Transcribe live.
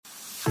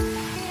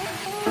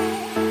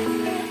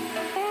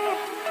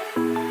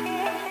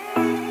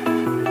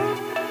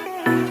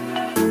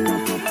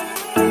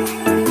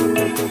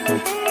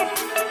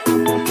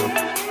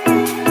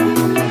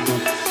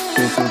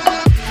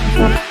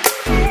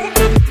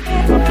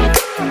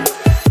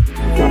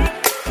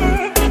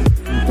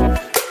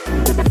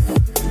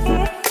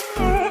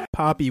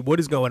Poppy. What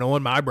is going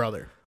on, my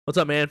brother? What's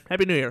up, man?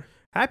 Happy New Year.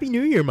 Happy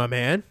New Year, my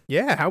man.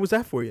 Yeah, how was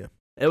that for you?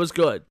 It was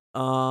good.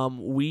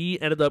 We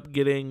ended up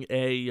getting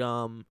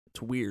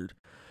it's weird.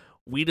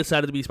 We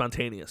decided to be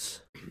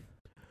spontaneous.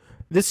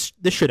 This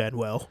should end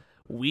well.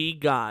 We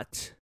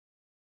got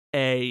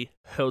a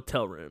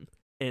hotel room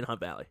in Hunt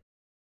Valley.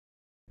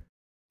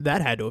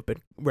 That had to have been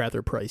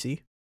rather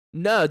pricey.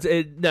 No,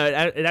 it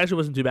actually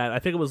wasn't too bad. I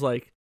think it was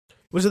like...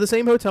 Was it the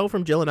same hotel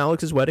from Jill and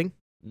Alex's wedding?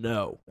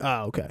 No.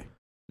 Oh, okay.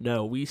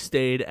 No, we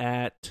stayed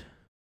at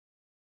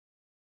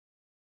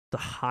the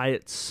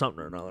Hyatt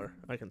something or another.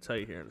 I can tell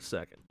you here in a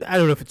second. I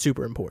don't know if it's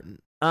super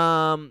important.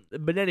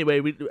 But anyway,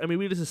 we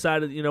just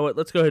decided, you know what,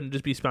 let's go ahead and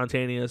just be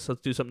spontaneous.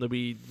 Let's do something that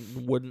we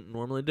wouldn't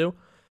normally do.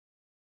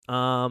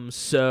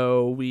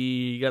 So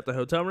we got the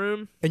hotel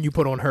room. And you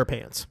put on her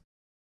pants.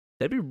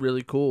 That'd be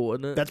really cool,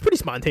 wouldn't it? That's pretty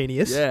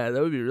spontaneous. Yeah, that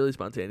would be really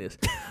spontaneous.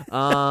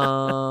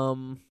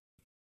 Come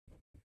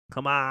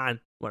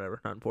on.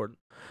 Whatever, not important.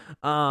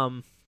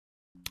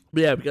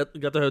 But yeah, we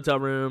got the hotel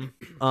room.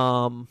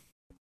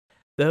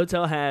 The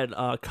hotel had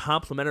a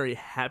complimentary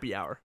happy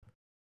hour.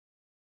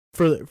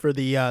 For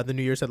the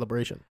New Year's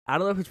celebration. I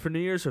don't know if it's for New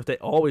Year's or if they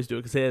always do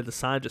it, because they had the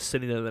sign just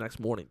sitting there the next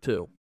morning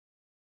too.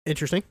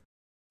 Interesting.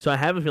 So I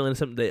have a feeling it's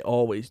something they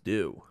always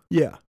do.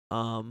 Yeah.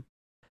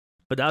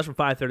 But that was from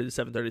 5:30 to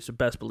 7:30, so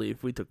best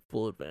believe we took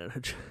full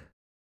advantage.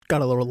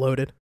 Got a little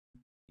loaded.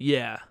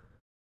 Yeah.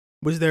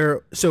 Was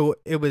there, so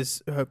it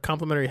was a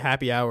complimentary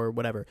happy hour or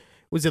whatever.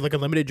 Was it like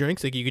unlimited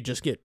drinks? Like you could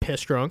just get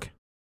pissed drunk?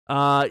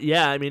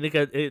 Yeah, I mean,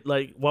 it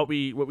like what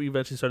we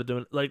eventually started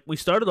doing. Like we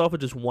started off with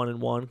just 1 and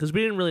 1 because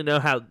we didn't really know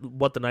how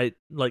the night.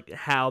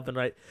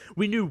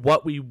 We knew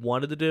what we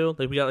wanted to do.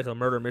 Like we got like a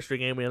murder mystery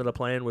game we ended up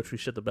playing, which we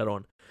shit the bed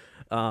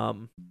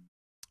on.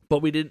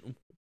 But we didn't.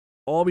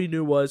 All we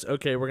knew was,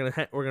 okay, we're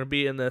gonna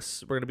be in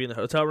this. We're gonna be in the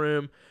hotel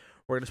room.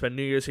 We're gonna spend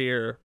New Year's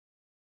here.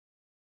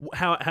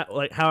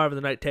 However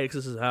the night takes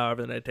us is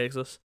however the night takes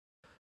us.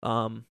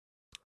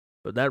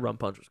 But that rum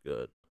punch was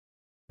good.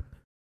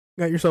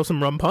 Got yourself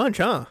some rum punch,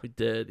 huh? We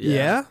did.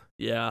 Yeah.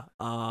 Yeah.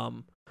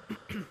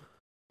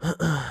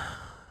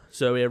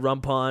 So we had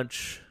rum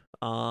punch.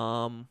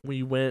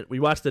 We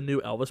watched the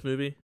new Elvis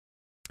movie.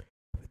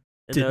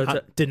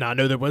 Did not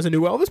know there was a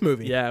new Elvis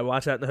movie. Yeah, I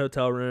watched that in the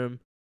hotel room.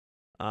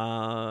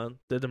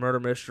 Did the murder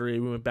mystery.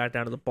 We went back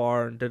down to the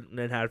bar and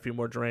then had a few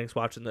more drinks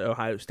watching the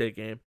Ohio State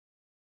game.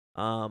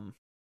 Yeah,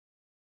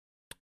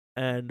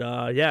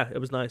 it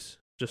was nice.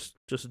 Just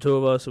the two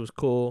of us. It was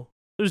cool.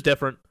 It was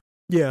different.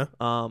 Yeah.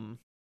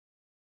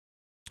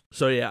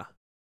 So yeah,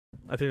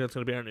 I think that's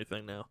gonna be our new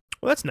thing now.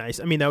 Well, that's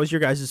nice. I mean, that was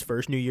your guys'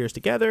 first New Year's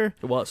together.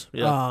 It was.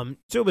 Yeah.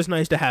 So it was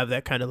nice to have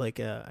that kind of like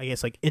I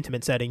guess like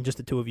intimate setting, just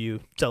the two of you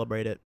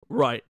celebrate it.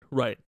 Right.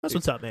 That's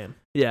what's up, man.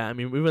 Yeah, I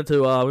mean, we went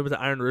to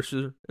Iron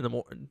Rooster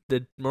in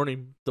the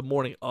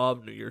morning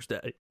of New Year's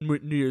Day, New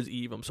Year's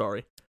Eve. I'm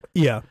sorry.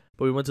 Yeah.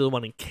 But we went to the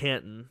one in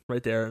Canton,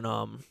 right there in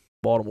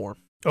Baltimore.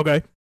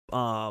 Okay.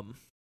 That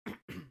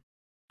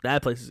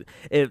place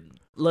is.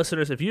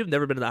 Listeners, if you've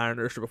never been to the Iron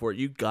Rooster before,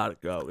 you gotta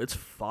go. It's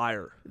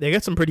fire. They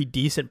got some pretty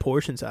decent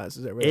portion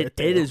sizes over there.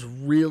 It is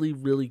really,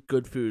 really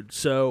good food.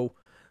 So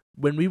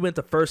when we went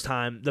the first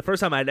time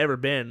I'd ever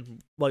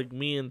been, like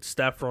me and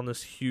Steph were on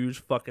this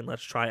huge fucking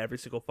let's try every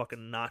single fucking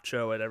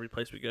nacho at every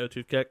place we go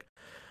to kick.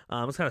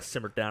 It's kind of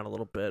simmered down a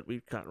little bit.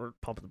 We're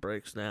pumping the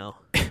brakes now.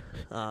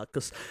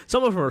 Because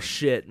some of them are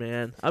shit,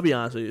 man. I'll be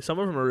honest with you. Some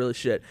of them are really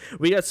shit.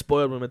 We got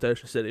spoiled when we went to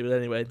Ocean City, but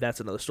anyway, that's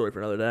another story for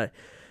another day.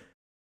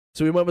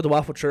 So we went with the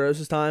waffle churros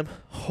this time.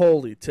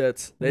 Holy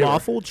tits!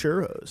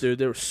 Churros, dude.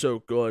 They were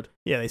so good.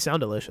 Yeah, they sound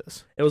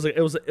delicious.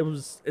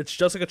 It's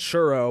just like a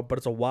churro, but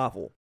it's a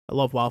waffle. I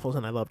love waffles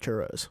and I love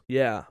churros.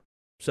 Yeah.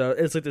 So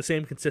it's like the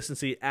same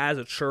consistency as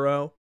a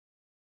churro,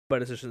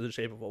 but it's just in the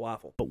shape of a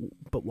waffle.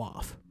 But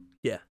waff.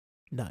 Yeah.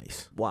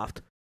 Nice.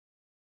 Waft.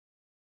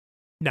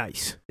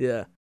 Nice.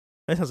 Yeah.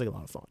 That sounds like a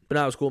lot of fun. But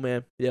no, it was cool,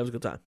 man. Yeah, it was a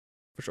good time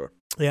for sure.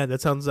 Yeah,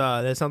 that sounds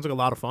like a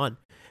lot of fun.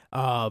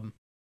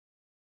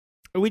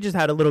 We just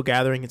had a little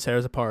gathering at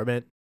Sarah's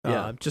apartment.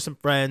 Yeah. Just some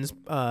friends,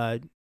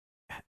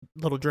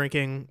 little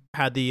drinking,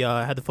 had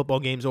the football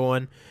games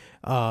on.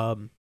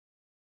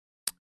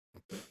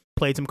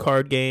 Played some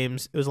card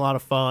games. It was a lot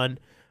of fun.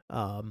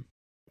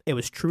 It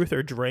was truth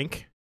or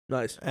drink.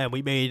 Nice. And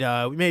we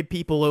made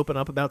people open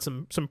up about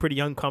some pretty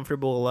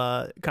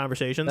uncomfortable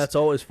conversations. That's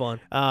always fun.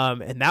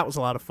 And that was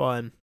a lot of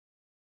fun.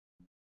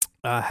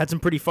 Had some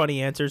pretty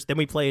funny answers. Then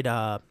we played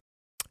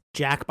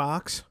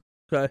Jackbox.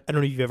 Okay. I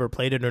don't know if you've ever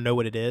played it or know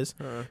what it is.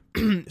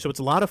 So it's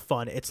a lot of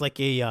fun. It's like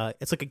a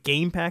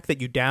game pack that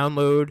you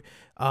download.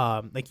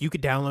 Like you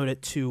could download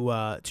it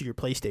to your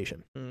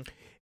PlayStation,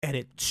 and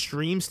it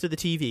streams to the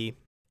TV,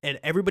 and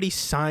everybody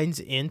signs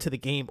into the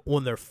game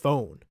on their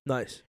phone.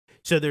 Nice.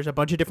 So there's a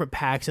bunch of different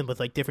packs and with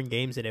like different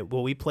games in it.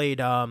 Well, we played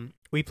a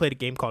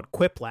game called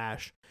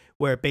Quiplash,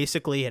 where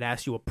basically it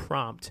asks you a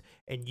prompt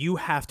and you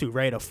have to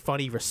write a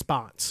funny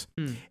response.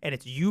 And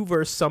it's you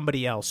versus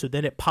somebody else. So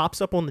then it pops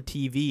up on the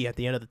TV at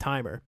the end of the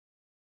timer.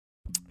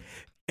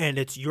 And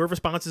it's your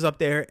responses up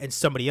there and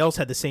somebody else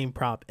had the same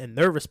prompt in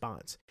their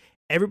response.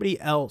 Everybody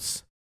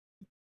else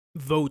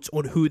votes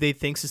on who they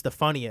thinks is the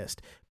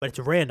funniest, but it's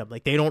random.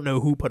 Like they don't know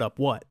who put up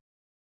what,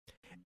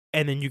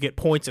 and then you get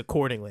points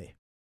accordingly.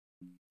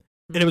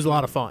 And it was a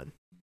lot of fun.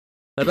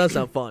 That does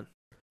sound fun.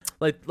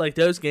 Like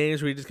those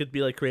games where you just could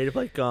be like creative,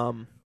 like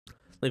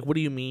what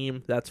do you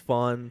meme? That's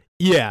fun.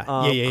 Yeah,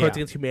 Cards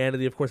Against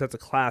Humanity, of course, that's a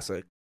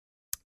classic.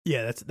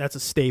 Yeah, that's a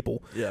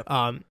staple. Yeah.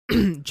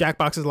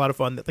 Jackbox is a lot of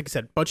fun. Like I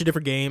said, bunch of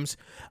different games.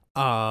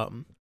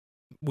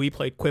 We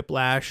played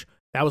Quiplash.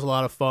 That was a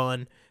lot of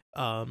fun.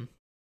 I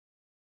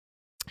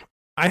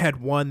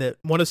had one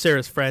of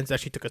Sarah's friends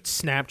actually took a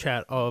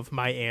Snapchat of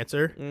my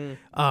answer.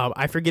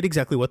 I forget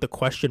exactly what the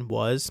question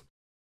was.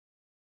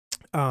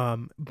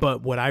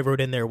 But what I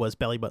wrote in there was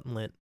belly button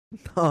lint.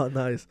 Oh,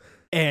 nice.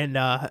 And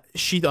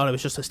she thought it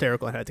was just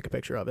hysterical and I had to take a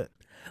picture of it.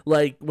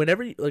 Like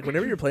whenever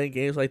you're playing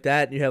games like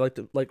that and you have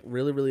like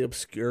really, really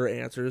obscure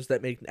answers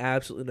that make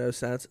absolutely no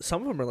sense.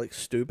 Some of them are like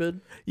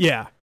stupid.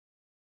 Yeah.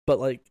 But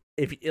like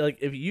if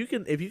you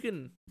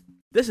can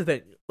this is the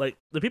thing, like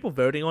the people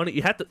voting on it,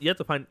 you have to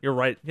find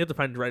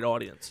the right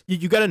audience.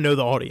 You got to know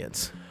the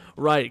audience.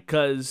 Right,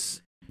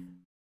 cuz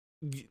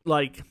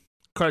like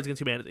Cards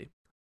Against Humanity.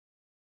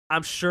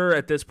 I'm sure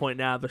at this point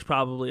now there's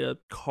probably a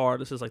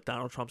card that says like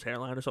Donald Trump's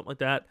hairline or something like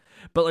that.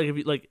 But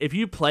if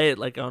you play it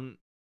like on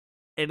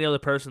any other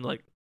person,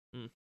 like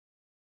you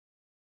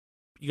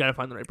gotta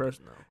find the right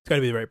person though. It's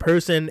gotta be the right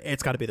person.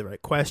 It's gotta be the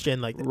right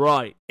question. Like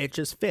right, it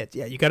just fits.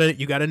 Yeah, you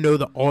gotta know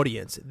the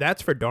audience.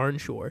 That's for darn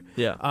sure.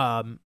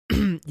 Yeah.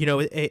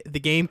 The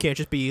game can't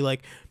just be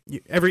like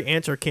every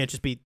answer can't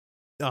just be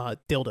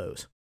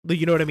dildos.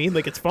 You know what I mean?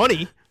 Like it's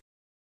funny,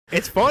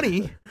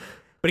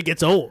 but it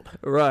gets old.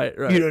 Right.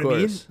 You know what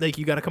I mean? Like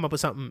you gotta come up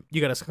with something.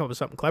 You gotta come up with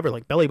something clever,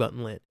 like belly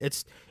button lint.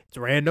 It's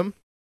random.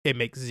 It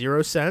makes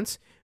zero sense,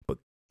 but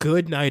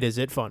good night is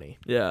it funny.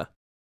 Yeah.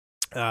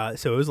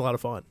 So it was a lot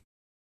of fun.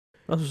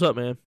 That's what's up,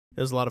 man. It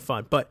was a lot of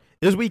fun. But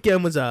this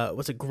weekend was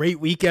a great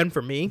weekend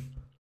for me.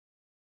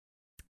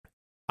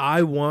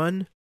 I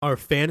won our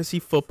fantasy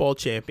football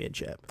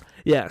championship.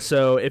 Yeah,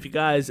 so if you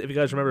guys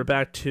remember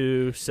back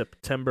to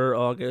September,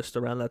 August,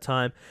 around that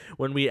time,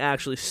 when we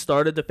actually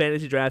started the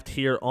fantasy draft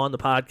here on the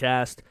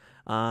podcast,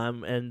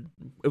 and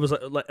it was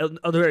like on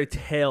the very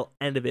tail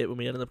end of it when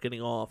we ended up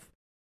getting off,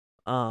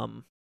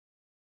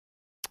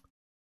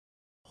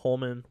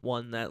 Holman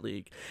won that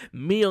league.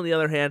 Me, on the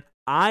other hand,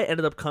 I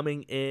ended up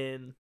coming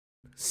in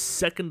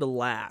second to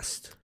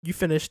last. You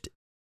finished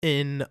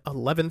in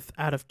 11th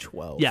out of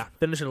 12. Yeah,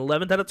 finished in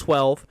 11th out of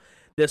 12.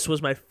 This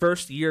was my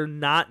first year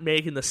not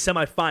making the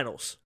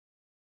semifinals,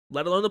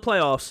 let alone the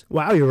playoffs.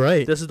 Wow, you're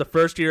right. This is the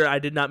first year I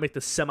did not make the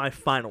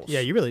semifinals.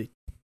 Yeah, you really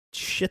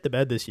shit the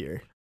bed this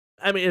year.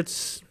 I mean,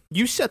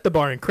 you set the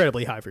bar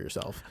incredibly high for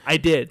yourself. I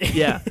did,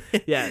 yeah.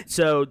 Yeah,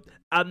 so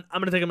I'm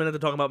going to take a minute to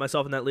talk about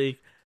myself in that league.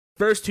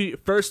 First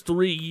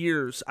 3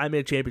 years, I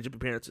made championship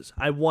appearances.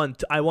 I won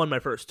my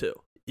first two.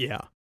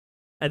 Yeah.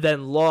 And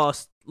then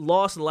lost in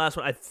the last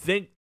one.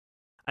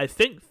 I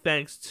think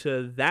thanks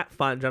to that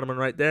fine gentleman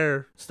right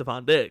there,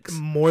 Stephon Diggs.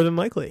 More than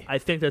likely. I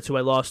think that's who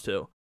I lost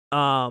to.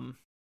 Lost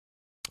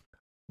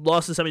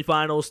the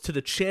semifinals to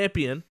the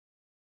champion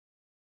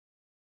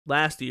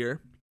last year.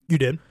 You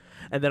did.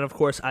 And then, of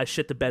course, I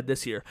shit the bed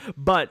this year.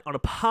 But on a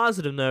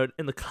positive note,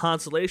 in the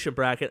consolation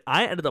bracket,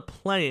 I ended up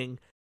playing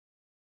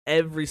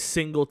every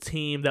single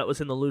team that was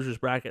in the losers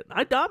bracket.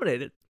 I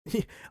dominated.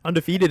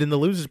 Undefeated in the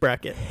losers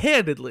bracket.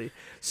 Handedly.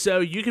 So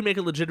you can make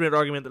a legitimate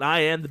argument that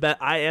I am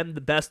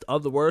the best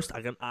of the worst.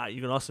 You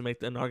can also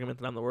make an argument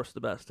that I'm the worst of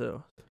the best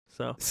too.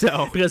 So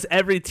because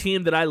every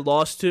team that I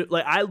lost to,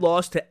 like I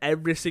lost to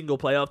every single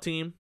playoff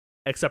team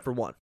except for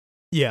one.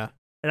 Yeah.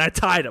 And I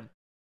tied them.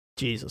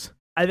 Jesus.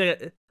 I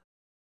don't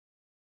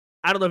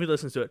know if he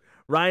listens to it.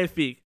 Ryan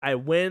Feek, I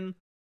won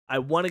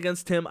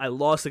against him, I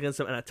lost against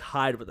him, and I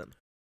tied with him.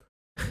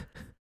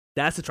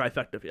 That's the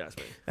trifecta, if you ask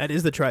me. That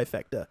is the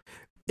trifecta.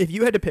 If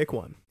you had to pick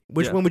one,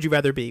 which one would you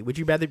rather be? Would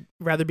you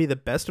rather be the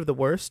best of the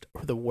worst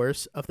or the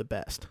worst of the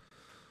best?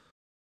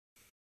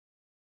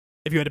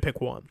 If you had to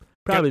pick one,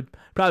 probably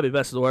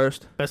best of the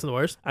worst. Best of the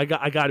worst. I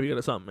got to be good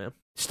at something, man.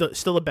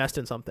 Still the best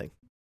in something.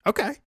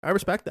 Okay, I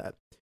respect that.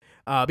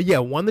 But yeah,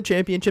 won the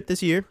championship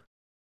this year.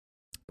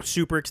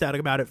 Super ecstatic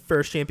about it.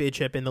 First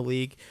championship in the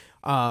league.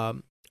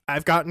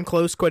 I've gotten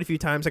close quite a few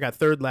times. I got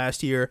third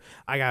last year.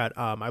 I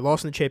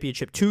lost in the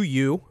championship to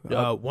you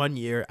 1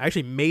 year. I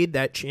actually made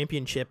that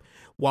championship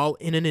while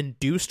in an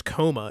induced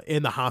coma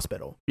in the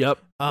hospital. Yep,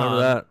 remember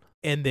that.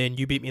 And then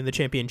you beat me in the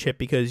championship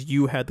because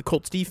you had the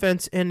Colts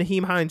defense and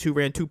Naheem Hines, who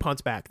ran 2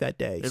 punts back that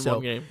day. In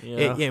one game,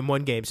 yeah. In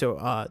one game.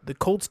 So the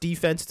Colts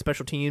defense and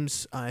special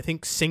teams, I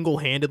think,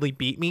 single-handedly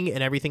beat me,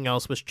 and everything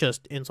else was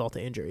just insult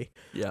to injury.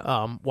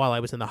 Yeah. While I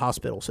was in the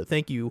hospital. So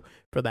thank you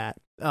for that.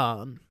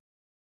 I'm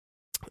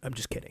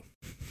just kidding.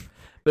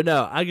 But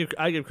no, I give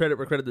credit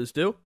where credit is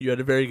due. You had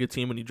a very good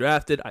team when you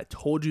drafted. I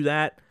told you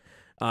that.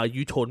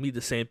 You told me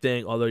the same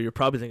thing, although you're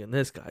probably thinking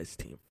this guy's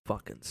team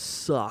fucking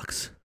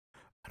sucks.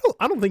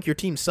 I don't think your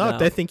team sucked.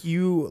 No. I think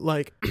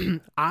you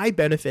I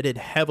benefited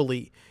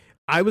heavily.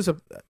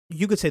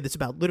 you could say this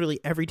about literally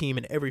every team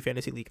in every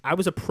fantasy league. I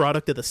was a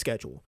product of the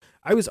schedule.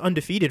 I was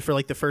undefeated for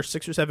like the first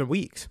 6 or 7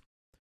 weeks.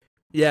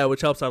 Yeah,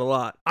 which helps out a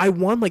lot. I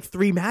won like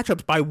 3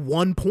 matchups by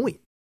 1 point.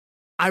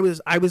 I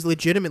was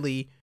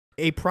legitimately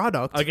a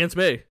product against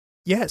me.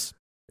 Yes.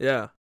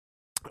 Yeah.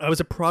 I was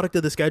a product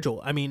of the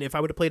schedule. I mean, if I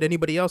would have played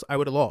anybody else, I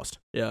would have lost.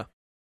 Yeah.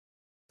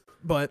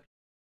 But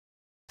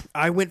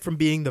I went from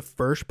being the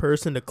first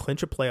person to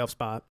clinch a playoff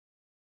spot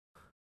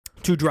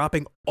to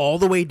dropping all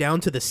the way down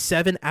to the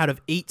 7 out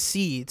of 8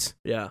 seeds.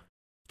 Yeah.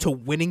 To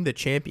winning the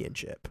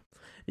championship.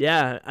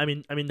 Yeah, I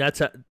mean that's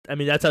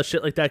how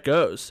shit like that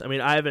goes. I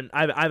mean, I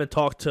haven't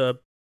talked to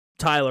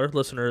Tyler,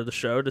 listener of the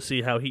show, to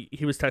see how he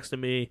was texting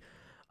me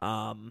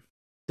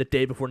the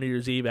day before New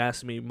Year's Eve,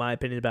 asking me my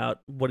opinion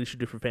about what he should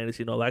do for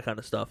fantasy and all that kind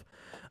of stuff.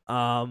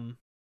 And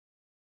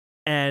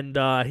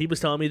he was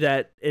telling me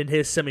that in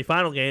his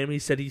semifinal game, he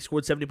said he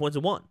scored 70 points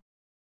and won.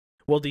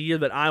 Well, the year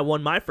that I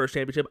won my first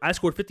championship, I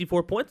scored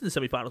 54 points in the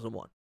semifinals and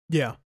won.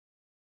 Yeah.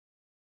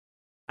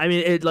 I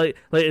mean,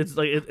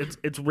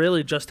 it's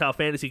really just how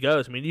fantasy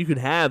goes. I mean, you can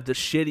have the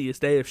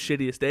shittiest day of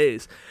shittiest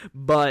days,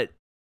 but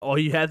all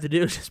you have to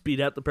do is just beat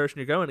out the person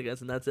you're going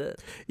against, and that's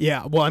it.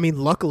 Yeah. Well, I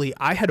mean, luckily,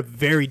 I had a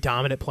very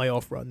dominant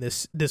playoff run.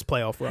 This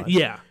playoff run.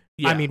 Yeah.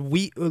 Yeah. I mean,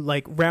 we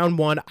like round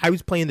 1. I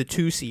was playing the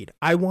 2 seed.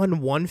 I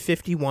won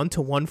 151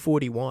 to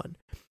 141.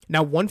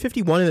 Now,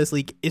 151 in this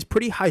league is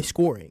pretty high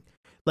scoring.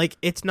 Like,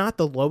 it's not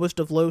the lowest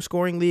of low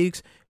scoring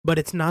leagues, but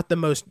it's not the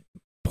most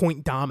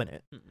point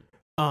dominant.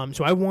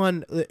 So I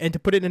won, and to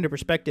put it into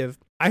perspective,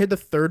 I had the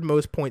 3rd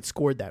most points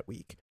scored that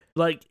week.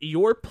 Like,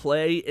 your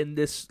play in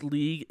this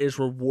league is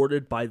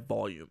rewarded by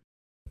volume.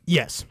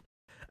 Yes.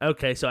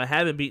 Okay, so I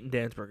haven't beaten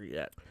Dansberger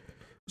yet.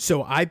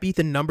 So I beat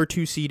the number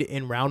 2 seed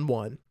in round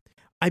 1.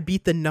 I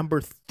beat the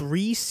number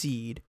 3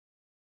 seed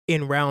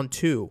in round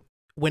 2,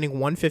 winning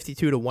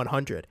 152 to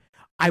 100.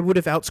 I would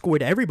have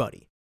outscored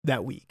everybody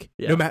that week.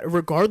 Yeah. No matter,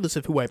 regardless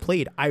of who I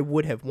played, I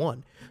would have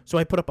won. So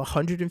I put up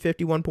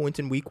 151 points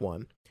in week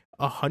 1.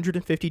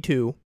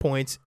 152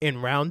 points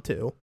in round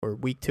 2, or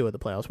week 2 of the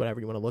playoffs, whatever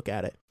you want to look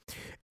at it.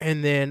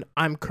 And then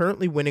I'm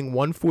currently winning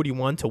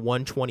 141 to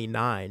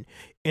 129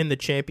 in the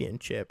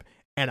championship.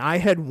 And I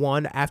had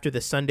won after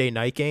the Sunday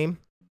night game.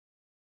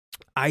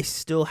 I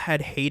still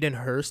had Hayden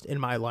Hurst in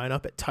my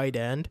lineup at tight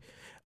end.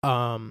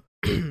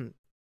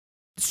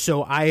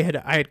 So I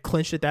had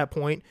clinched at that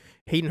point.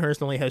 Hayden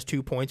Hurst only has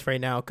 2 points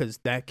right now because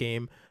that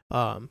game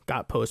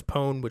got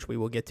postponed, which we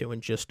will get to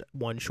in just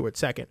one short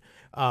second.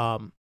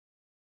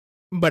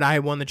 But I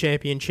won the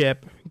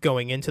championship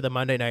going into the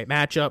Monday night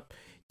matchup.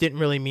 Didn't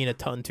really mean a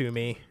ton to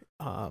me.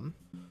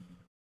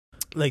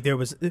 Like, there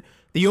was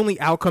the only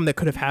outcome that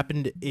could have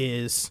happened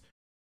is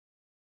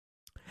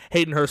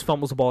Hayden Hurst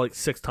fumbles the ball like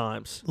 6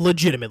 times.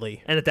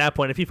 Legitimately. And at that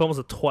point, if he fumbles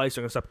it twice,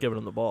 they're going to stop giving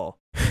him the ball.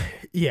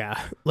 Yeah,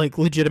 like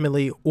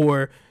legitimately.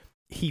 Or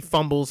he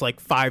fumbles like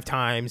 5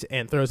 times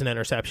and throws an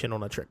interception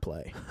on a trick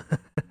play.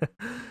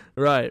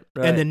 Right.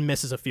 And then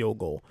misses a field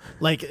goal.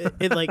 Like,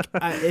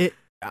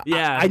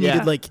 Yeah, I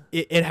needed like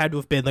it had to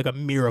have been like a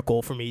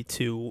miracle for me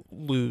to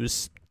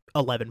lose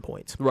 11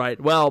 points. Right.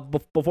 Well,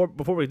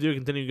 before we do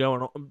continue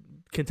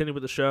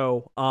with the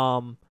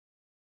show,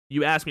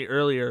 you asked me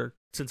earlier,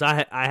 since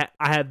I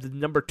have the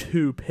number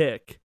 2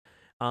 pick.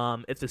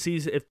 If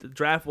the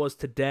draft was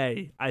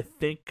today, I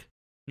think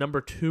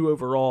number 2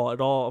 overall. It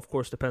all, of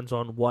course, depends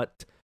on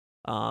what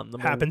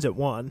happens at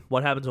 1.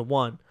 What happens at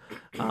 1?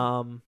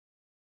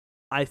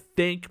 I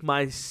think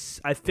the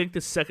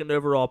 2nd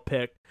overall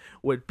pick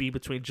would be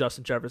between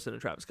Justin Jefferson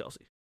and Travis Kelce.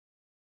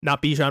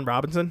 Not Bijan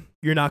Robinson?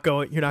 You're not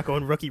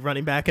going rookie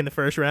running back in the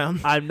 1st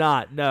round? I'm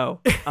not, no.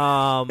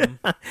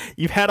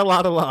 You've had a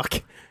lot of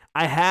luck.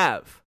 I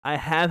have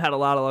had a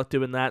lot of luck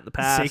doing that in the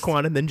past.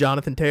 Saquon and then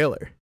Jonathan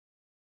Taylor.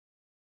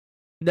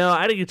 No,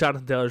 I didn't get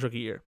Jonathan Taylor's rookie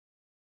year.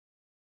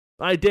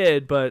 I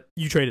did, but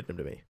you traded him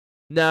to me.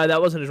 No,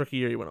 that wasn't his rookie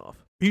year. He went off.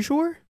 Are you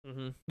sure?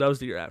 Mm-hmm. That was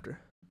the year after.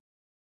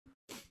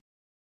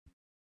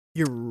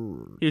 He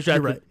was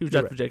drafted. Right. He was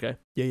drafted for JK.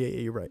 Yeah,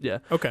 you're right. Yeah.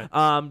 Okay.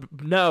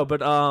 No,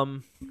 but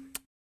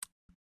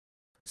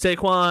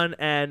Saquon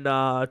and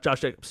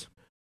Josh Jacobs.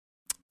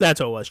 That's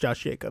what it was,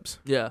 Josh Jacobs.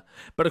 Yeah,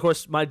 but of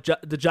course,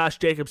 the Josh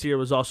Jacobs year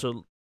was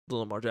also the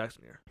Lamar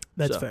Jackson year.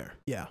 That's fair.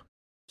 Yeah.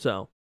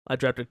 So I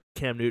drafted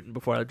Cam Newton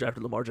before I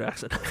drafted Lamar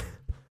Jackson.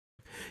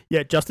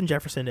 Yeah, Justin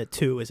Jefferson at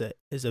 2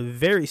 is a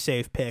very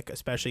safe pick,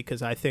 especially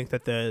because I think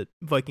that the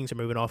Vikings are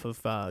moving off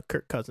of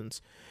Kirk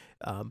Cousins.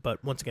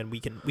 But once again, we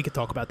can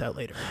talk about that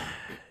later.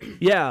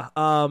 Yeah.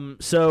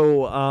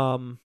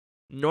 So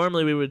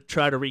normally we would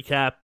try to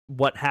recap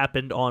what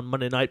happened on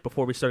Monday night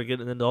before we started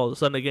getting into all the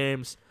Sunday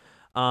games.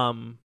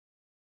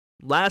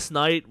 Last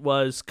night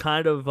was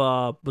kind of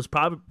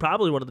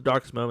probably one of the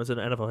darkest moments in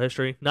NFL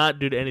history. Not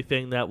due to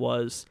anything that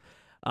was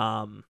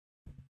in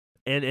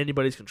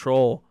anybody's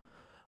control.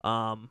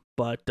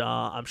 But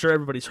I'm sure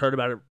everybody's heard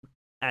about it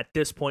at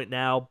this point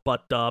now.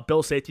 But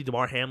Bill safety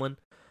Damar Hamlin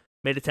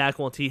made a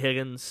tackle on T.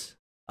 Higgins.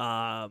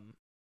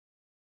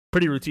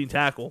 Pretty routine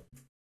tackle.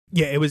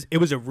 Yeah, it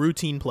was a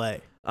routine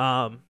play.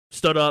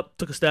 Stood up,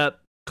 took a step,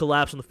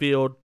 collapsed on the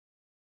field,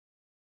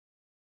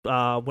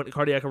 went to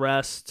cardiac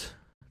arrest.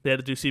 They had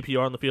to do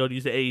CPR on the field,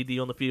 use the AED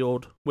on the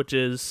field, which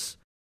is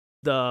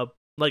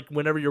like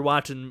whenever you're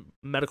watching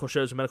medical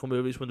shows and medical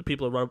movies, when the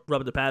people are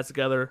rubbing the pads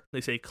together,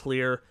 they say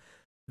clear.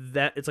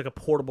 That it's like a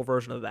portable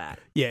version of that.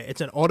 Yeah,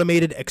 it's an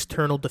automated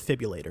external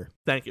defibrillator.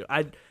 Thank you.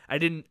 I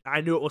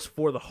knew it was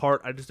for the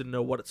heart. I just didn't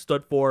know what it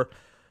stood for.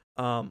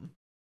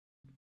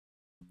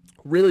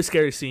 Really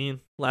scary scene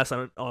last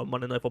night on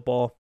Monday Night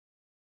Football.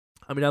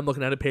 I mean, I'm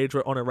looking at a page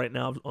on it right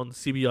now on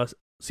CBS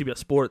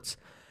Sports,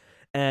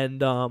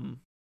 and on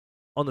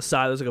the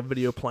side there's like a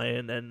video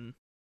playing, and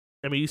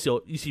I mean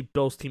you see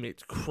Bill's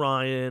teammates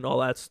crying, all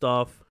that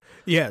stuff.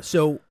 Yeah.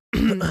 So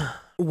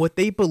what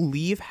they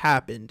believe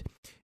happened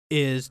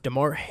is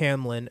Damar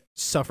Hamlin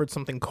suffered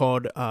something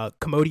called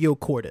commotio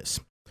cordis,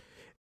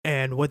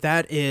 and what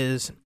that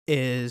is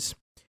it's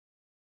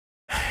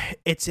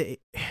a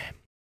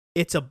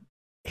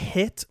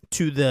hit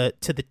to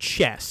the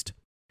chest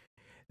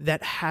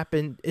that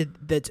happened.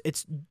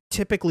 It's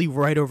typically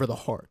right over the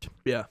heart.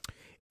 Yeah,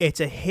 it's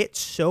a hit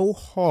so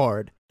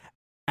hard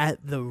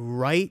at the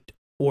right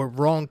or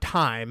wrong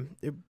time.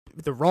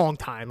 The wrong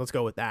time. Let's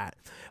go with that.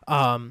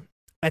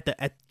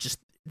 At just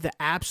the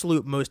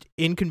absolute most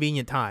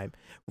inconvenient time,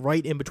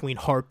 right in between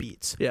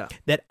heartbeats. Yeah,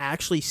 that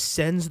actually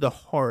sends the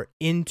heart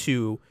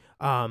into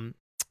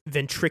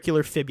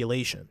ventricular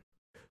fibrillation.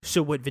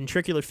 So what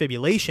ventricular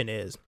fibrillation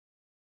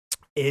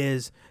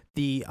is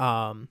the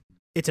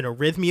it's an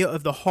arrhythmia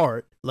of the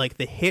heart. Like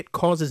the hit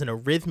causes an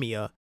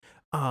arrhythmia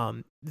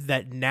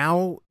that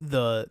now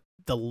the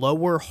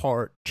lower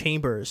heart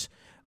chambers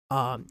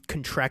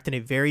contract in a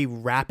very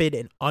rapid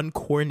and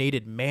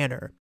uncoordinated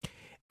manner.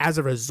 As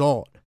a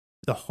result,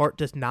 the heart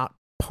does not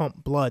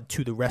pump blood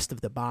to the rest of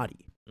the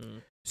body.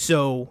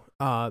 So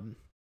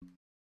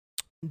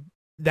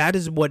that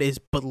is what is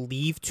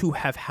believed to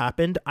have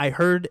happened. I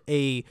heard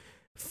a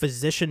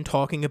physician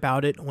talking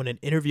about it on an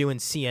interview on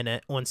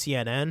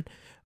CNN,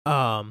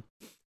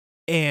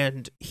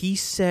 and he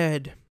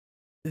said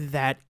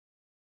that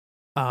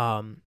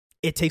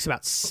it takes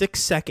about 6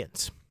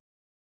 seconds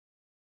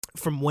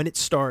from when it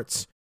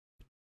starts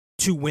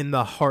to when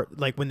the heart,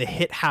 like when the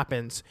hit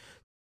happens,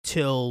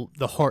 till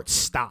the heart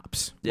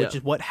stops, which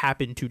is what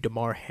happened to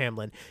Damar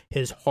Hamlin.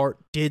 His heart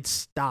did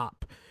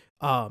stop,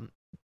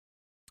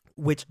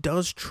 which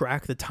does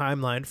track the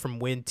timeline from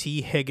when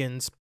T.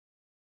 Higgins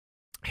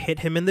hit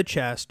him in the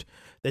chest,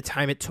 the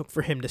time it took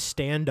for him to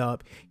stand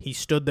up. He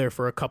stood there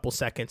for a couple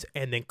seconds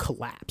and then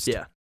collapsed.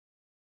 Yeah.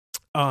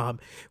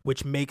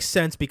 Which makes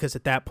sense because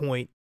at that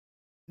point,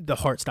 the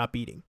heart stopped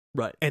beating.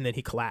 Right. And then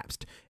he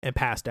collapsed and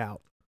passed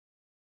out.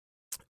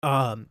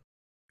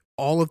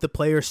 All of the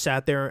players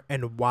sat there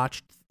and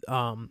watched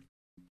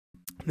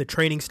the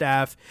training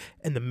staff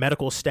and the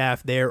medical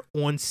staff there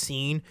on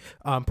scene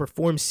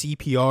perform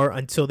CPR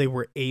until they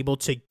were able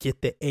to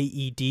get the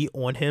AED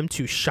on him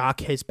to shock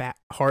his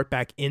heart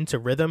back into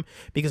rhythm,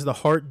 because the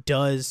heart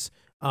does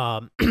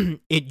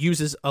it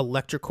uses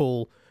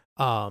electrical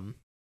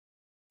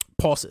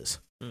pulses,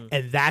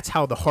 and that's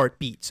how the heart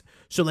beats.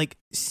 So like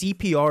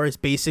CPR is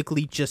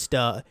basically just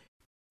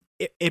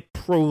it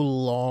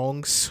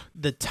prolongs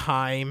the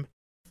time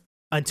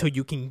until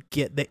you can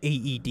get the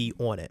AED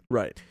on it.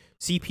 Right.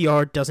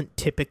 CPR doesn't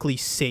typically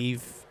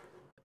save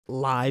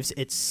lives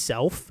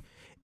itself.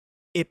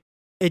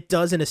 It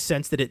does in a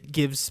sense that it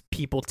gives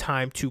people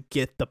time to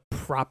get the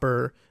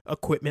proper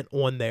equipment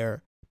on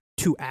there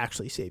to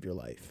actually save your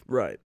life.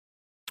 Right.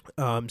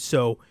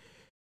 So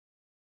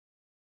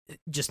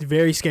just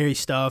very scary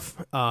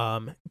stuff.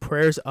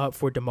 Prayers up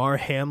for Damar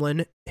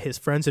Hamlin, his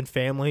friends and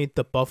family,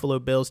 the Buffalo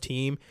Bills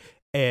team,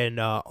 and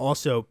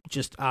also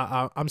just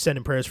I'm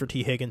sending prayers for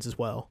T. Higgins as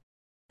well.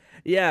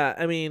 Yeah,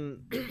 I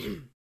mean,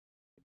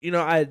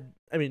 I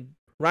mean,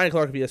 Ryan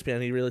Clark of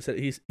ESPN, he really said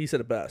he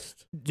said it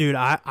best. Dude,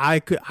 I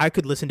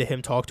could listen to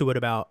him talk to it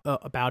about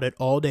it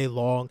all day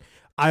long.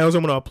 I also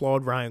want to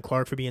applaud Ryan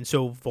Clark for being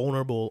so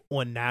vulnerable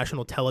on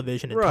national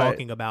television and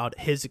talking about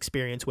his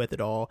experience with it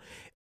all,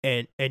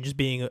 and just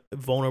being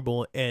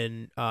vulnerable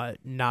and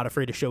not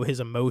afraid to show his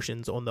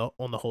emotions on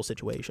the whole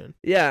situation.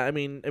 Yeah, I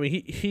mean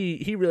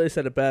he really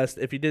said it best.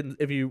 If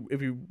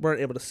you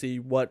weren't able to see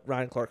what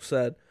Ryan Clark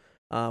said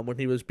when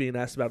he was being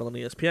asked about it on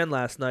ESPN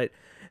last night,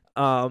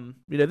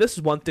 this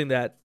is one thing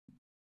that,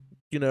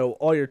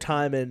 all your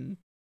time in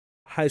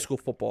high school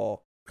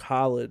football,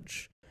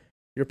 college,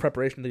 your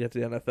preparation to get to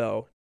the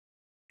NFL,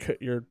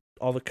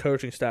 all the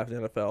coaching staff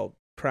in the NFL,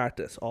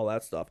 practice, all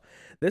that stuff.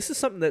 This is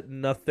something that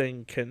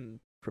nothing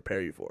can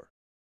prepare you for.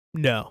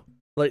 No.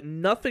 Like,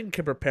 nothing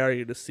can prepare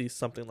you to see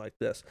something like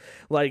this.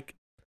 Like,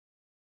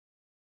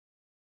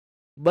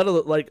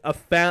 watching a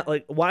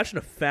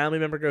family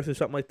member go through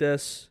something like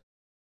this,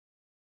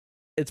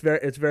 it's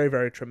very,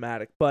 very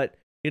traumatic. But,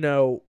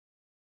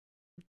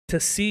 to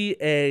see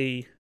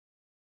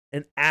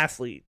an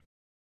athlete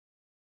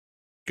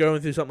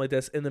going through something like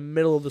this in the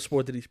middle of the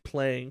sport that he's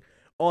playing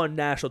on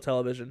national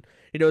television,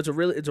 it's a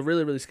really,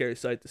 really scary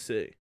sight to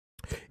see.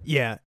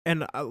 Yeah,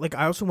 and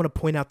I also want to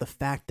point out the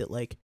fact that,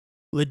 like,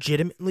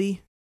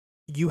 legitimately,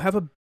 you have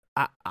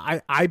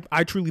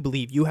I truly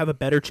believe you have a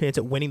better chance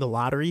at winning the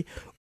lottery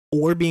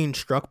or being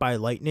struck by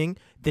lightning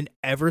than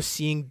ever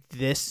seeing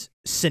this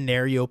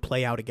scenario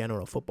play out again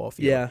on a football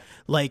field. Yeah.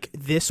 Like,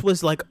 this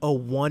was like a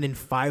 1 in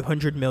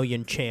 500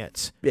 million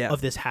chance of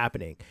this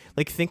happening.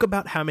 Like, think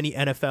about how many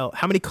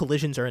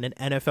collisions are in an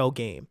NFL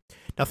game.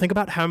 Now, think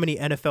about how many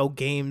NFL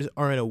games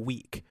are in a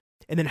week,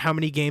 and then how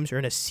many games are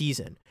in a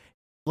season.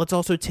 Let's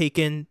also take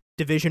in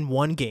Division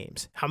 1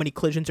 games. How many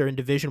collisions are in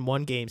Division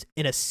 1 games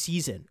in a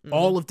season? Mm-hmm.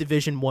 All of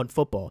Division 1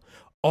 football,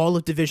 all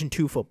of Division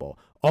 2 football,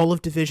 all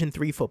of Division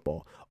 3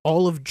 football,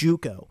 all of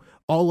JUCO,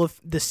 all of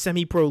the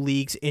semi-pro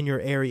leagues in your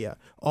area,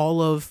 all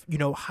of,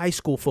 high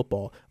school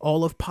football,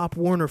 all of Pop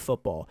Warner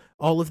football,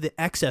 all of the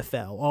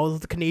XFL, all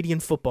of the Canadian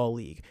Football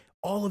League,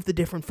 all of the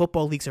different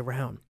football leagues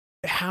around.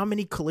 How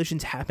many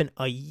collisions happen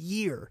a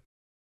year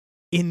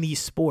in these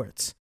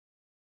sports?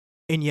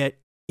 And yet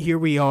here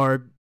we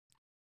are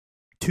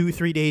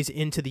 2-3 days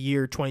into the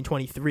year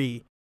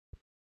 2023,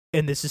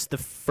 and this is the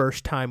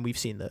first time we've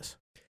seen this.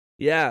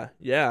 Yeah.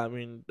 I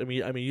mean,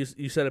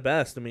 you said it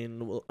best. I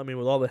mean,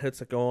 with all the hits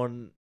that go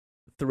on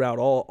throughout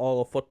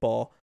all of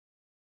football,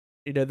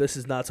 this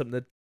is not something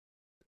that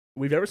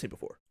we've ever seen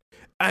before.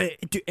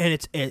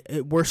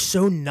 We're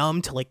so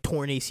numb to like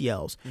torn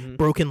ACLs,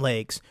 broken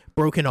legs,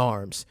 broken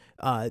arms,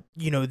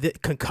 the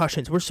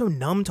concussions. We're so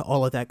numb to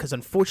all of that because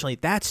unfortunately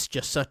that's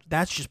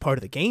just part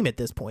of the game at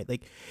this point.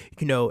 Like,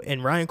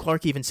 and Ryan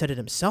Clark even said it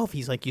himself.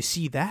 He's like, you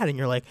see that and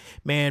you're like,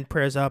 man,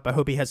 prayers up. I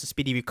hope he has a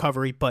speedy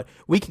recovery, but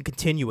we can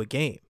continue a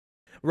game.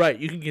 Right,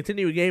 you can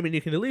continue a game and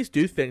you can at least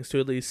do things to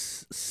at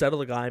least settle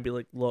the guy and be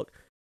like, look,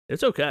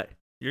 it's okay.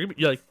 You're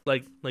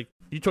like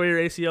you tore your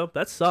ACL.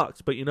 That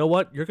sucks, but you know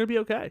what? You're gonna be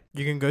okay.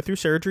 You can go through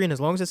surgery, and as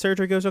long as the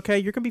surgery goes okay,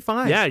 you're gonna be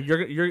fine. Yeah,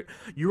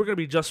 you were gonna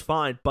be just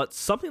fine. But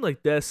something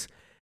like this,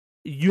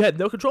 you had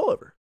no control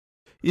over.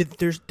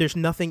 There's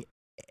nothing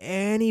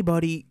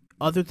anybody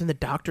other than the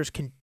doctors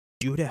can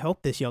do to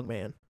help this young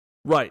man.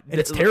 Right, and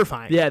it's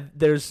terrifying. Yeah,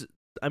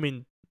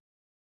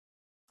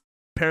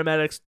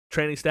 paramedics,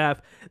 training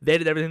staff, they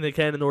did everything they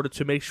can in order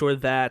to make sure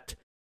that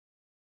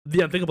the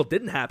unthinkable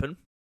didn't happen.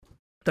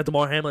 That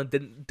Damar Hamlin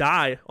didn't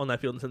die on that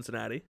field in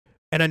Cincinnati.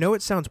 And I know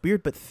it sounds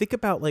weird, but think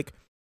about like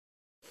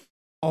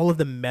all of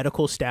the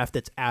medical staff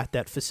that's at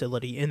that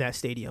facility in that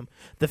stadium.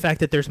 The fact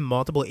that there's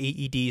multiple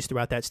AEDs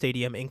throughout that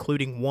stadium,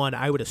 including one,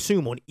 I would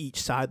assume, on each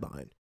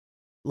sideline.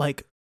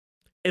 Like,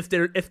 if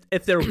there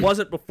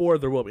wasn't before,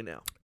 there will be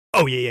now.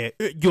 Oh yeah.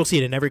 You'll see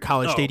it in every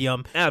college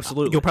stadium.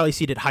 Absolutely. You'll probably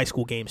see it at high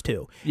school games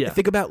too. Yeah. And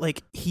think about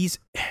like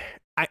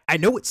I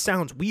know it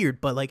sounds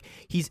weird, but like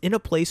he's in a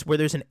place where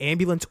there's an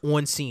ambulance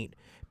on scene.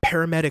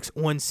 Paramedics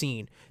on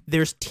scene.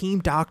 There's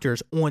team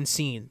doctors on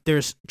scene.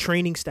 There's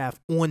training staff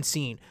on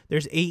scene.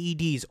 There's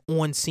AEDs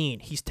on scene.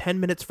 He's 10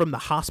 minutes from the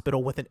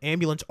hospital with an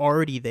ambulance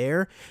already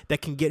there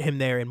that can get him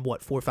there in 4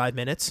 or 5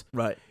 minutes?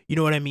 Right. You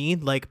know what I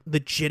mean? Like,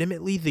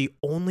 legitimately, the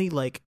only,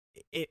 like,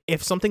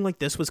 if something like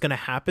this was going to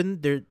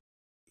happen,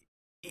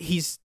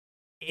 he's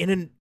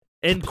in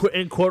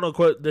quote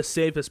unquote the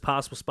safest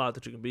possible spot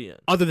that you can be in,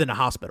 other than a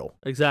hospital.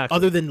 Exactly.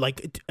 Other than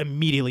like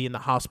immediately in the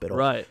hospital.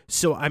 Right.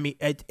 So I mean,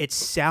 it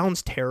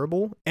sounds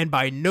terrible, and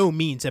by no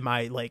means am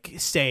I like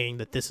saying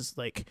that this is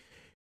like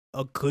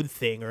a good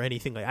thing or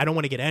anything. Like, I don't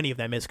want to get any of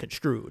that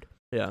misconstrued.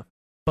 Yeah.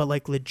 But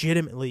like,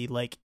 legitimately,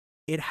 like,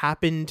 it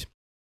happened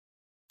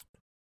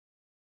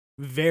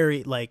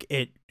very like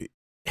it.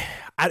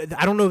 I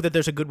don't know that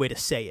there's a good way to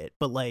say it,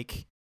 but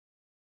like,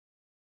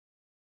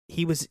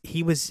 he was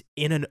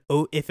in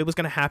if it was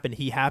going to happen,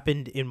 he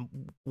happened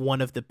in one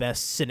of the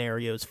best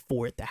scenarios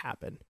for it to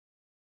happen,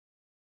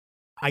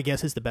 I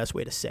guess, is the best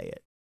way to say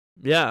it.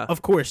 Yeah.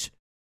 Of course,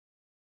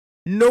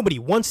 nobody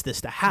wants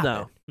this to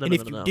happen. No, and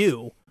if you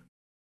do,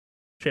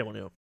 shame on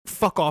you.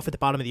 Fuck off at the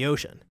bottom of the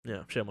ocean.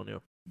 Yeah, shame on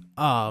you.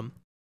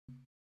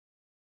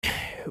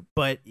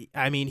 But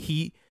I mean,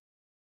 he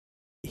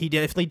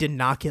definitely did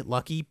not get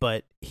lucky,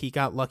 but he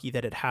got lucky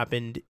that it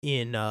happened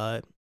in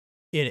a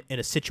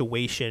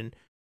situation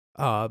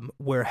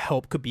where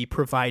help could be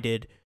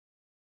provided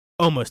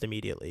almost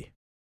immediately.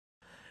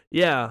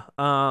 Yeah.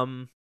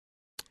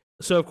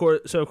 So of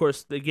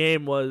course the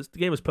game was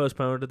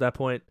postponed at that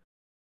point.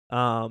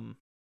 And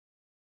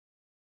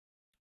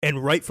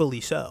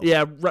rightfully so.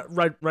 Yeah,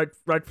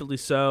 rightfully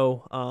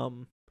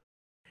so.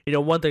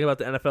 One thing about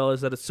the NFL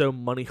is that it's so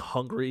money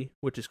hungry,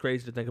 which is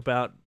crazy to think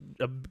about.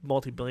 A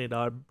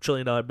multi-billion-dollar,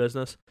 trillion-dollar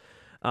business.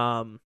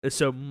 Is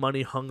so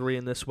money hungry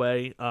in this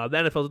way. The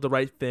NFL did the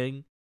right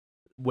thing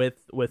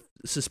with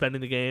suspending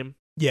the game.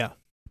 Yeah.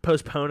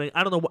 Postponing.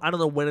 I don't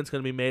know when it's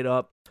going to be made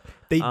up.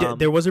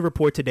 There was a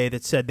report today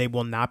that said they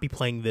will not be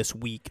playing this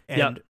week,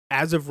 and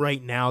as of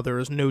right now, there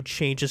is no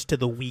changes to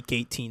the Week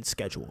 18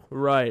 schedule.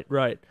 Right.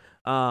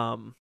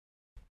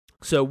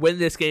 So when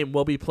this game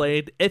will be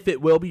played, if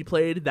it will be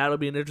played, that'll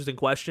be an interesting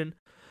question.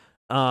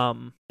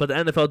 But the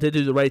NFL did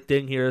do the right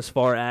thing here as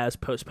far as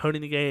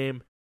postponing the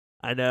game.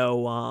 I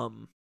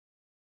know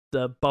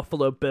the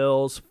Buffalo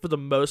Bills, for the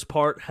most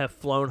part, have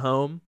flown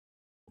home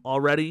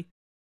already.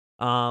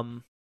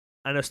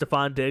 I know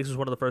Stephon Diggs was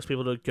one of the first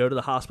people to go to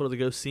the hospital to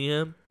go see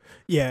him.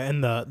 Yeah,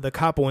 and the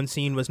cop on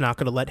scene was not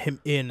going to let him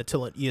in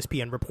until an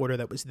ESPN reporter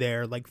that was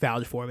there like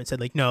vouched for him and said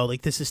like, no,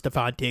 like this is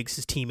Stephon Diggs,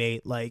 his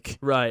teammate, like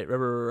right.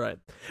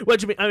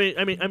 What you mean? I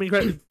mean,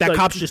 that like,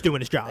 cop's just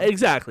doing his job.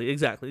 Exactly.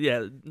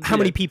 Yeah. How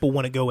many people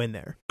want to go in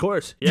there? Of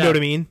course. Yeah. You know what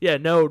I mean? Yeah.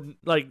 No,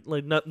 like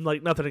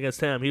nothing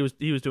against him. He was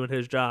doing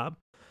his job.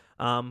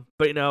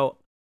 But you know,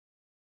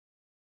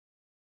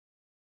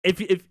 if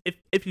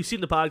you've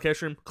seen the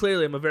podcast room,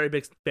 clearly I'm a very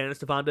big fan of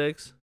Stephon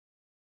Diggs.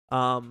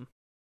 I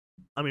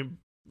mean,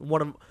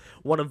 one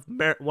of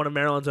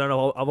Maryland's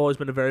own. I've always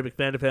been a very big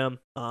fan of him.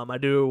 I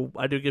do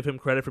give him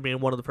credit for being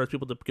one of the first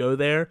people to go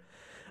there.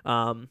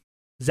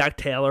 Zach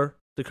Taylor,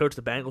 the coach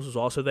of the Bengals, was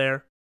also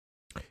there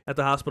at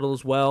the hospital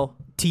as well.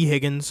 T.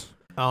 Higgins,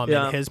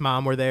 and his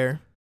mom were there.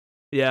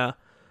 Yeah.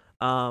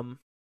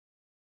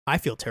 I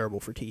feel terrible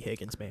for T.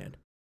 Higgins, man.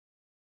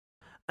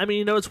 I mean,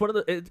 you know, it's one of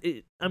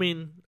the. I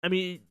mean,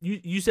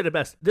 you said it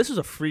best. This is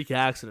a freak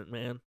accident,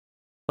 man.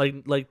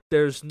 Like,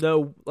 there's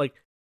no like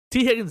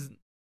T. Higgins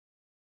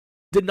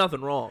did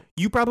nothing wrong.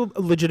 You probably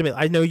legitimate.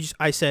 I know.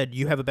 I said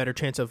you have a better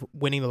chance of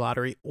winning the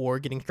lottery or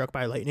getting struck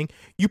by lightning.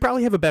 You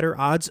probably have a better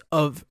odds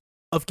of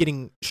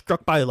getting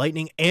struck by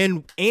lightning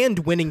and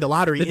winning the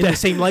lottery in the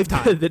same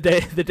lifetime. the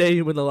day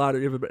you win the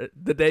lottery,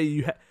 the day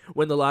you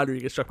win the lottery,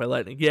 you get struck by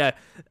lightning. Yeah,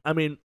 I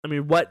mean,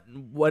 what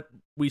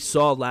we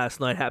saw last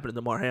night happen to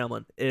Damar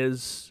Hamlin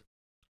is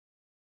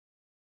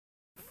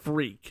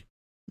freak.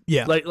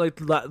 Yeah, like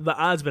the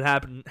odds of it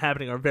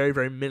happening are very,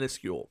 very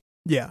minuscule.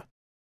 Yeah,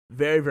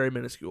 very, very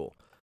minuscule.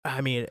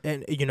 I mean,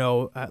 and you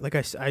know, like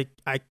I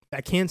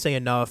can't say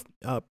enough.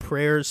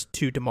 Prayers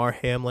to Damar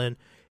Hamlin,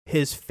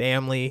 his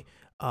family.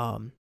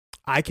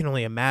 I can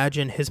only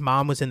imagine his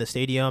mom was in the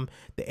stadium.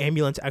 The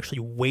ambulance actually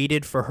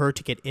waited for her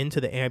to get into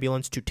the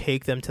ambulance to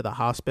take them to the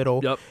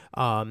hospital. Yep.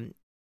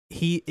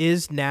 He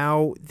is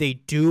now, they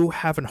do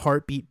have a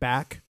heartbeat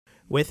back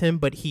with him,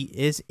 but he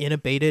is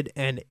intubated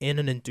and in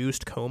an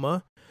induced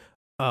coma.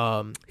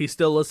 He's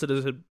still listed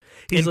as in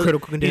critical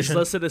condition. He's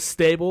listed as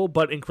stable,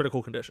 but in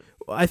critical condition.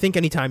 I think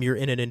anytime you're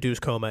in an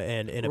induced coma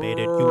and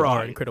intubated, you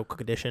are in critical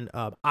condition.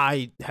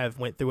 I have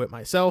went through it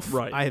myself.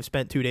 Right. I have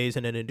spent 2 days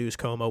in an induced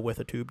coma with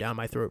a tube down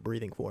my throat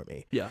breathing for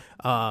me. Yeah.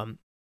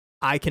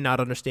 I cannot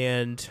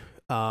understand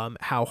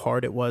how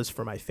hard it was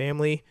for my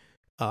family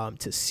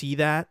to see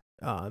that,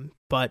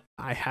 but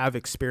I have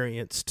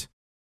experienced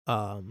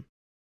to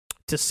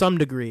some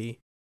degree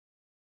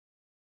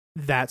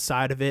that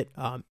side of it.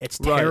 It's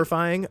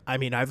terrifying. I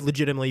mean, I've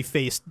legitimately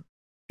faced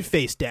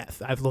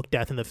death. I've looked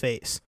death in the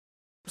face.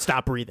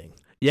 Stop breathing.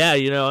 Yeah,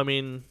 you know, I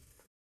mean,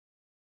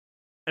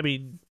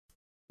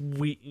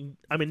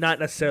 not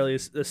necessarily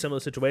a similar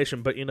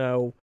situation, but you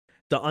know,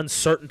 the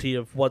uncertainty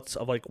of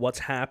what's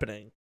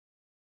happening.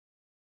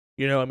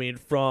 You know, I mean,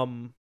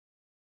 from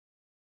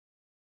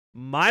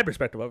my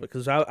perspective of it,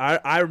 because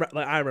I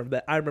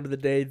remember the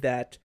day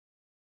that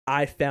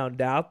I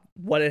found out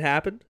what had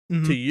happened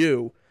to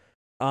you.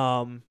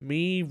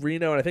 Me,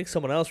 Reno, and I think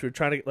someone else, we were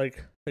trying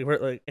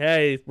to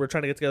hey, we're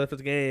trying to get together for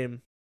the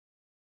game.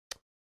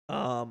 It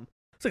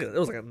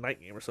was like a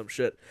night game or some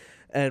shit,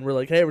 and we're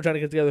like, hey, we're trying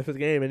to get together for the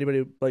game.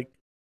 Anybody, like,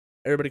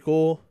 everybody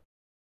cool?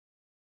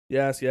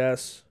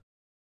 Yes.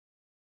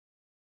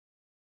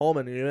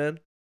 Holman, are you in?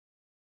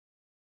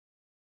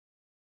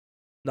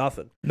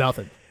 Nothing.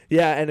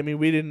 Yeah, and I mean,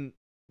 we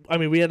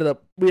ended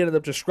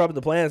up just scrubbing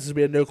the plans because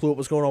we had no clue what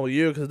was going on with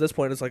you. Because at this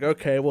point, it's like,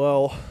 okay,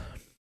 well,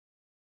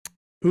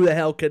 who the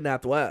hell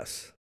kidnapped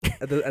Wes?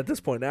 At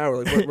this point now,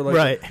 we're like,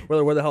 right.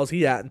 Where the hell is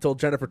he at? Until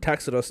Jennifer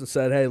texted us and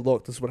said, hey,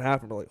 look, this is what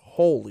happened. We're like,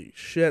 holy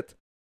shit.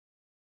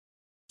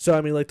 So,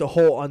 I mean, like, the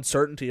whole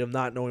uncertainty of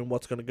not knowing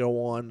what's going to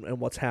go on and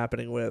what's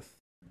happening with,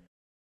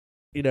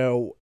 you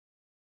know,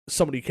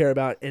 somebody you care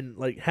about, and,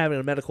 like, having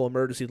a medical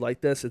emergency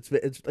like this, it's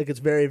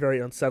very,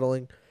 very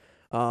unsettling.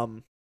 I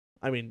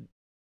mean,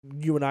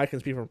 you and I can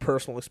speak from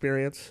personal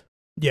experience.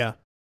 Yeah.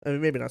 I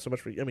mean, maybe not so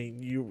much for you. I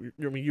mean,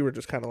 you were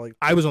just kind of like,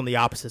 I was on the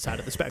opposite side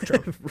of the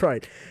spectrum.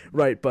 right.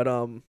 But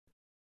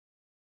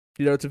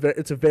you know,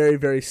 it's a very,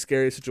 very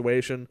scary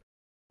situation.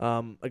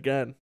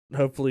 Again,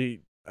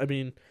 hopefully, I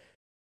mean,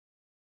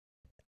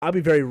 I'll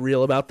be very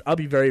real about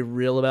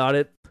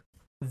it.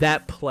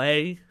 That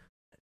play,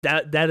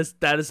 that is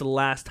the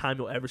last time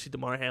you'll ever see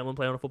Damar Hamlin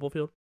play on a football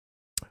field.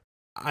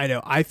 I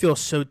know. I feel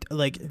so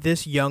like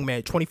this young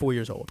man, 24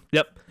 years old.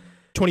 Yep.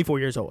 24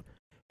 years old.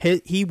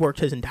 He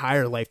worked his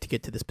entire life to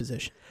get to this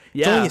position.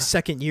 Yeah. It's only his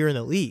second year in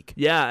the league.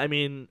 Yeah, I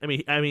mean,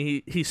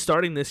 he's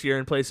starting this year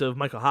in place of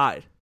Michael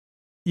Hyde.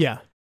 Yeah.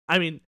 I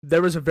mean,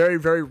 there was a very,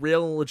 very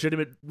real and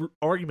legitimate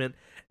argument.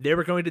 They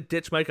were going to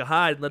ditch Michael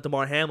Hyde and let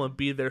Damar Hamlin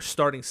be their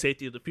starting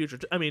safety of the future.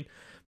 I mean,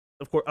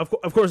 of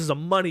course, it's a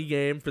money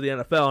game for the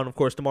NFL, and of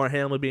course, Damar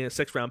Hamlin being a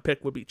 6th-round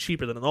pick would be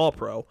cheaper than an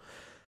All-Pro.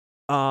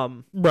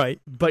 Right.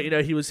 But you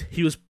know, he was.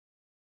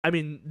 I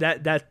mean,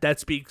 that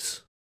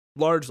speaks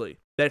largely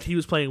that he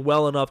was playing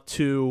well enough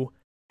to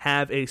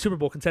have a Super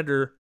Bowl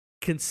contender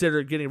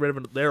consider getting rid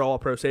of their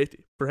All-Pro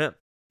safety for him.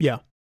 Yeah.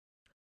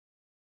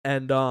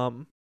 And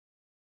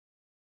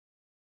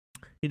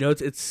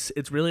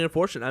it's really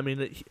unfortunate. I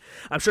mean,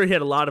 I'm sure he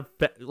had a lot of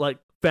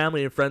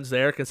family and friends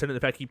there, considering the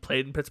fact he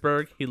played in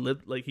Pittsburgh. He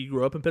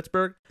grew up in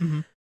Pittsburgh.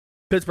 Mm-hmm.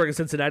 Pittsburgh and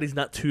Cincinnati's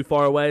not too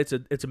far away.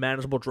 It's a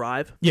manageable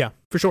drive. Yeah,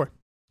 for sure.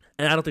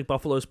 And I don't think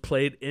Buffalo's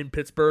played in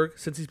Pittsburgh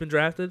since he's been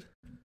drafted.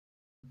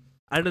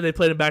 I know they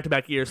played in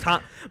back-to-back years.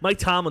 Mike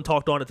Tomlin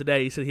talked on it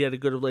today. He said he had a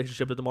good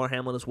relationship with Damar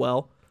Hamlin as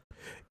well.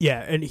 Yeah,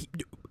 and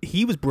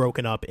he was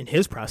broken up in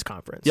his press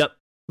conference. Yep.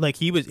 Like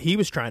he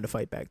was trying to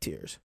fight back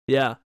tears.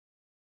 Yeah.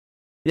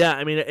 Yeah,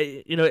 I mean,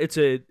 it's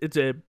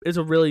a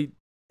really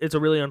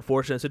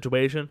unfortunate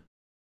situation.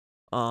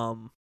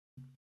 Hopefully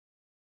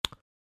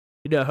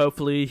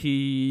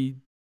he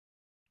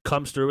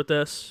comes through with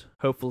this.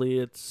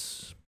 Hopefully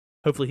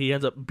he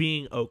ends up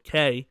being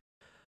okay.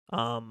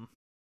 But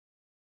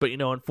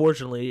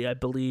unfortunately, I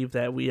believe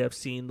that we have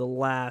seen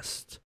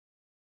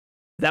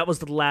that was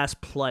the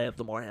last play of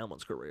Damar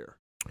Hamlin's career.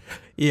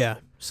 Yeah,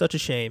 such a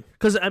shame.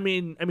 Because I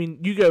mean,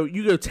 you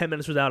go 10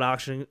 minutes without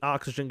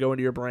oxygen going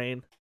to your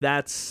brain.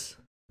 That's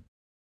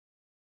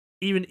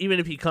even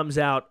if he comes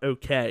out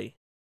okay.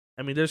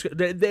 I mean,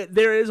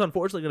 there is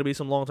unfortunately going to be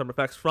some long-term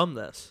effects from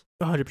this.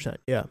 100%.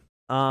 Yeah.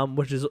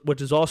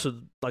 Which is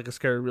also like a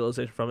scary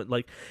realization from it.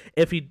 Like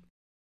if he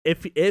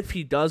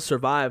does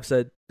survive,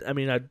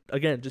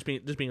 just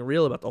being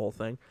real about the whole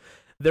thing,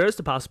 there is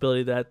the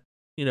possibility that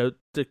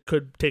it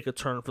could take a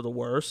turn for the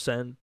worse,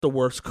 and the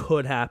worst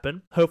could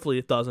happen. Hopefully,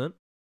 it doesn't.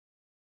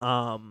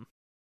 But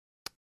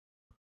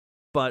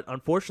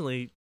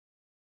unfortunately,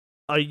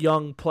 a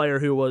young player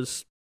who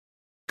was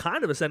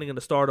kind of ascending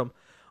into stardom,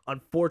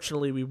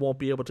 unfortunately, we won't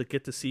be able to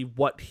get to see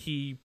what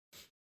he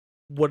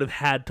would have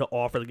had to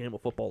offer the game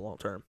of football long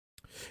term.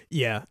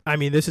 Yeah, I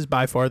mean, this is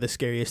by far the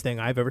scariest thing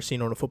I've ever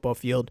seen on a football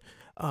field.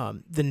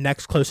 The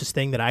next closest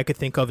thing that I could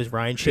think of is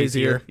Ryan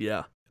Shazier.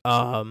 Yeah.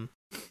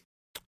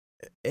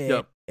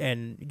 Yep.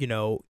 And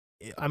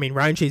I mean,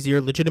 Ryan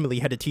Shazier legitimately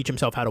had to teach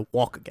himself how to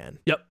walk again.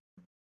 Yep.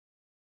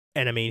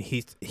 And I mean,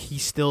 he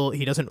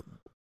doesn't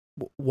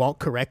walk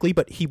correctly,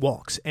 but he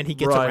walks and he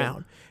gets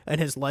around, and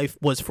his life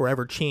was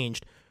forever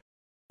changed,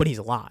 but he's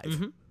alive.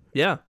 Mm-hmm.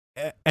 Yeah.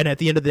 And at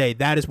the end of the day,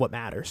 that is what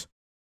matters.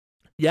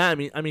 Yeah,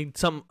 I mean,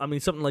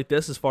 something like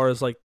this, as far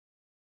as like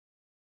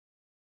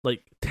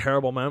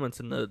terrible moments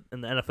in the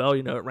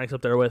NFL, it ranks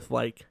up there with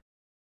like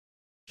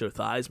Joe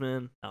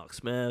Theismann, Alex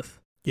Smith.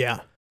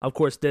 Yeah. Of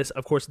course, this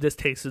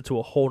takes it to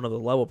a whole nother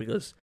level,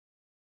 because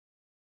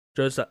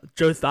Joe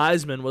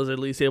Theismann was at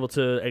least able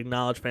to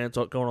acknowledge fans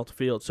going off the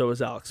field. So was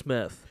Alex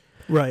Smith.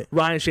 Right.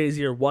 Ryan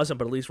Shazier wasn't,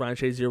 but at least Ryan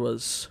Shazier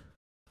was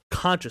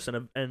conscious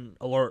and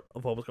alert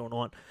of what was going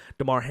on.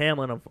 Damar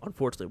Hamlin,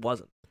 unfortunately,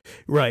 wasn't.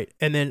 Right.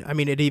 And then, I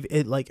mean,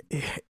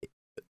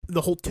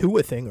 the whole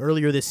Tua thing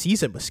earlier this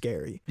season was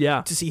scary.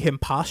 Yeah. To see him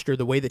posture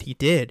the way that he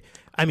did.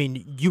 I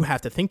mean, you have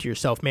to think to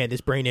yourself, man,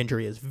 this brain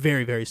injury is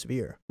very, very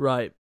severe.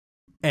 Right.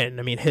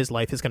 And, I mean, his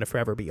life is going to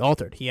forever be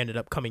altered. He ended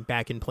up coming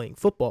back and playing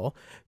football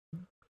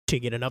to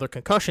get another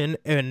concussion,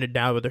 and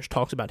now there's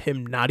talks about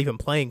him not even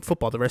playing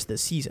football the rest of the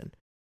season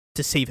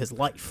to save his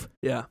life.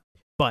 Yeah.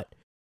 But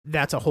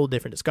that's a whole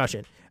different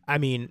discussion. I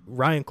mean,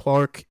 Ryan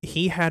Clark,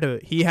 he had a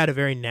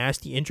very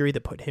nasty injury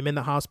that put him in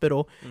the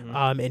hospital.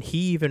 Mm-hmm. And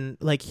he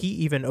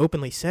even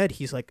openly said,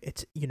 he's like,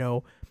 it's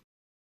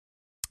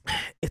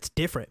it's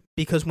different,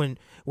 because when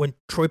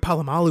Troy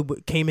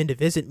Polamalu came in to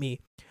visit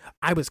me,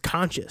 I was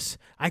conscious.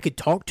 I could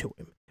talk to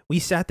him. We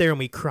sat there and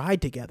we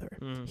cried together.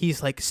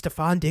 He's like,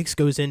 Stephon Diggs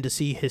goes in to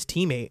see his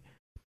teammate.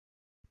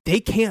 They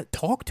can't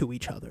talk to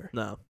each other.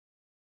 No.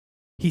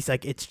 He's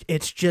like, it's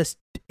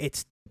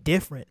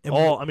different. And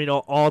all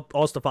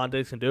Stephon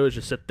Diggs can do is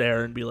just sit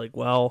there and be like,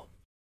 well,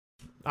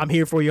 I'm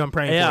here for you. I'm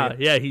praying for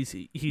you. Yeah,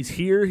 he's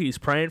here. He's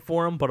praying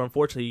for him, but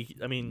unfortunately,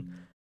 I mean,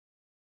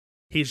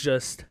 he's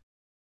just,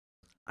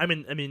 I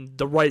mean,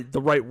 the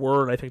right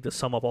word, I think, to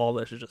sum up all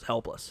this is just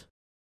helpless.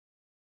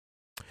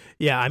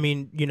 Yeah, I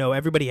mean,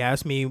 everybody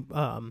asked me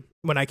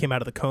when I came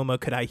out of the coma,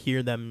 could I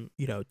hear them,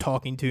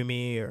 talking to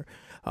me or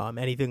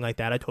anything like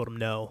that? I told them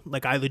no.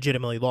 Like, I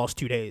legitimately lost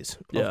 2 days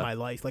of my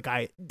life. Like,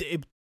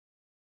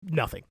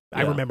 nothing. Yeah.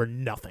 I remember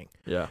nothing.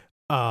 Yeah.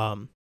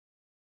 But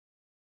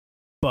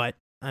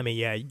I mean,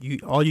 yeah,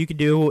 all you can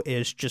do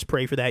is just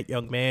pray for that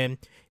young man,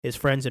 his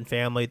friends and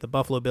family, the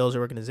Buffalo Bills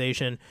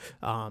organization.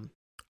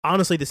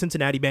 Honestly, the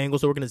Cincinnati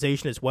Bengals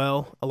organization as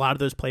well. A lot of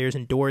those players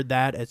endured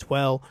that as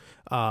well,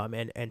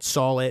 and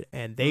saw it,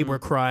 and they were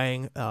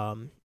crying.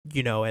 And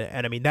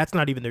I mean, that's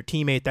not even their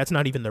teammate, that's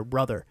not even their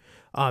brother.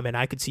 And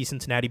I could see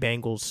Cincinnati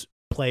Bengals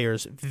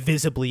players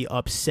visibly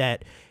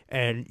upset,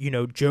 and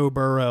Joe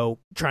Burrow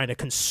trying to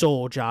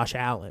console Josh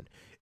Allen,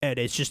 and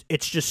it's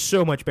just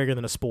so much bigger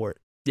than a sport.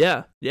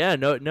 Yeah,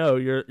 no,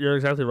 you're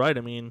exactly right.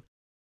 I mean,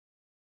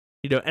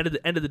 end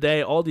of the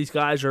day, all these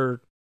guys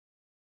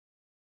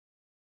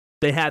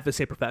they have the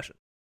same profession.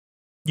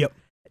 Yep.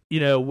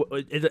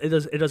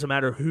 It doesn't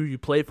matter who you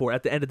play for.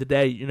 At the end of the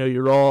day,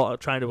 you're all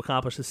trying to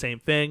accomplish the same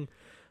thing.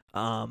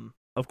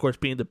 Of course,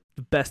 being the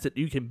best that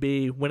you can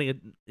be,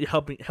 winning,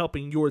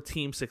 helping your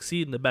team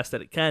succeed in the best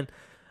that it can.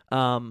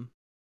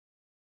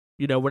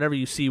 whenever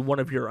you see one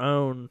of your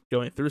own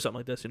going through something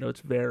like this,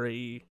 it's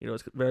very,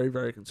 it's very,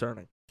 very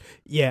concerning.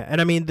 Yeah,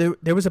 and I mean,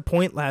 there was a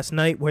point last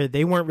night where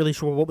they weren't really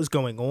sure what was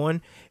going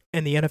on,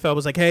 and the NFL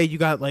was like, hey, you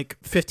got like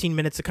 15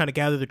 minutes to kind of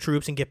gather the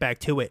troops and get back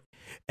to it.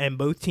 And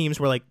both teams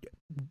were like,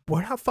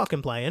 we're not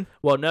fucking playing.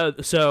 Well, no,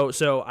 so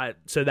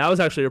that was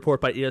actually a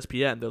report by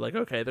ESPN. They're like,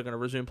 okay, they're going to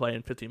resume play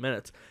in 15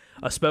 minutes.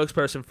 A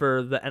spokesperson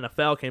for the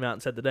NFL came out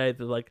and said today,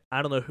 they're like,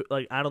 I don't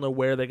know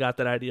where they got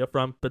that idea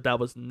from, but that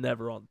was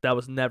never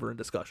in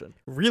discussion.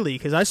 Really?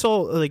 Because I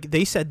saw like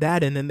they said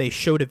that, and then they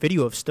showed a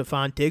video of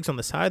Stephon Diggs on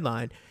the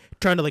sideline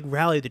trying to like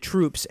rally the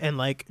troops and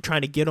like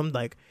trying to get them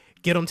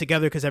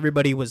together, because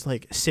everybody was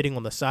like sitting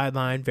on the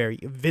sideline, very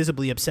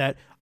visibly upset.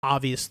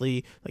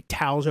 Obviously, like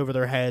towels over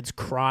their heads,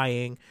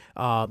 crying,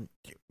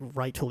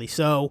 rightfully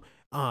so.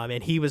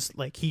 And he was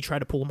like, he tried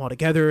to pull them all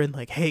together and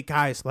like, hey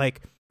guys,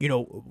 like,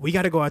 we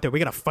got to go out there, we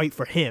got to fight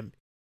for him.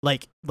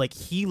 Like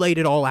he laid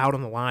it all out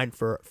on the line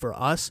for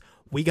us.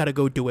 We got to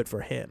go do it for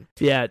him.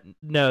 Yeah,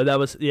 no, that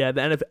was the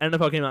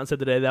NFL came out and said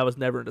today that was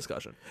never in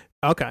discussion.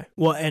 Okay,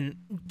 well, and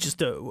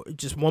just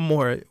one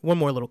more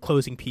little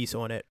closing piece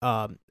on it.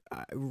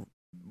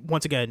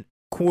 Once again,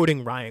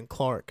 quoting Ryan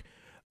Clark.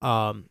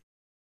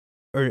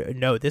 Or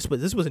no, this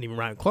wasn't even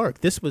Ryan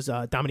Clark. This was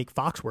Dominique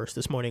Foxworth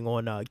this morning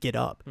on Get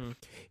Up.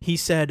 He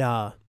said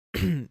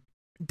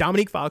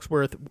Dominique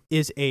Foxworth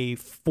is a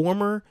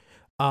former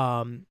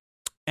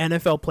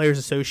NFL Players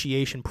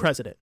Association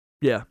president.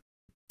 Yeah.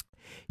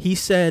 He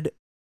said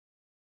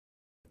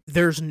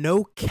there's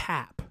no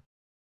cap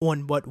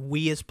on what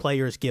we as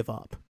players give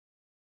up,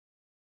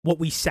 what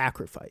we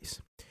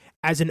sacrifice.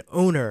 As an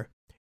owner,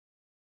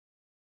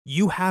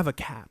 you have a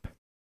cap.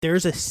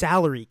 There's a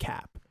salary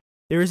cap.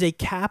 There is a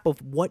cap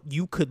of what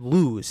you could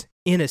lose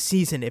in a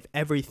season if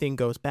everything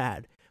goes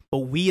bad. But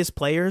we as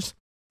players,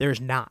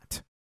 there's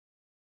not.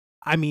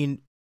 I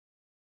mean,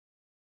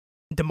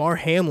 Damar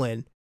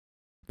Hamlin,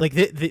 like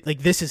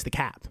this is the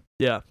cap.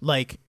 Yeah.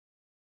 Like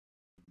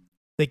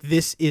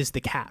this is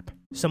the cap.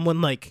 Someone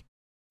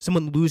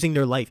losing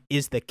their life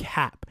is the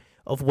cap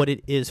of what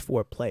it is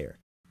for a player.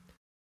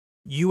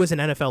 You as an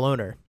NFL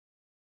owner,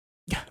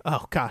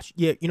 oh gosh,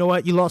 yeah, you know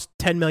what? You lost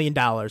 $10 million.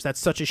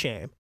 That's such a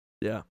shame.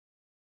 Yeah.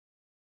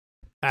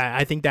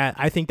 I think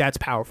that's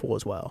powerful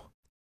as well.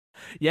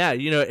 Yeah,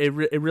 it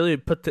really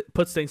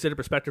puts things into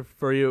perspective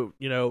for you.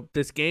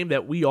 This game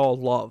that we all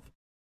love.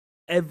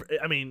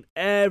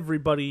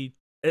 Everybody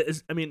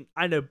is.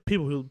 I know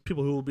people who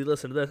will be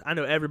listening to this. I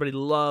know everybody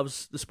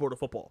loves the sport of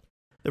football.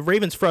 The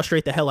Ravens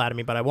frustrate the hell out of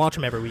me, but I watch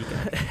them every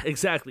weekend.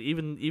 Exactly.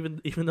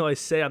 Even though I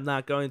say I'm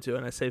not going to,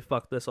 and I say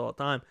fuck this all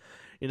the time.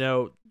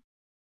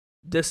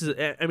 This is.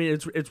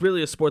 It's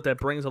really a sport that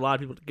brings a lot of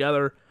people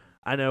together.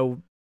 I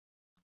know,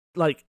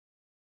 like.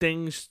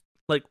 Things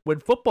like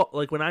when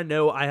I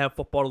know I have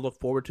football to look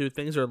forward to,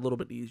 things are a little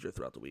bit easier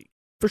throughout the week.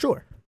 For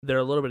sure. They're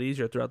a little bit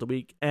easier throughout the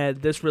week.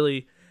 And this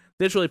really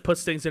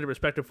puts things into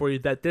perspective for you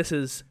that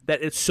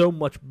it's so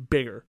much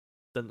bigger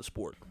than the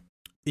sport.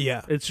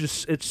 Yeah.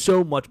 It's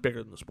so much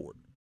bigger than the sport.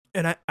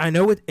 And I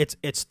know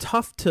it's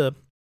tough to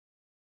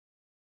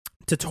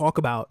talk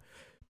about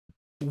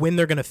when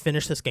they're going to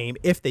finish this game,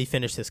 if they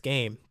finish this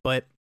game,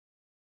 but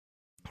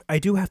I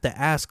do have to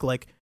ask,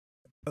 like,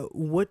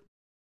 what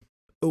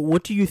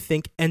do you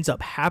think ends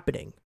up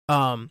happening?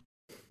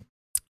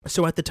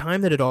 So at the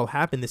time that it all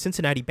happened, the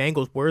Cincinnati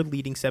Bengals were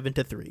leading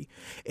 7-3.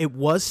 It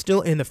was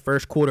still in the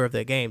first quarter of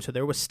the game, so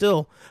there was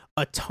still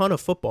a ton of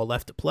football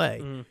left to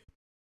play.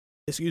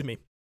 Excuse me.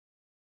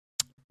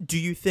 Do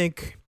you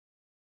think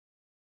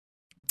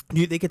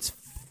it's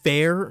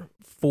fair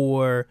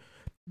for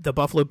the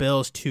Buffalo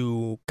Bills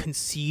to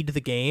concede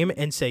the game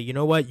and say, you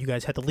know what, you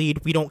guys had the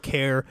lead, we don't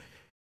care,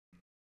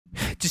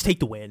 just take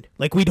the win.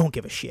 Like, we don't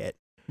give a shit.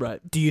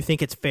 Right. Do you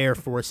think it's fair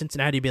for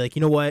Cincinnati to be like,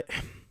 you know what,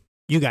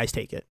 you guys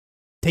take it,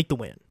 take the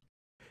win?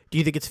 Do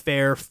you think it's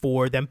fair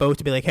for them both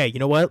to be like, hey, you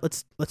know what,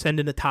 let's end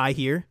in a tie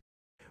here?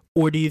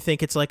 Or do you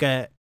think it's like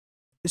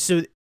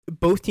so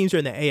both teams are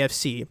in the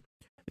AFC.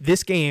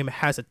 This game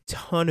has a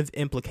ton of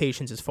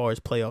implications as far as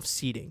playoff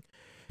seeding.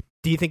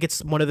 Do you think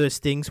it's one of those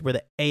things where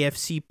the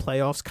AFC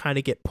playoffs kind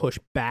of get pushed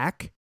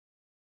back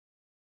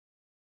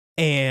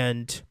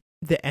and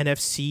the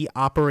NFC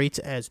operates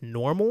as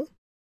normal?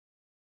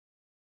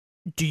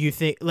 Do you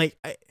think, like,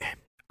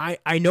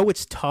 I know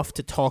it's tough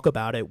to talk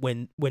about it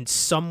when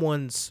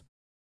someone's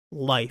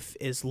life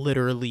is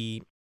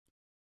literally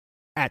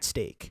at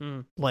stake.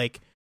 Like,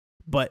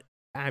 but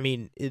I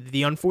mean,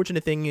 the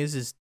unfortunate thing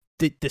is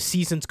the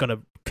season's gonna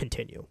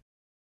continue.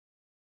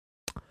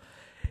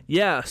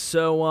 Yeah.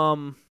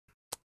 So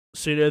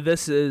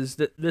this is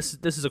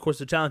of course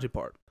the challenging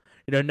part.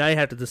 Now you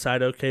have to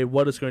decide, okay,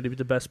 what is going to be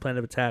the best plan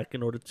of attack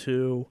in order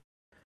to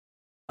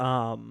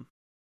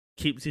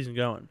keep the season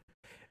going.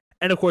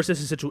 And of course, this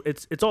is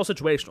it's all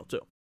situational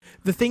too.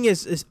 The thing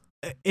is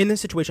in this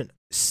situation,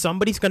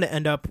 somebody's going to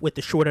end up with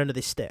the short end of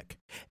the stick.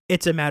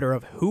 It's a matter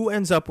of who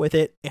ends up with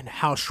it and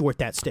how short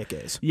that stick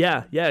is.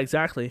 Yeah,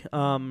 exactly.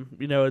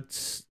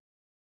 It's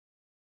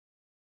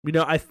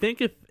I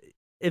think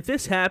if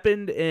this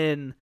happened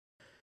in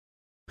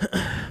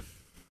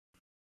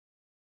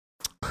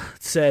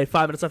say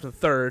 5 minutes left in the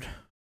third,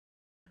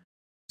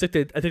 I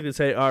think they'd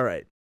say, all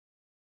right,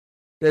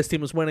 this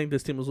team was winning,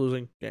 this team was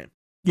losing, game.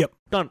 Yep.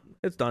 Done.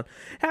 It's done.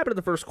 Happened in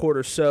the first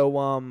quarter,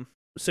 so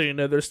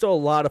there's still a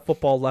lot of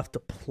football left to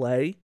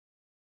play.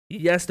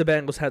 Yes, the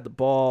Bengals had the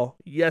ball.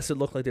 Yes, it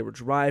looked like they were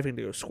driving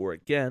to go score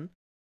again.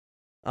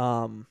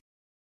 But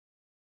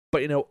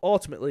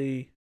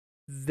ultimately,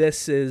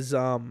 this is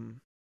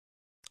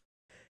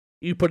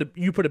you put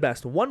it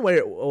best one way,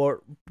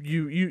 or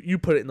you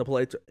put it in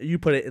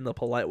the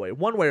polite way.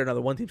 One way or another,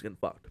 one team's getting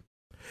fucked.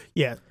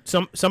 Yeah,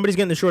 somebody's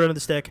getting the short end of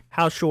the stick.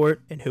 How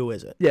short, and who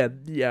is it?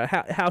 Yeah.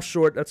 How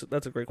short? That's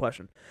a great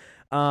question.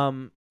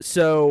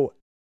 So,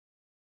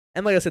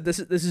 and like I said, this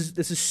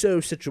is so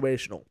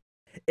situational.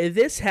 If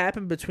this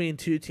happened between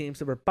two teams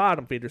that were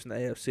bottom feeders in the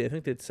AFC, I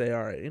think they'd say,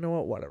 all right, you know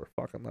what, whatever,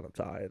 fucking let them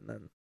tie, and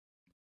then,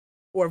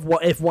 or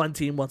if one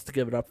team wants to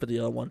give it up for the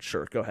other one,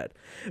 sure, go ahead.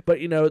 But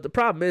the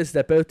problem is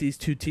that both these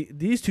two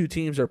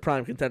teams are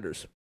prime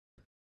contenders,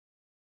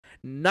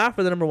 not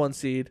for the number 1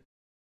 seed.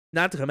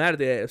 Not to come out of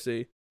the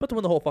AFC, but to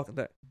win the whole fucking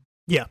thing.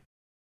 Yeah.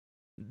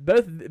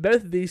 Both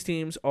of these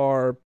teams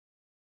are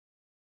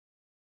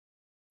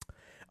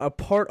a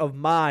part of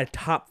my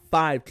top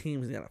 5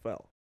 teams in the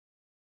NFL.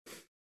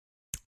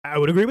 I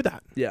would agree with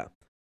that. Yeah.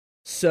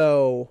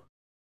 So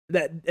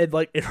that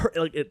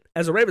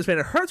as a Ravens fan,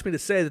 it hurts me to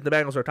say that the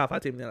Bengals are a top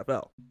 5 team in the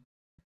NFL.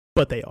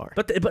 But they are.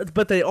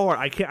 But they are.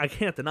 I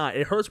can't deny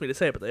it. It hurts me to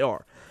say it, but they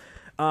are.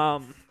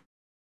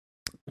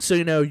 So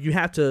you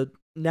have to.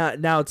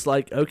 Now it's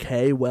like,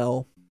 okay,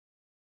 well,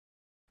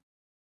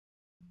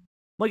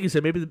 like you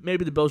said, maybe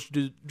the Bills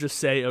should just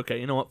say, okay,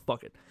 you know what,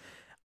 fuck it.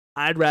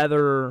 I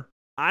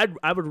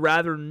would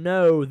rather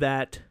know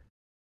that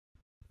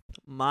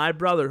my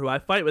brother, who I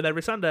fight with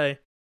every Sunday,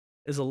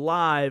 is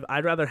alive.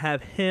 I'd rather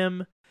have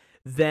him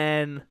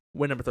than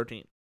win number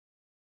 13.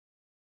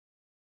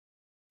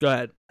 Go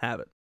ahead, have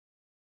it.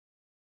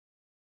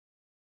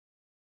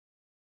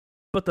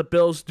 But the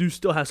Bills do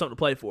still have something to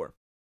play for.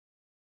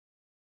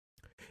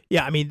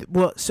 Yeah, I mean,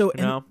 well, so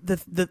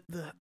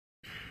the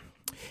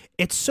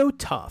it's so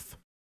tough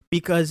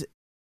because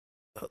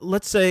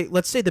let's say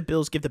the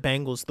Bills give the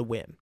Bengals the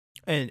win,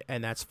 and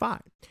that's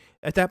fine.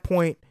 At that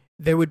point,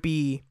 there would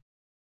be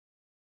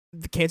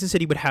the Kansas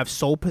City would have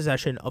sole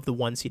possession of the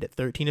 1 seed at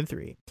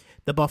 13-3.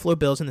 The Buffalo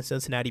Bills and the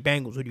Cincinnati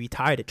Bengals would be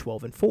tied at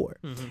 12-4.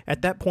 Mm-hmm.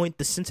 At that point,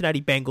 the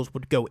Cincinnati Bengals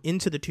would go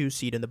into the 2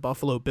 seed, and the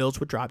Buffalo Bills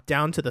would drop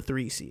down to the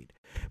 3 seed.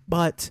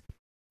 But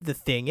the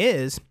thing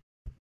is,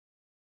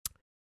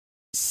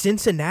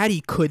 Cincinnati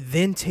could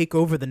then take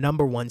over the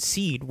number 1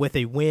 seed with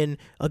a win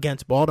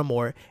against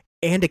Baltimore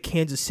and a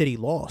Kansas City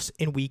loss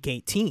in Week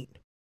 18.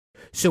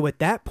 So at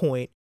that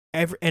point,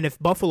 and if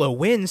Buffalo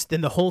wins,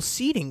 then the whole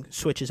seeding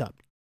switches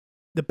up.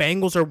 The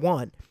Bengals are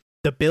 1,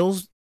 the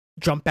Bills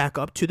jump back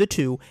up to the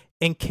 2,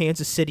 and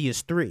Kansas City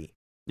is 3.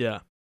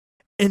 Yeah,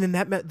 and then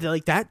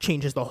that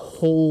changes the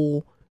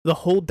whole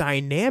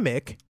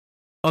dynamic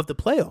of the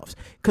playoffs,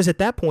 because at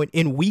that point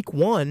in Week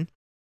 1.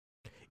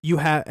 You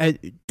have,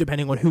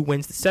 depending on who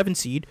wins the 7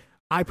 seed,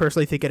 I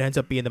personally think it ends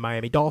up being the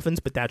Miami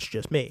Dolphins, but that's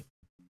just me.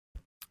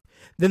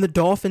 Then the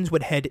Dolphins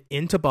would head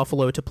into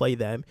Buffalo to play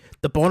them.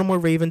 The Baltimore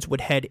Ravens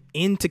would head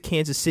into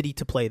Kansas City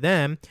to play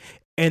them.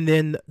 And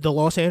then the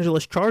Los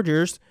Angeles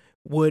Chargers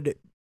would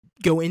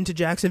go into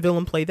Jacksonville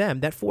and play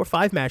them. That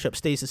 4-5 matchup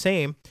stays the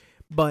same,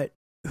 but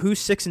who's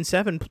 6 and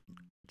 7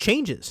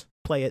 changes.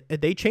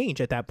 They change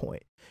at that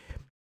point.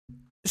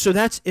 So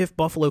that's if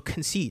Buffalo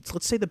concedes.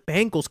 Let's say the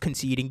Bengals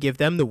concede and give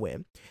them the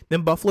win.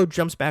 Then Buffalo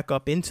jumps back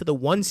up into the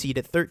 1 seed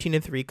at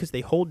 13-3 because they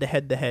hold the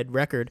head-to-head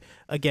record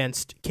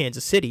against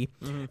Kansas City.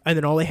 Mm-hmm. And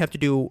then all they have to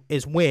do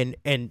is win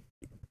and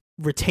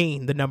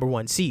retain the number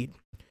 1 seed.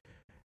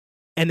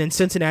 And then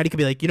Cincinnati could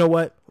be like, you know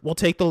what? We'll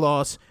take the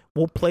loss.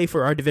 We'll play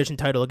for our division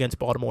title against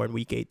Baltimore in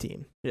Week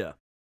 18. Yeah.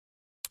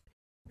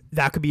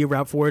 That could be a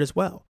route for it as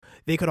well.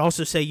 They could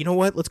also say, you know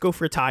what? Let's go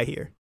for a tie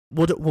here.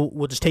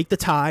 We'll just take the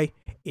tie.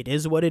 It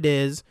is what it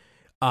is.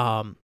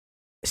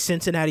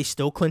 Cincinnati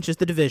still clinches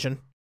the division,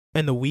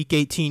 and the Week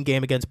 18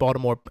 game against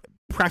Baltimore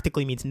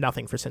practically means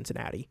nothing for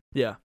Cincinnati.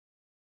 Yeah.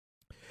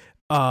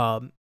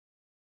 And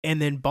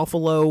then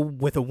Buffalo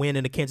with a win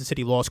and a Kansas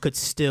City loss could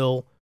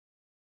still,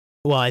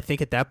 well, I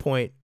think at that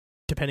point,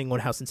 depending on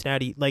how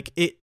Cincinnati,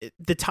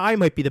 the tie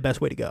might be the best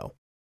way to go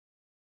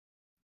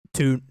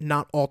to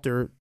not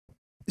alter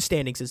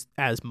standings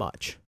as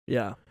much.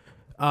 Yeah.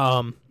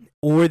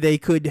 Or they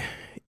could,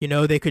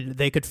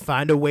 they could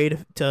find a way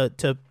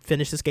to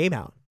finish this game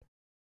out.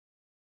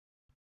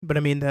 But I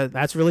mean,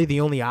 that's really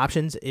the only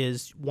options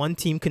is one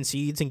team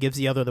concedes and gives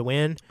the other the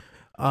win.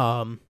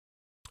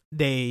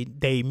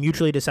 They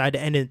mutually decide to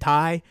end in a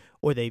tie,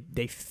 or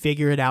they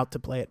figure it out to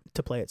play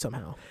it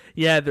somehow.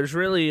 Yeah, there's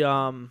really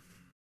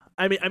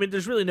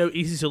there's really no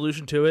easy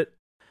solution to it.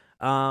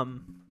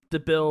 The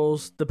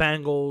Bills, the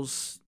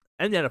Bengals,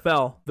 and the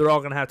NFL, they're all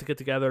going to have to get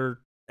together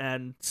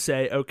and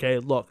say, okay,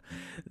 look,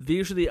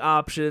 these are the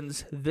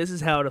options. This is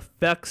how it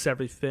affects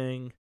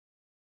everything.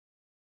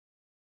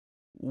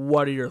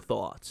 What are your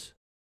thoughts?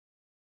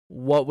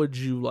 What would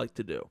you like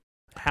to do?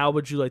 How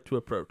would you like to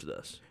approach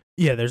this?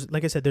 Yeah,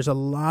 like I said, there's a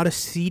lot of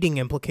seeding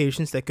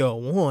implications that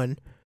go on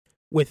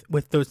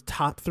with those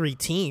top 3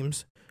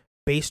 teams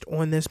based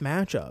on this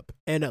matchup.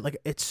 And like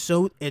it's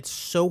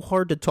so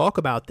hard to talk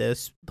about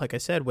this, like I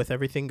said, with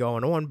everything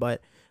going on,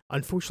 but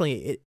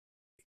unfortunately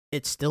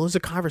it still is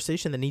a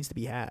conversation that needs to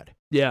be had.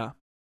 Yeah.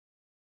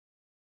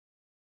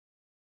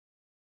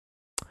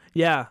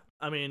 Yeah,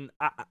 I mean,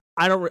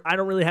 I don't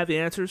really have the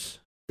answers.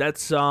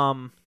 That's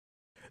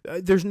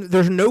there's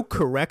no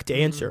correct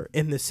answer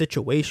in this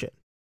situation.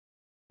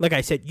 Like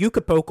I said, you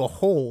could poke a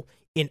hole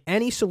in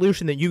any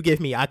solution that you give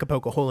me. I could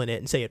poke a hole in it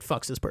and say it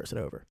fucks this person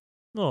over.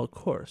 Oh, of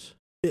course.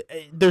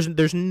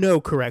 There's no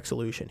correct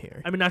solution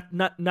here. I mean,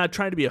 not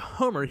trying to be a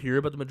homer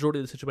here, but the majority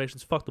of the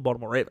situations fuck the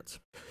Baltimore Ravens.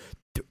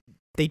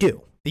 They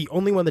do. The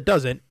only one that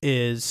doesn't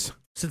is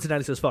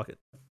Cincinnati says fuck it.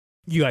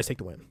 You guys take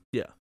the win.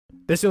 Yeah.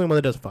 That's the only one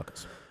that doesn't fuck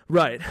us.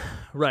 Right.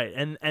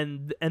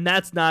 And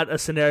that's not a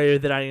scenario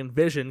that I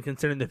envision,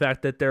 considering the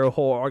fact that their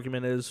whole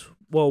argument is,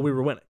 well, we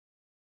were winning.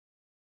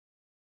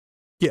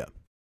 Yeah.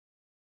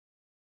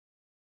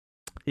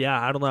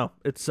 Yeah, I don't know.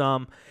 It's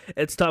tough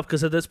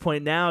because at this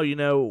point now,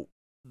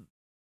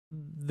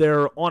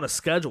 they're on a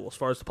schedule as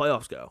far as the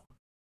playoffs go.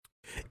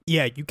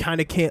 Yeah, you kind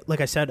of can't.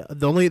 Like I said,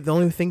 the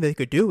only thing they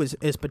could do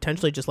is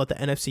potentially just let the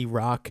NFC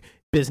rock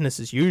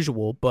business as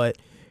usual, but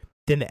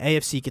then the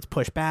AFC gets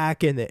pushed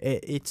back, and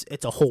it's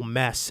a whole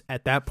mess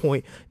at that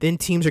point. Then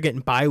teams are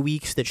getting bye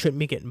weeks that shouldn't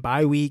be getting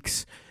bye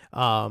weeks.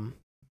 The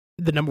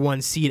number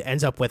 1 seed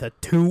ends up with a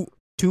two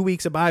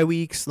weeks of bye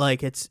weeks.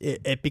 Like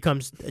it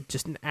becomes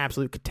just an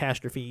absolute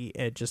catastrophe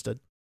and just a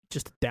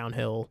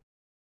downhill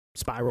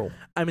spiral.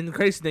 I mean, the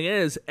crazy thing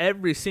is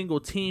every single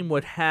team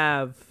would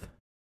have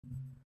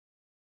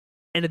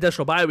an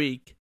additional bye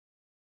week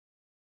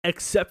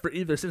except for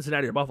either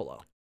Cincinnati or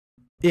Buffalo.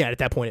 Yeah, at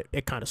that point,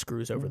 it kind of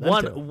screws over them.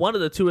 One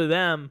of the 2 of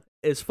them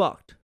is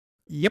fucked.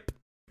 Yep.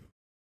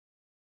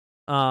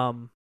 Because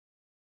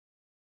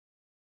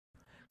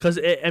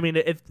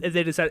if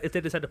they decide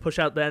to push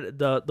out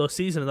the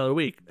season another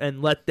week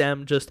and let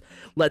them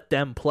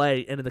play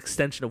in an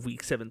extension of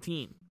week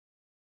 17,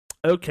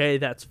 okay,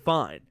 that's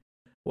fine.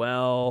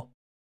 Well,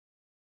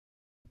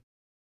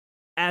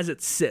 as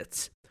it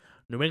sits,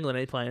 New England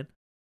ain't playing,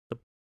 the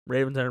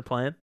Ravens aren't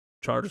playing,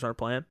 Chargers aren't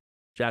playing,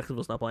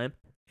 Jacksonville's not playing,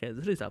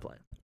 Kansas City's not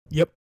playing.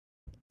 Yep.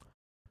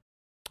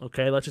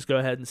 Okay, let's just go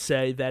ahead and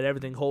say that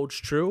everything holds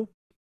true.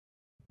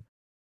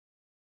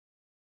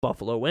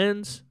 Buffalo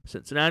wins,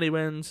 Cincinnati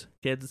wins,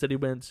 Kansas City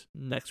wins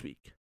next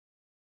week.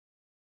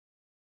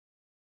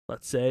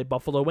 Let's say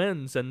Buffalo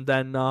wins, and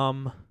then,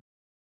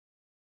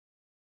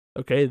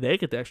 okay, they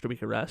get the extra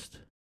week of rest.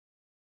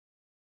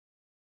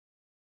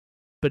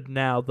 But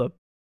now the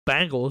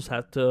Bengals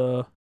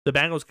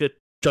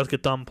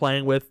get done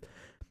playing with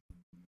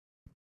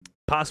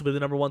possibly the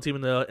number 1 team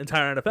in the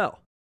entire NFL.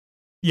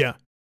 Yeah.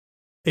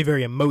 A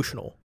very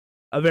emotional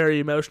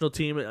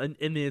team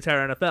in the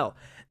entire NFL.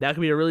 That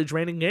could be a really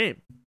draining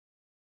game.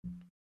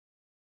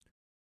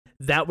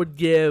 That would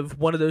give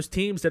one of those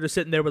teams that are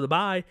sitting there with a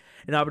bye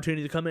an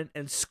opportunity to come in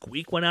and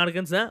squeak one out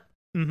against them.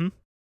 Mm-hmm.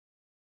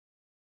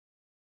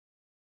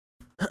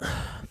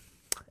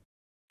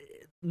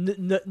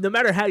 No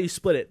matter how you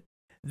split it,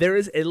 there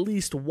is at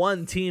least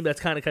one team that's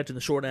kind of catching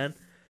the short end.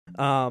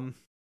 And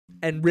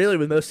really,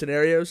 with most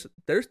scenarios,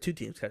 there's 2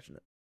 teams catching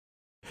it.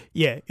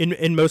 Yeah,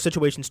 in most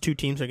situations, 2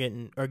 teams are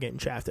getting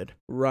shafted.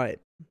 Right.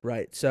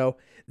 So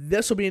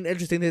this will be an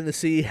interesting thing to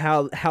see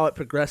how it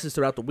progresses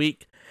throughout the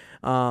week.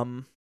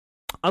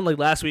 Unlike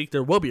last week,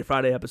 there will be a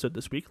Friday episode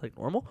this week, like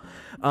normal.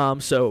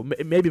 So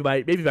maybe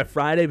by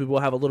Friday, we will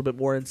have a little bit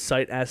more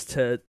insight as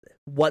to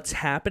what's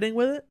happening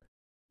with it.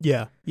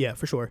 Yeah,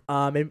 for sure.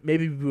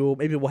 Maybe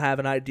we'll have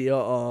an idea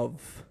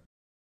of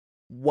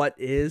what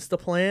is the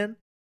plan,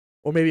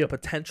 or maybe a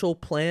potential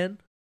plan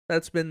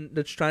that's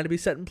trying to be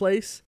set in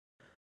place.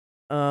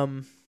 Yeah,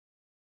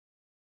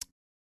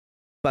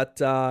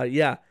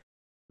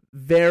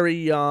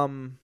 very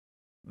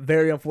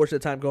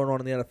unfortunate time going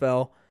on in the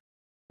NFL.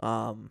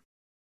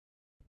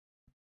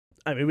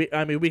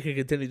 We could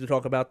continue to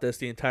talk about this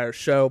the entire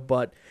show,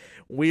 but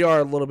we are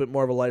a little bit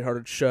more of a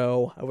lighthearted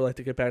show. I would like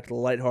to get back to the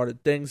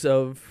lighthearted things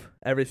of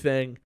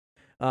everything.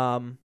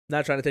 Not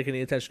trying to take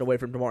any attention away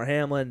from Damar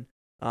Hamlin.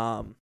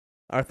 Our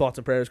thoughts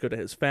and prayers go to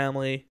his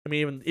family. I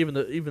mean, even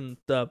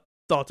the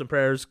thoughts and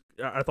prayers.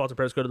 Our thoughts and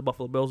prayers go to the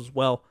Buffalo Bills as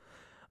well.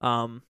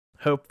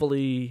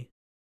 Hopefully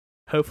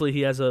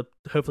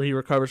he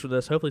recovers from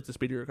this. Hopefully it's a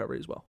speedy recovery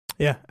as well.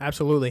 Yeah,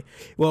 absolutely.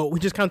 Well, we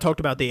just kind of talked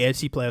about the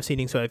AFC playoff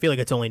seeding, so I feel like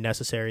it's only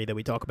necessary that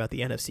we talk about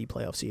the NFC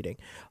playoff seeding.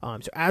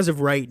 So as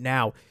of right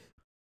now,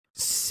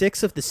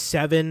 6 of the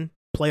 7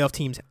 playoff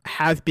teams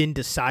have been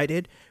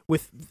decided,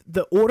 with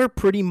the order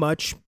pretty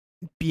much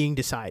being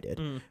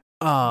decided.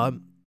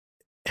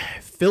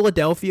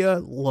 Philadelphia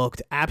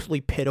looked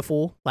absolutely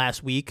pitiful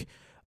last week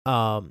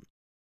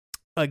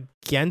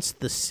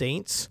against the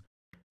Saints.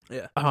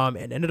 Yeah.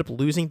 And ended up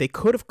losing. They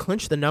could have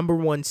clinched the number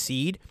 1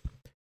 seed,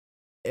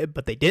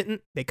 but they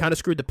didn't. They kind of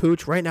screwed the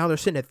pooch. Right now, they're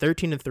sitting at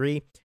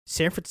 13-3.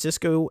 San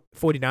Francisco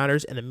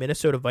 49ers and the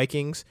Minnesota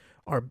Vikings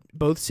are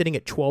both sitting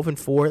at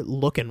 12-4,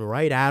 looking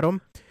right at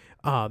them.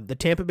 The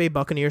Tampa Bay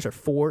Buccaneers are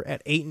 4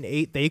 at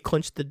 8-8. They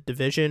clinched the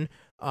division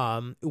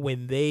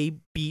when they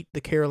beat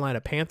the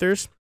Carolina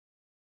Panthers.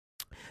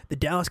 The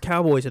Dallas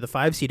Cowboys are the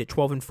 5 seed at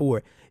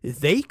 12-4.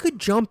 They could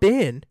jump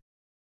in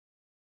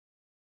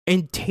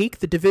and take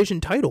the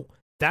division title.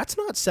 That's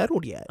not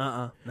settled yet.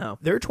 No.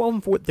 They're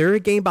 12-4. They're a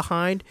game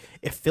behind.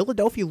 If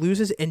Philadelphia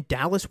loses and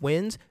Dallas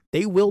wins,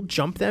 they will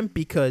jump them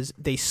because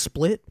they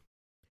split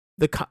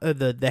the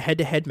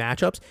head-to-head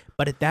matchups.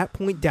 But at that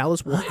point,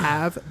 Dallas will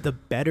have the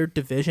better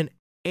division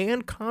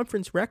and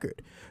conference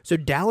record. So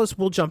Dallas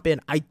will jump in.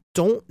 I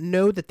don't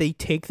know that they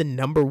take the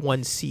number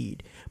 1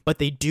 seed, but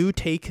they do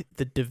take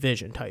the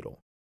division title.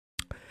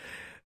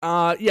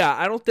 Yeah,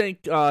 I don't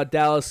think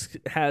Dallas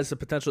has the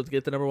potential to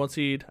get the number 1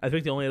 seed. I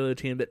think the only other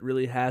team that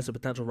really has the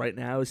potential right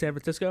now is San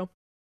Francisco.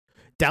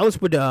 Dallas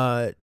would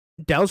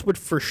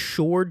for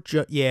sure,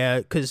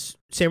 because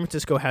San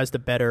Francisco has the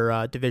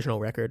better divisional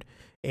record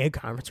and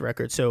conference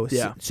record. So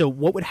yeah. So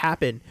what would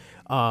happen?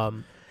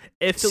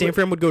 If San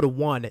Fran would go to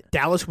 1,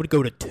 Dallas would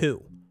go to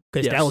 2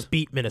 because Dallas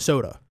beat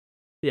Minnesota.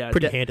 Yeah,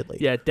 pretty handedly.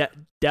 Yeah,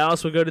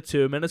 Dallas would go to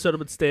 2. Minnesota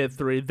would stay at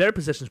 3. Their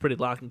position's pretty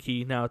lock and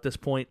key now at this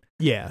point.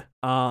 Yeah.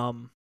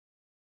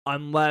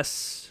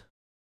 Unless.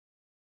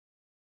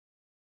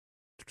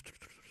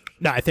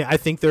 No, I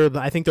think they're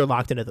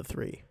locked in at the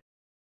 3.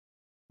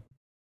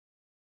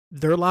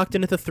 They're locked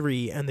in at the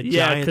 3, and the Giants.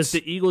 Yeah, because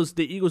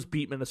the Eagles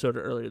beat Minnesota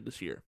earlier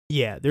this year.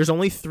 Yeah, there's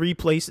only 3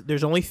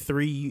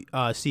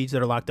 seeds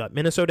that are locked up.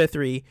 Minnesota at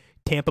 3,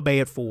 Tampa Bay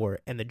at 4,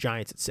 and the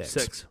Giants at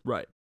 6.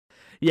 Right.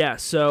 Yeah.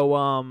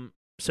 So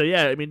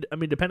yeah, I mean,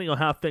 depending on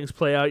how things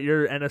play out,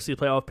 your NFC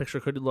playoff picture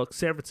could look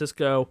San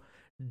Francisco,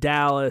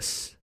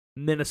 Dallas,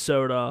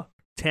 Minnesota,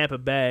 Tampa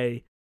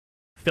Bay,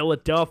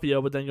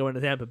 Philadelphia would then go into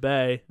Tampa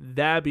Bay.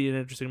 That'd be an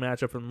interesting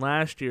matchup from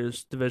last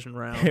year's division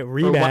round.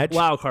 Rematch.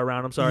 Wild card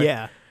round, I'm sorry.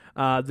 Yeah.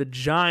 The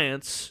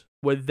Giants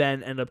would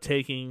then end up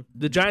taking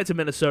the Giants in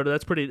Minnesota.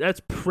 That's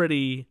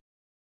pretty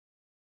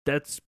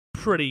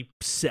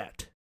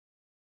set.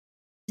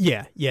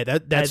 Yeah.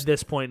 That's at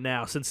this point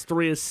now. Since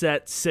 3 is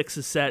set, 6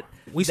 is set.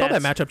 We saw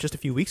that matchup just a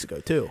few weeks ago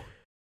too.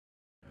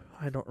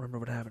 I don't remember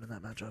what happened in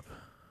that matchup.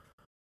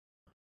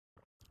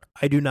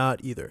 I do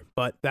not either.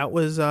 But that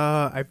was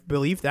I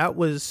believe that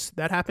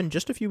happened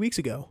just a few weeks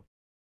ago.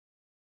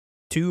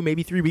 2,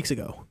 maybe 3 weeks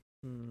ago.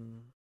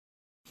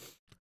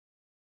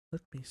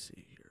 Let me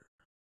see here.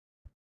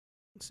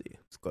 Let's see.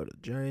 Let's go to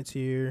the Giants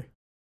here.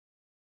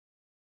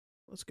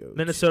 Let's go.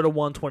 Minnesota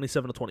won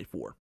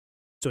 27-24.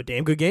 So a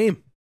damn good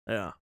game.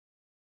 Yeah.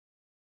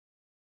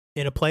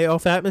 In a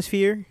playoff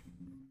atmosphere,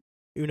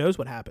 who knows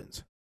what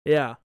happens?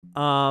 Yeah.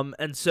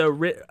 And so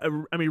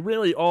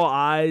really all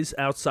eyes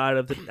outside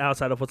of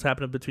what's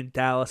happening between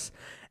Dallas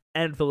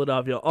and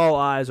Philadelphia, all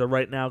eyes are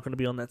right now going to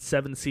be on that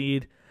 7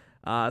 seed.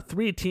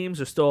 3 teams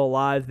are still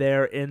alive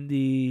there in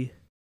the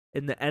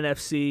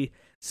NFC: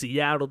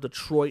 Seattle,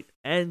 Detroit,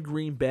 and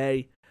Green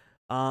Bay.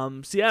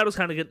 Seattle's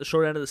kind of getting the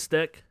short end of the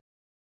stick.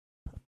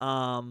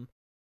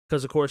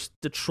 Because of course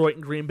Detroit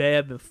and Green Bay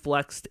have been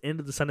flexed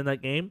into the Sunday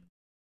night game,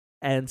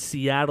 and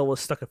Seattle was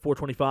stuck at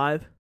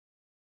 425.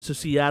 So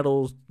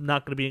Seattle's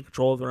not going to be in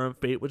control of their own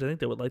fate, which I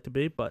think they would like to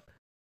be, but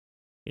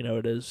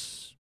it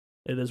is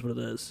what it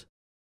is.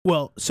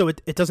 Well, so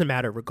it doesn't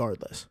matter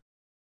regardless.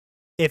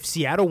 If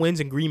Seattle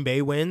wins and Green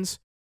Bay wins,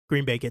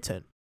 Green Bay gets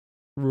in.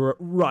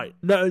 Right.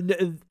 No,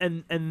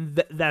 and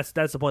that's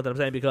the point that I'm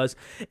saying, because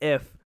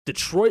if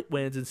Detroit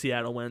wins and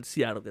Seattle wins,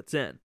 Seattle gets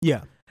in.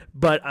 Yeah.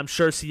 But I'm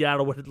sure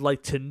Seattle would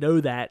like to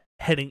know that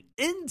heading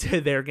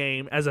into their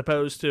game, as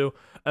opposed to,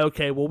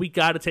 okay, well, we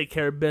got to take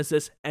care of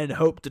business and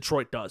hope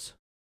Detroit does.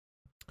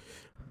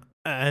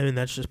 I mean,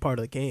 that's just part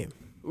of the game.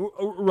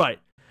 Right.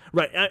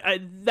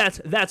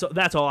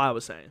 That's all I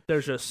was saying.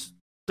 There's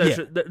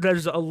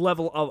a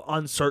level of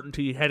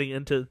uncertainty heading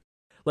into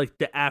like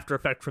the after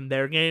effect from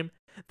their game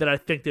that I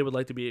think they would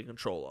like to be in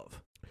control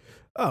of.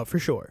 Oh, for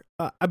sure.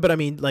 But I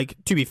mean,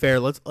 like, to be fair,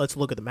 let's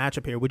look at the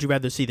matchup here. Would you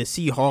rather see the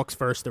Seahawks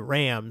versus the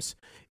Rams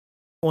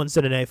on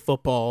Sunday Night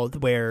Football,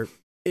 where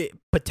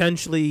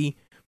potentially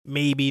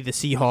maybe the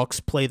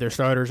Seahawks play their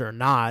starters or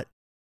not,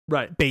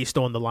 right, based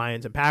on the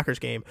Lions and Packers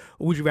game?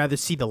 Or would you rather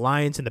see the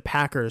Lions and the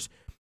Packers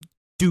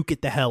duke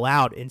it the hell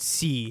out and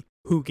see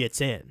who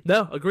gets in?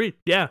 No, agreed.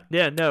 Yeah,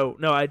 no,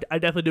 I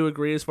definitely do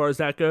agree as far as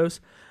that goes.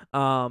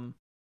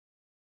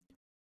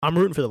 I'm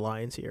rooting for the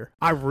Lions here.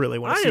 I really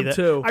want to see that.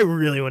 Too. I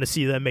really want to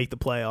see them make the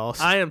playoffs.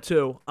 I am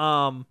too.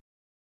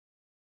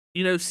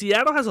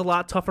 Seattle has a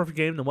lot tougher of a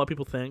game than what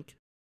people think.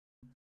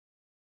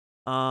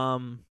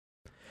 The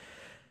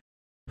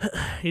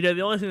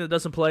only thing that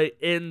doesn't play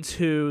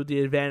into the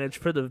advantage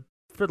for the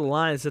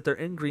Lions is that they're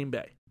in Green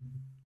Bay.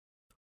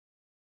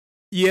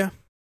 Yeah,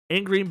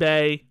 in Green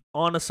Bay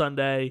on a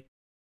Sunday,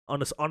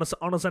 on a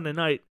Sunday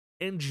night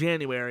in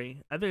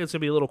January. I think it's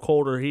gonna be a little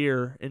colder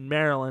here in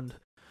Maryland.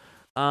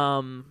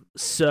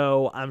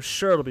 So I'm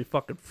sure it'll be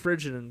fucking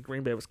frigid in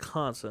Green Bay,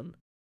 Wisconsin.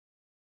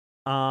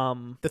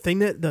 The thing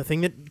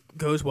that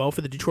goes well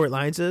for the Detroit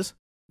Lions is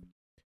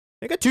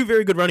they got 2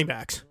 very good running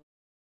backs.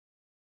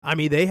 I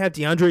mean, they have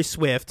DeAndre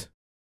Swift.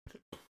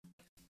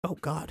 Oh,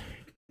 God.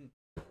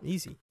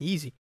 Easy.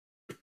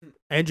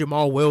 And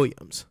Jamal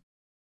Williams.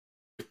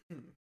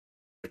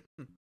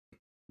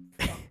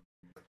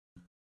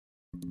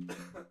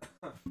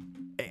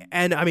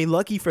 And, I mean,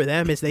 lucky for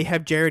them is they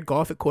have Jared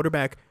Goff at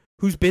quarterback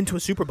who's been to a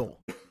Super Bowl.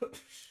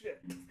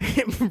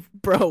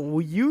 Bro,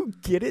 will you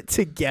get it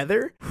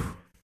together?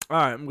 All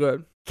right, I'm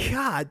good.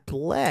 God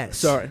bless.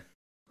 Sorry.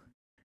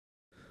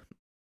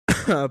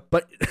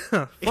 But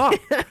fuck.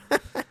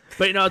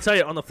 But I'll tell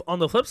you on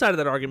the flip side of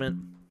that argument,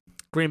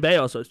 Green Bay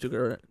also has two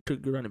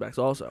good running backs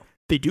also.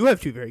 They do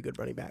have two very good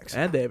running backs.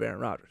 And they have Aaron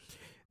Rodgers.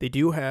 They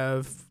do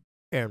have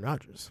Aaron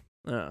Rodgers.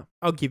 Yeah.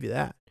 I'll give you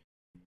that.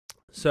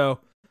 So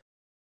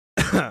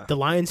the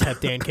Lions have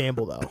Dan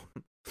Campbell though.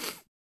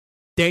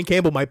 Dan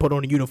Campbell might put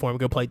on a uniform and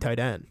go play tight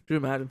end. Do you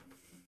imagine?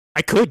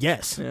 I could,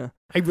 yes. Yeah.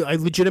 I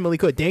legitimately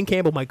could. Dan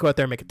Campbell might go out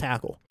there and make a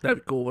tackle. That'd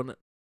be cool, wouldn't it?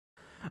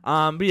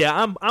 But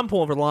yeah, I'm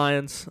pulling for the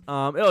Lions. It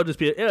would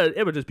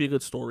just be a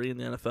good story in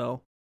the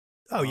NFL.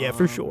 Oh yeah,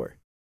 for sure.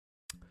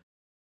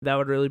 That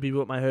would really be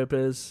what my hope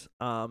is.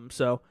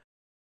 So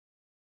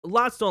a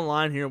lot still on the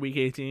line here in Week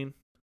 18.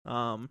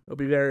 It'll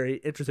be very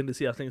interesting to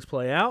see how things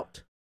play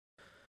out.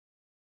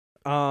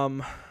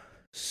 So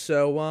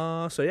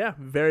yeah,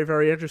 very,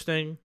 very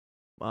interesting.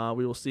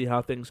 We will see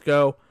how things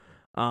go.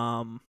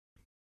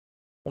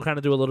 We'll kind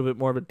of do a little bit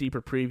more of a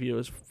deeper preview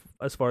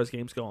as far as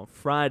games go on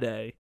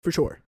Friday. For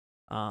sure.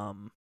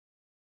 So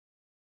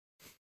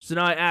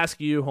now I ask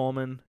you,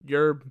 Holman,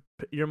 your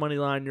money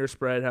line, your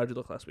spread. How'd you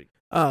look last week?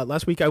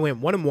 Last week I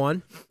went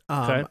 1-1.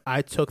 Okay.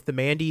 I took the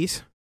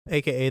Mandy's,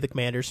 aka the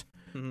Commanders,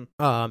 at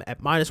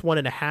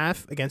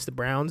 -1.5 against the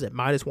Browns at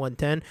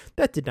 -110.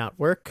 That did not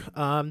work.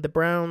 The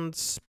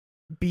Browns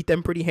beat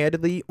them pretty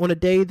handedly on a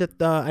day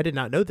that I did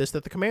not know this,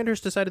 that the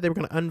Commanders decided they were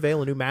going to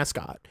unveil a new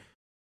mascot.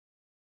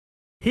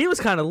 He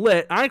was kind of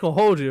lit. I ain't gonna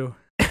hold you.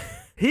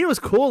 He was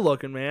cool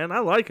looking, man. I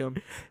like him.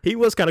 He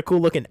was kind of cool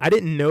looking. I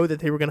didn't know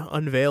that they were going to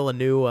unveil a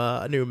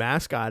new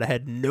mascot. I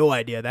had no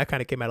idea. That kind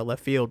of came out of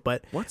left field.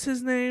 But what's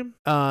his name?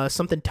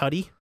 Something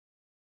Tutty.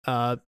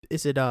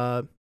 Is it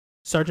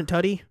Sergeant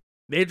Tutty?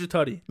 Major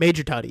Tutty.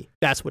 Major Tutty.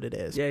 That's what it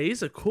is. Yeah,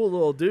 he's a cool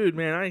little dude,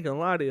 man. I ain't gonna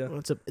lie to you. Well,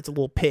 it's a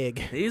little pig.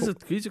 He's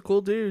a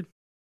cool dude.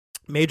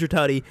 Major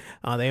Tutty.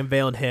 They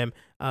unveiled him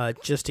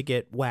just to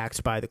get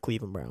waxed by the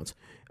Cleveland Browns.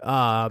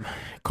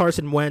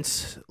 Carson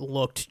Wentz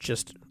looked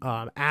just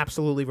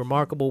absolutely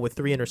remarkable with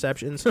 3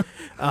 interceptions,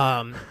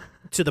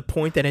 to the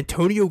point that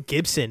Antonio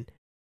Gibson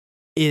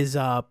is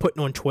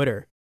putting on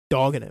Twitter,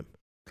 dogging him.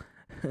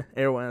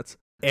 Air Wentz.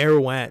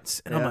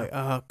 And I'm like,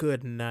 oh,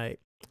 good night.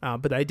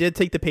 But I did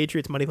take the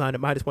Patriots money line at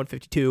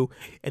 -152,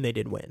 and they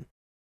did win.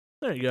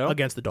 There you go.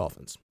 Against the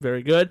Dolphins.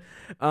 Very good.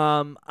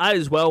 I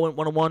as well went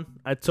 1-1.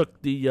 I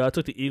took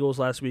the Eagles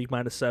last week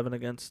 -7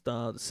 against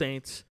the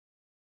Saints.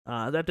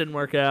 That didn't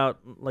work out.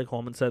 Like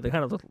Holman said, they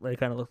kind of looked a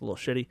little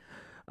shitty.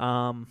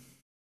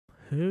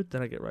 Who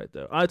did I get right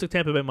though? I took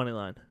Tampa Bay money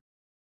line.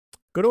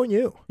 Good on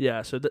you.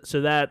 Yeah. So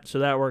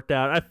that worked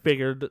out. I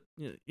figured,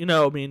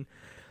 I mean,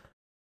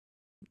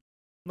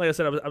 like I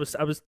said, I was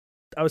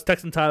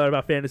texting Tyler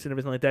about fantasy and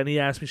everything like that, and he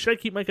asked me, should I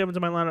keep Mike Evans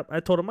in my lineup?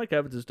 I told him Mike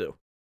Evans is due.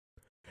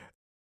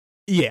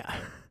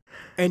 Yeah.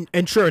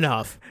 And sure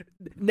enough.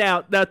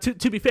 Now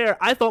to be fair,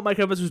 I thought Mike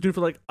Evans was due for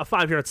like a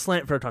 5-yard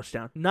slant for a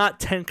touchdown, not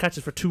 10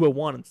 catches for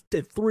 201 and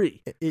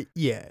 3.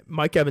 Yeah,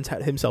 Mike Evans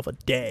had himself a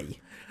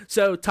day.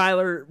 So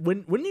Tyler,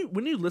 when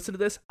you listen to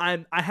this,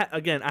 I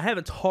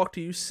haven't talked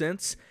to you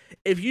since.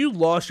 If you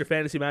lost your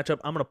fantasy matchup,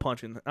 I'm gonna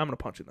punch you in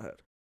the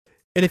head.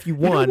 And if you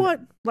won, you know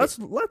what? Let's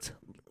look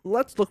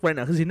right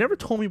now, because he never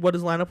told me what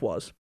his lineup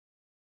was,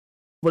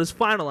 what his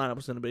final lineup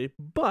was gonna be,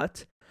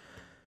 but.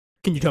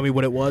 Can you tell me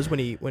what it was when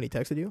he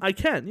texted you? I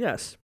can,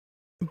 yes.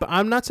 But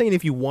I'm not saying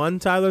if you won,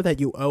 Tyler, that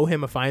you owe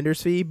him a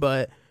finder's fee,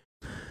 but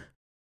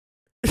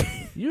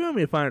you owe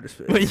me a finder's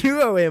fee. But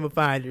you owe him a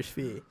finder's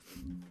fee.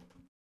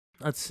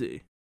 Let's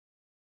see.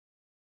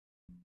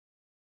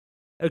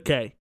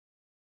 Okay.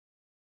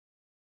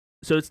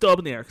 So it's still up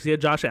in the air because he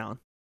had Josh Allen.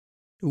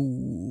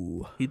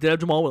 Ooh. He did have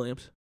Jamal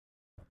Williams.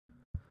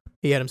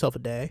 He had himself a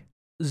day.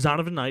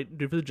 Zonovan Knight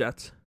due for the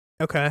Jets.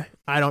 Okay.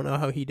 I don't know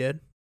how he did.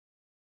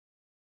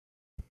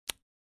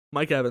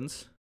 Mike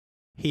Evans.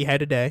 He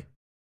had a day.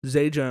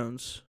 Zay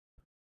Jones.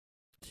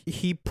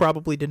 He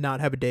probably did not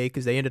have a day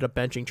because they ended up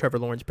benching Trevor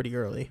Lawrence pretty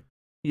early.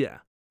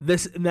 Yeah.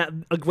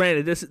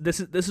 Granted, this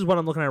is what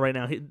I'm looking at right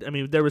now.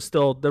 There was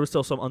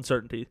still some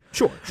uncertainty.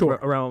 Sure.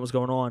 Around what was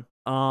going on.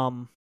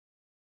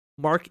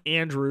 Mark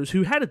Andrews,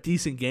 who had a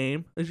decent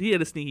game. He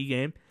had a sneaky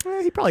game.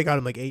 He probably got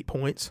him like 8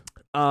 points.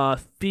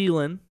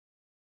 Thielen.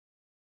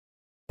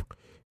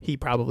 He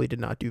probably did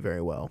not do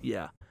very well.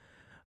 Yeah.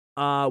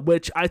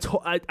 Which I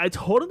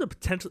told him the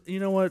potential. You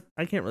know what?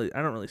 I don't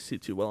really see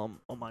too well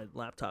on my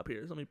laptop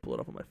here. So let me pull it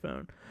up on my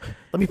phone.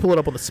 Let me pull it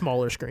up on the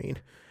smaller screen.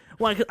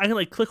 Well, I can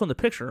like click on the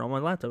picture on my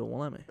laptop. It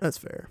won't let me. That's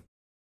fair.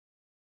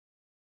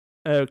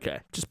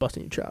 Okay. Just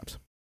busting your chops.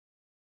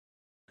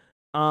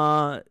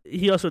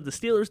 He also had the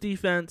Steelers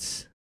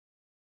defense,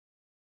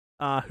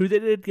 who they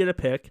did get a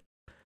pick.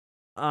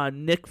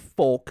 Nick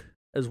Folk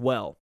as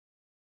well.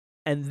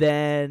 And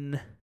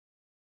then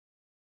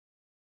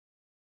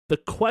the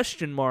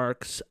question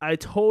marks, I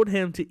told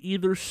him to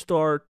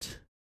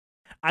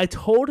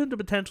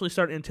potentially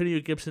start Antonio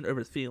Gibson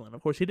over Thielen.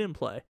 Of course, he didn't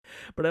play.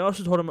 But I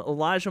also told him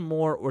Elijah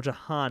Moore or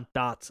Jahan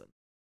Dotson.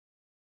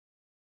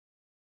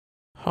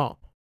 Huh.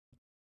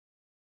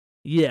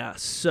 Yeah,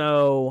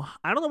 so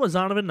I don't know what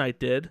Zonovan Knight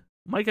did.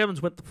 Mike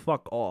Evans went the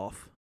fuck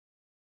off.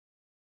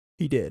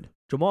 He did.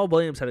 Jamal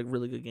Williams had a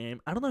really good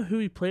game. I don't know who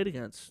he played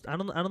against. I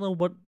don't know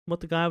what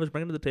the guy was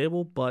bringing to the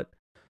table, but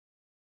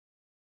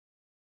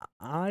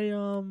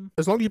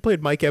as long as you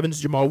played Mike Evans,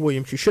 Jamal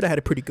Williams, you should have had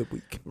a pretty good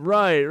week.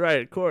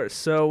 Right, of course.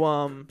 So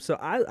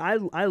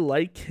I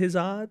like his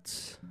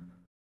odds.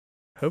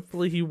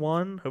 Hopefully he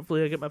won.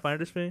 Hopefully I get my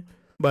finder's fee.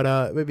 But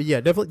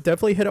yeah,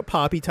 definitely hit up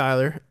Poppy,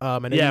 Tyler. I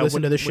know you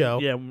listen to the show.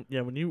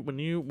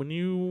 When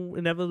you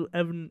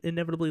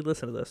inevitably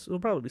listen to this, it'll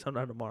probably be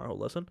sometime tomorrow. He'll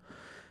listen,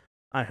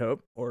 I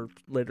hope, or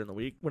later in the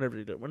week, whenever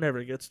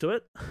he gets to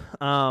it.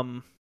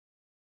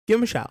 Give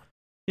him a shout.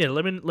 Yeah,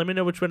 let me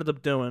know what you ended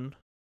up doing.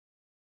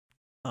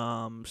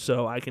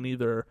 So I can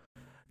either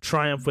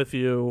triumph with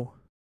you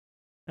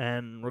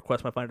and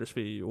request my finder's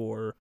fee,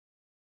 or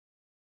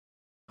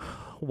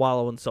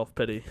wallow in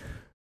self-pity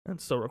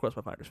and still request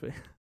my finder's fee.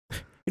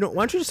 You know,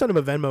 why don't you just send him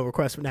a Venmo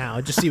request now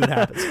and just see what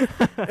happens?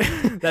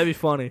 That'd be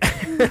funny.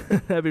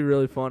 That'd be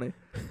really funny.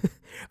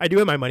 I do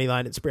have my money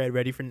line and spread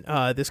ready for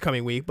this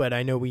coming week, but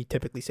I know we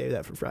typically save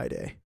that for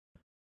Friday.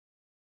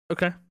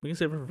 Okay, we can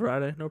save it for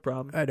Friday. No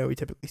problem. I know we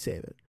typically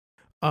save it.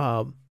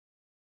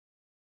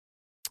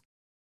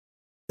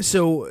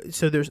 So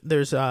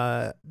there's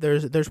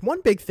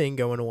one big thing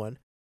going on.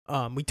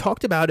 We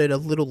talked about it a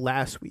little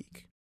last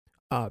week.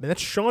 And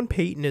that's Sean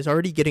Payton is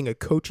already getting a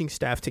coaching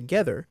staff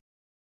together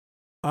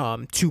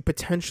to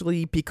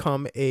potentially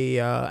become a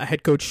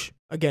head coach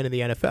again in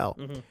the NFL.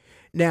 Mm-hmm.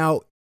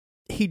 Now,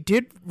 he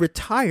did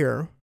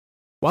retire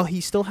while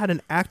he still had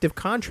an active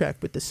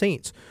contract with the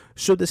Saints.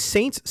 So the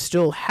Saints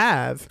still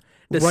have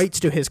rights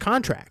to his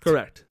contract.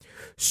 Correct.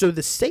 So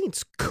the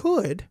Saints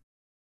could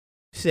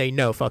say,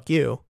 no, fuck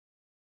you,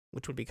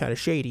 which would be kind of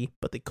shady,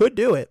 but they could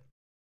do it.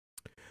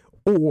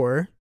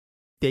 Or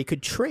they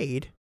could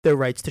trade their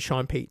rights to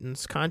Sean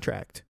Payton's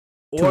contract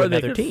to or another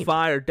they could team.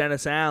 fire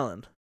Dennis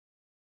Allen.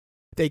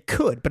 They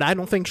could, but I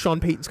don't think Sean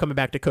Payton's coming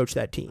back to coach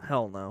that team.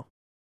 Hell no.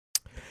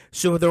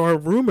 So there are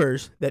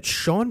rumors that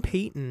Sean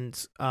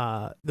Payton's,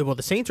 the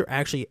Saints are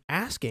actually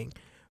asking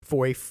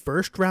for a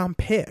first-round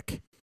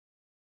pick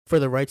for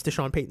the rights to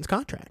Sean Payton's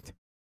contract.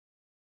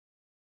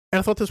 And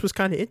I thought this was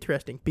kind of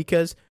interesting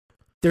because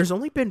there's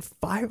only been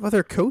 5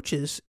 other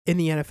coaches in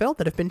the NFL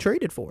that have been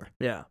traded for.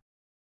 Yeah.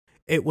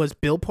 It was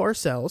Bill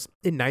Parcells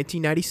in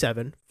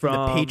 1997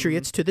 from the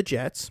Patriots to the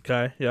Jets.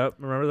 Okay, yep,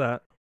 remember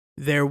that.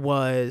 There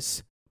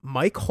was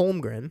Mike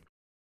Holmgren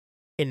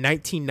in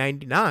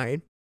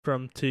 1999.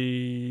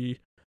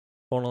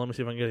 Hold on, let me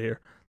see if I can get it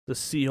here. The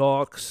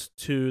Seahawks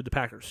to the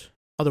Packers.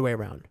 Other way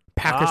around.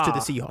 Packers to the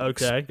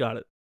Seahawks. Okay, got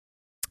it.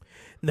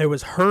 There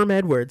was Herm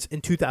Edwards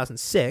in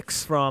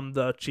 2006. From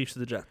the Chiefs to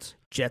the Jets.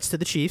 Jets to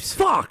the Chiefs.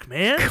 Fuck,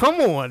 man.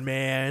 Come on,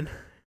 man.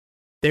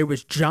 There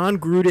was John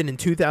Gruden in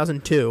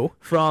 2002.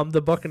 From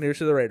the Buccaneers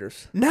to the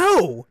Raiders.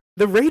 No!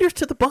 The Raiders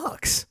to the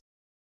Bucks.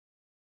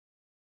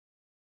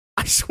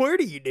 I swear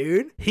to you,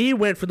 dude. He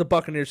went from the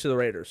Buccaneers to the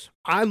Raiders.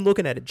 I'm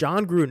looking at it.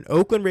 John Gruden,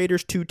 Oakland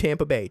Raiders to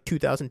Tampa Bay,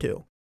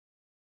 2002.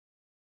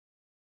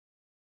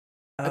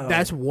 Oh.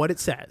 That's what it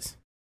says.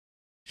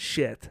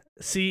 Shit.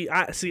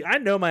 I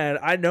know my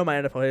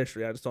NFL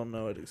history. I just don't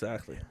know it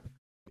exactly.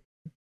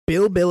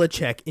 Bill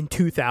Belichick in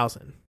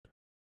 2000.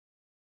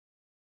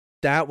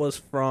 That was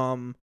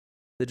from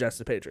the Jets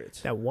to the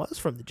Patriots. That was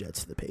from the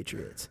Jets to the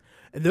Patriots.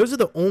 And those are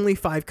the only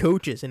 5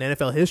 coaches in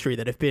NFL history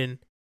that have been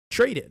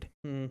traded.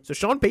 So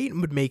Sean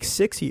Payton would make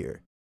 6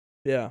 here.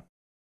 Yeah.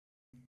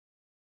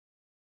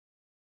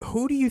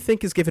 Who do you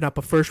think is giving up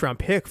a first-round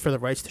pick for the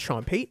rights to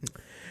Sean Payton?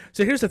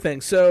 So here's the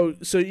thing. So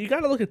you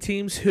got to look at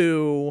teams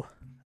who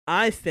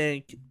I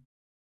think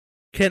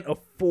can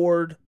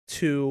afford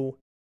to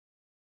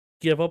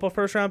give up a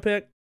first-round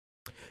pick.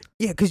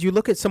 Yeah, because you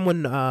look at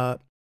someone like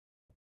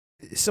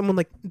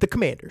the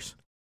Commanders.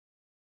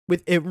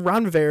 With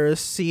Ron Rivera's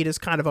seat is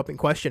kind of up in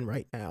question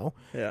right now.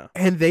 Yeah.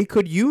 And they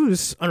could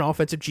use an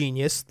offensive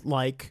genius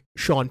like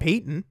Sean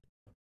Payton.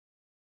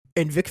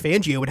 And Vic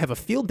Fangio would have a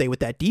field day with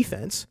that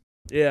defense.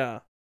 Yeah.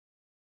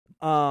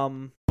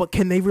 But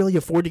can they really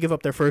afford to give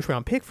up their first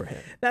round pick for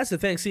him? That's the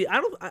thing. See,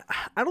 I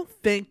don't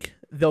think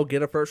they'll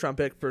get a first round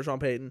pick for Sean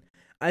Payton.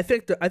 I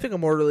think a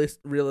more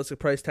realistic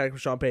price tag for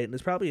Sean Payton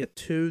is probably a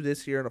 2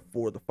 this year and a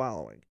 4 the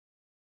following.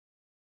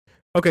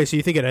 Okay, so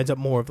you think it ends up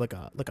more of like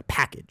a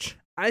package?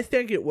 I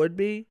think it would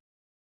be,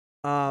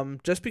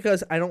 just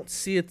because I don't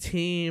see a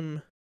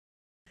team.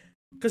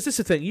 Because this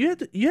is the thing, you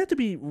have to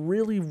be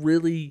really,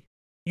 really.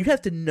 You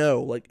have to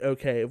know, like,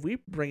 okay, if we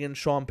bring in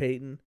Sean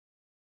Payton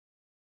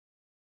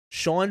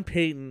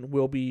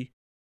will be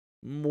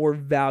more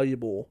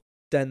valuable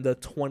than the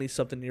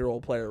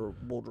 20-something-year-old player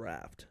we'll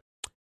draft.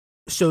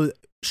 So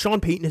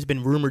Sean Payton has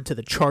been rumored to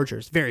the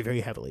Chargers very,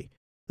 very heavily.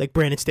 Like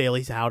Brandon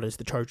Staley's out as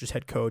the Chargers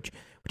head coach,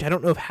 which I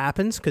don't know if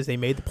happens because they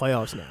made the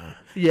playoffs now.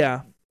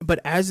 Yeah. But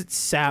as it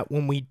sat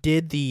when we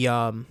did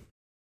the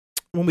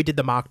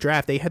mock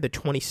draft, they had the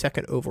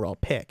 22nd overall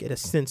pick. It has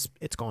since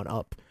it's gone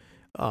up,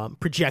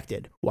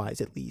 projected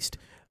wise at least.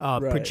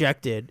 Right.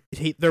 Projected,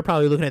 they're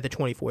probably looking at the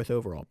 24th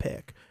overall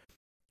pick.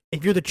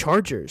 If you're the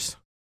Chargers,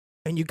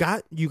 and you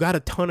got a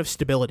ton of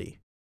stability,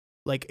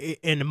 like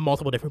in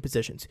multiple different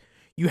positions.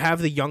 You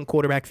have the young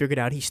quarterback figured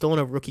out. He's still in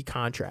a rookie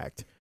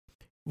contract.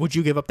 Would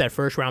you give up that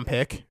first round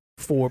pick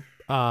for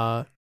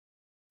Sean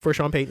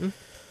Payton?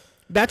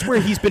 That's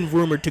where he's been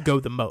rumored to go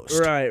the most.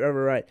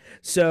 Right.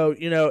 So,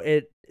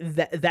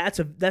 that's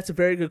a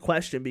very good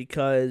question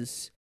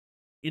because,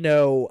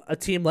 a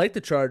team like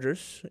the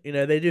Chargers,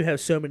 they do have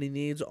so many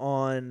needs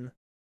on,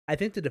 I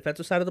think, the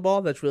defensive side of the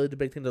ball. That's really the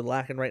big thing they're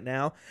lacking right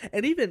now.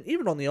 And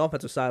even on the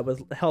offensive side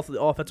with health of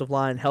the offensive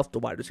line, health of the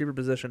wide receiver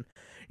position,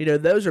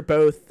 those are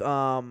both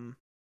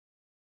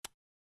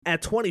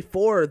at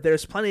 24,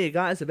 there's plenty of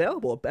guys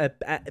available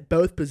at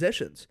both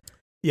positions.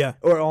 Yeah,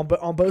 or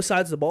on both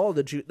sides of the ball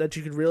that you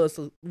could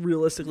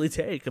realistically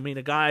take. I mean,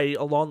 a guy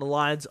along the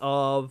lines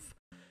of,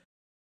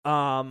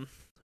 from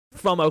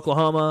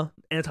Oklahoma,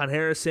 Anton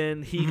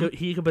Harrison,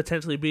 he could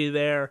potentially be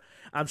there.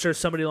 I'm sure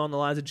somebody along the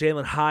lines of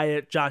Jalen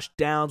Hyatt, Josh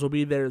Downs will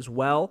be there as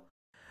well.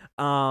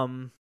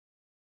 And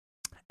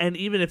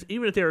even if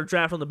they were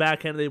drafted on the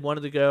back end, they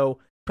wanted to go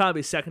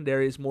probably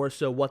secondary is more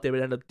so what they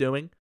would end up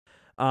doing.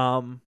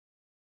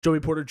 Joey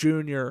Porter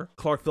Jr.,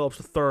 Clark Phillips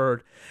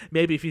III,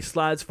 maybe if he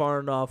slides far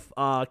enough,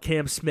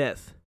 Cam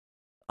Smith,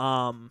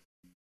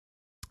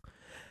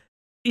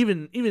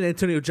 even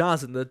Antonio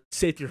Johnson, the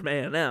safety from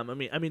A&M.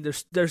 I mean,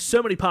 there's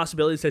so many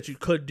possibilities that you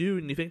could do,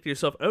 and you think to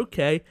yourself,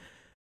 okay,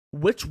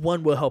 which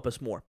one will help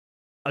us more?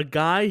 A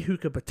guy who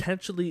could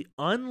potentially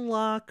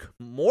unlock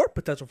more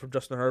potential from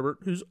Justin Herbert,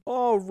 who's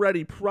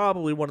already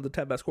probably one of the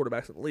 10 best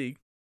quarterbacks in the league.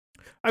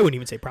 I wouldn't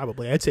even say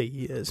probably. I'd say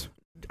he is.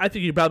 I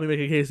think you'd probably make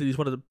a case that he's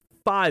one of the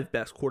 5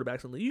 best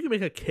quarterbacks in the league. You can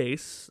make a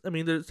case. I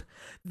mean,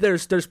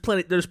 there's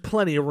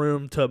plenty of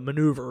room to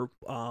maneuver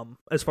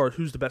as far as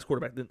who's the best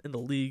quarterback in the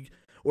league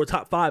or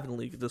top 5 in the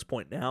league at this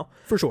point now.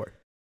 For sure.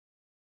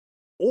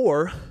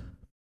 Or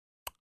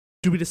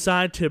do we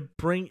decide to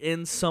bring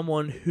in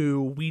someone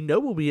who we know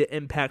will be an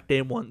impact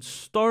day 1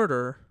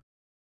 starter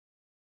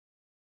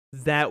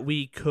that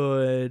we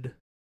could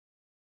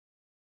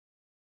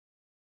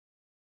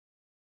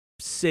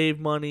save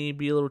money,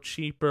 be a little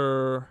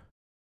cheaper,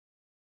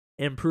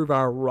 improve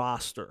our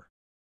roster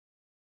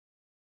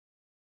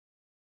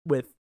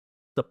with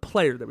the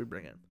player that we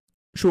bring in?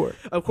 Sure.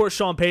 Of course,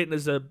 Sean Payton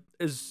is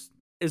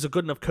a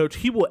good enough coach.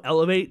 He will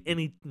elevate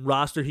any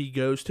roster he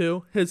goes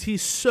to because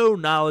he's so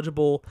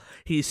knowledgeable.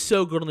 He's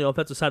so good on the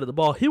offensive side of the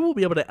ball. He will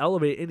be able to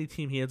elevate any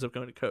team he ends up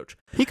going to coach.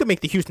 He could make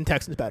the Houston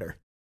Texans better.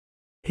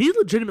 He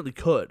legitimately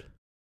could.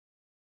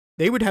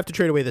 They would have to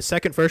trade away the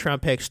second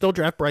first-round pick, still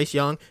draft Bryce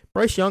Young.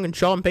 Bryce Young and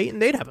Sean Payton,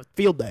 they'd have a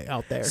field day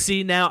out there.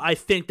 See, now I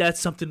think that's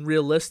something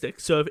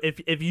realistic. So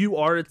if you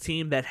are a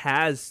team that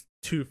has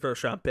 2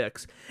 first-round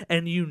picks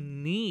and you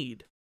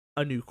need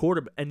a new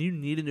quarterback and you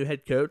need a new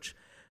head coach,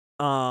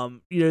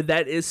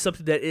 that is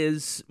something that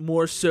is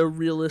more so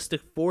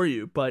realistic for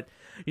you. But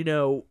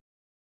a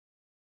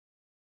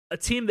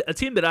team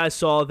that I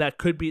saw that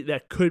could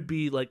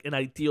be like an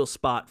ideal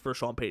spot for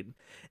Sean Payton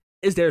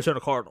is the Arizona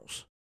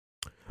Cardinals.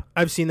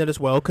 I've seen that as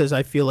well because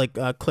I feel like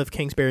Cliff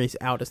Kingsbury's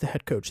out as the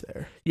head coach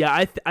there.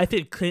 Yeah, I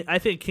think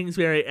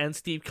Kingsbury and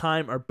Steve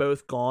Keim are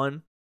both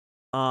gone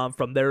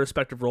from their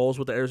respective roles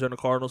with the Arizona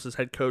Cardinals as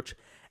head coach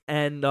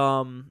and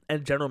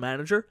general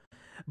manager.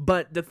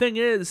 But the thing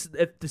is,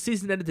 if the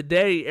season ended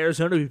today,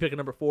 Arizona would be picking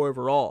number 4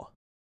 overall.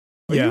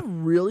 Are you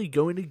really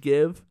going to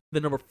give the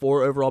number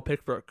 4 overall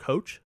pick for a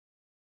coach?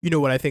 You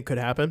know what I think could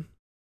happen?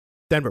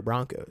 Denver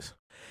Broncos.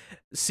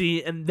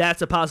 See, and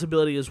that's a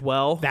possibility as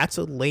well. That's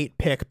a late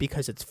pick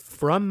because it's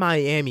from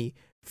Miami,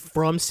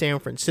 from San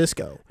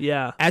Francisco.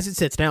 Yeah. As it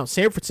sits now,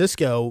 San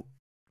Francisco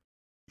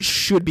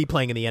should be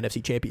playing in the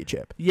NFC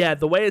Championship. Yeah,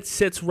 the way it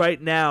sits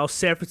right now,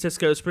 San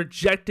Francisco is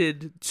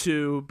projected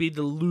to be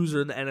the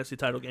loser in the NFC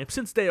title game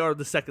since they are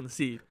the 2nd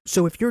seed.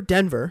 So if you're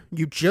Denver,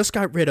 you just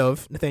got rid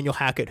of Nathaniel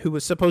Hackett, who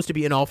was supposed to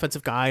be an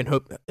offensive guy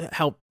and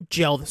help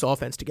gel this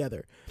offense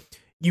together.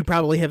 You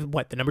probably have,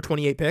 the number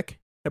 28 pick?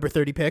 Number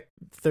 30 pick?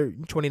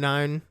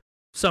 29?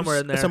 Somewhere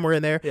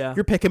in there. Yeah.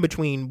 You're picking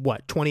between,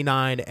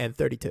 29 and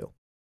 32.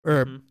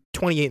 Or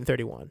 28 and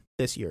 31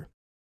 this year,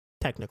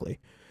 technically.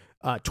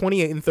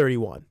 28 and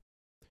 31.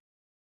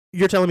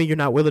 You're telling me you're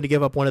not willing to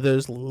give up one of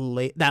those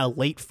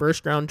late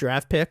first-round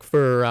draft pick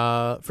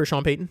for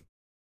Sean Payton?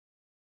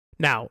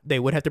 Now, they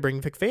would have to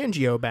bring Vic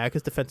Fangio back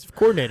as defensive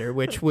coordinator,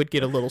 which would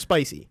get a little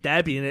spicy.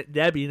 That'd be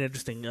an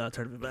interesting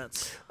turn of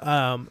events.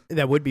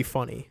 That would be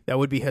funny. That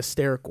would be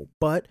hysterical.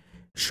 But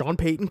Sean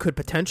Payton could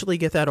potentially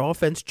get that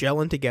offense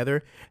gelling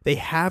together. They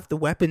have the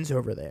weapons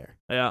over there.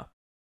 Yeah.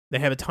 They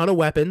have a ton of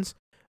weapons.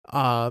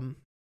 I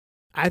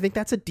think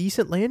that's a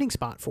decent landing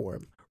spot for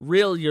him.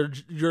 Your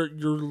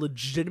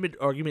legitimate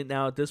argument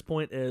now at this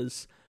point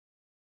is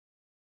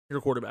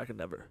your quarterback in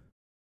Denver.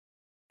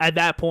 At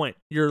that point,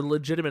 your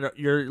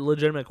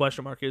legitimate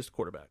question mark is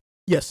quarterback.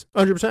 Yes,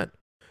 100%.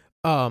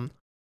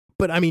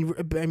 But I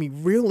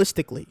mean,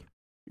 realistically,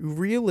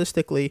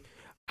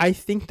 I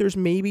think there's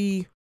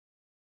maybe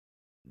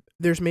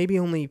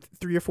only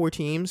 3 or 4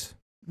 teams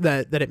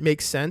that it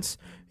makes sense.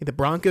 The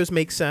Broncos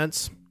make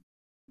sense,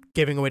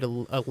 giving away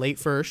to a late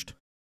first.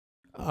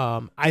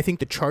 I think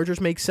the Chargers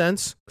make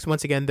sense because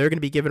once again they're going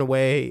to be giving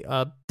away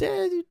a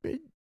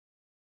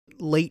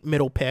late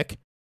middle pick,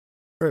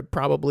 or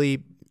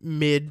probably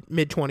mid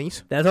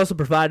 20s. That's also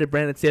provided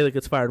Brandon Staley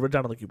gets fired, which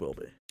I don't think he will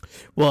be.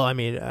 Well, I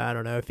mean, I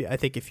don't know if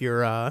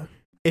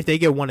they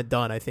get one and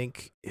done, I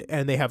think,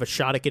 and they have a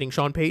shot at getting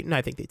Sean Payton,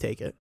 I think they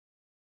take it.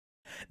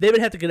 They would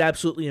have to get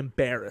absolutely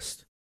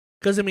embarrassed.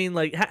 Because, I mean,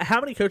 like, how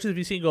many coaches have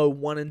you seen go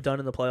one and done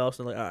in the playoffs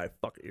and like, all right,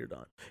 fuck it, you're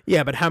done?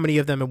 Yeah, but how many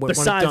of them went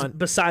one and done?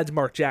 Besides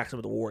Mark Jackson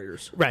with the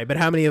Warriors. Right, but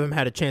how many of them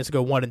had a chance to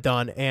go one and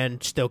done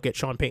and still get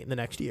Sean Payton the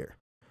next year?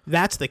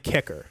 That's the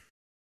kicker.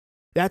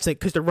 That's it,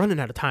 because they're running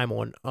out of time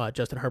on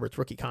Justin Herbert's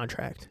rookie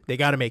contract. They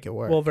got to make it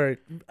work. Well, very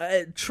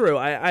true.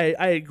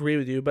 I agree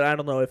with you, but I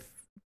don't know.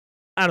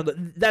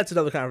 That's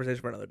another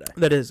conversation for another day.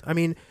 That is. I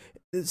mean,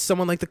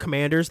 someone like the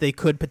Commanders, they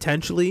could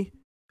potentially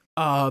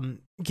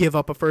give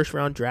up a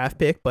first-round draft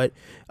pick, but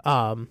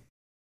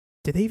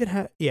did they even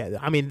have? Yeah,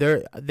 I mean,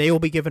 they will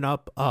be giving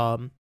up a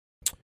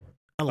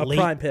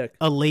prime pick,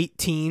 a late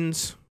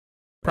teens,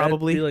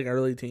 probably. It'd be like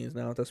early teens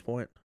now at this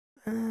point.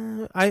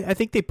 I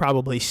think they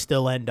probably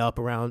still end up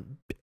around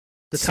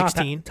the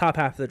 16. Top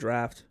half of the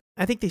draft.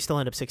 I think they still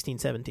end up 16,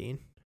 17.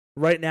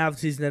 Right now, if the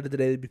season ended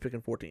today, they'd be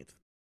picking 14th.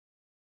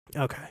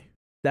 Okay.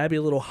 That'd be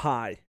a little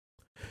high.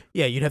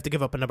 Yeah, you'd have to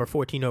give up a number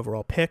 14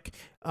 overall pick,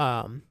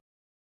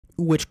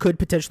 which could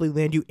potentially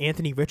land you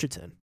Anthony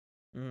Richardson.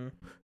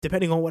 Mm-hmm.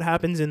 Depending on what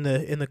happens in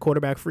the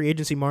quarterback free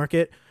agency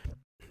market,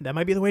 that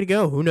might be the way to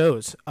go. Who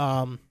knows?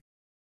 Someone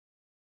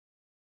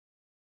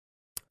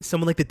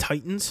like the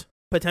Titans,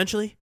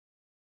 potentially.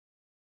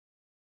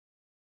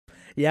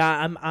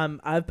 Yeah,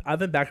 I've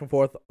been back and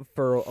forth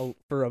for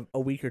a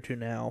week or two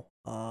now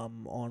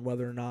on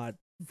whether or not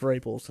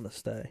Vrabel's gonna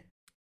stay.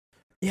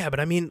 Yeah, but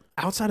I mean,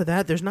 outside of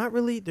that, there's not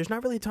really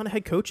a ton of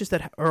head coaches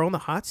that are on the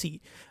hot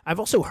seat. I've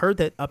also heard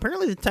that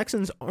apparently the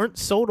Texans aren't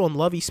sold on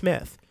Lovie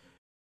Smith,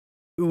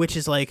 which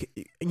is like,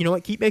 you know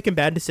what? Keep making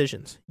bad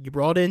decisions. You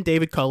brought in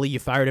David Culley, you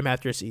fired him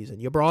after a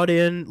season. You brought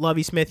in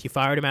Lovie Smith, you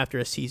fired him after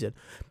a season.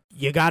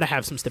 You got to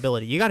have some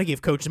stability. You got to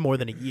give coaches more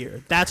than a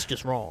year. That's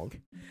just wrong.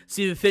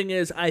 See, the thing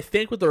is, I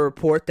think with the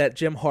report that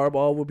Jim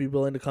Harbaugh would be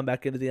willing to come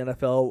back into the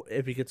NFL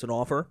if he gets an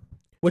offer,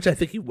 which I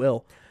think he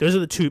will. Those are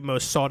the 2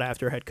 most sought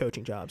after head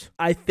coaching jobs.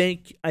 I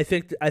think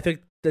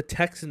the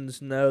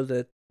Texans know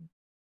that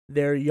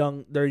their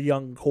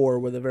young core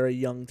with a very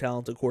young,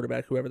 talented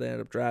quarterback, whoever they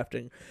end up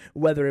drafting,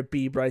 whether it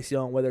be Bryce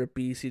Young, whether it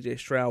be C.J.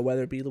 Stroud,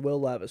 whether it be Will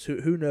Levis,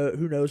 who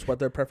knows what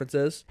their preference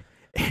is.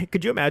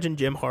 Could you imagine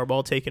Jim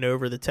Harbaugh taking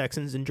over the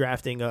Texans and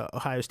drafting a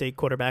Ohio State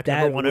quarterback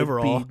number 1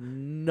 overall? That would be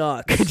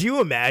nuts. Could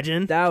you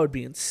imagine? That would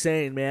be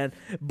insane, man.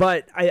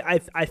 But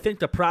I think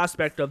the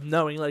prospect of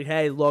knowing, like,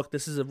 hey, look,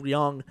 this is a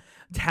young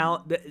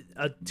talent,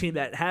 a team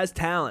that has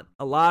talent,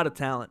 a lot of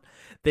talent.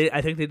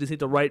 I think they just need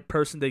the right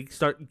person to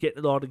start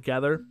getting it all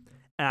together.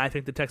 And I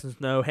think the Texans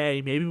know,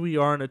 hey, maybe we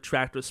are an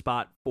attractive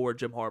spot for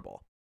Jim Harbaugh.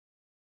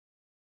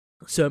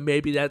 So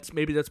maybe that's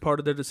part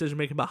of their decision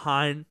making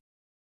behind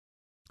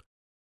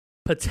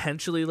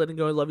potentially letting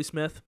go of Lovie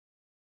Smith.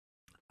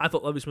 I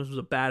thought Lovie Smith was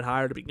a bad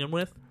hire to begin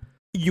with.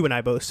 You and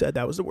I both said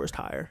that was the worst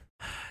hire.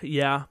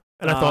 Yeah.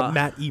 And I thought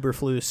Matt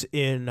Eberflus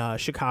in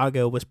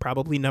Chicago was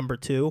probably number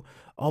 2.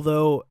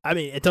 Although, I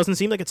mean, it doesn't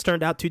seem like it's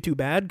turned out too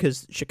bad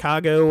because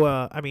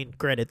Chicago, I mean,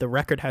 granted, the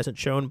record hasn't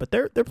shown, but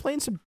they're playing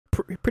some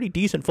pretty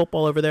decent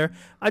football over there.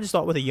 I just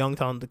thought with a young,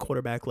 talented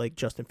quarterback like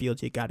Justin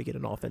Fields, you got to get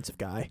an offensive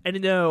guy. And,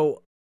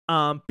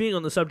 being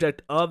on the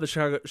subject of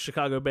the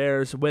Chicago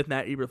Bears with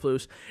Matt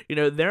Eberflus,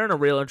 they're in a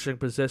real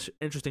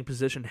interesting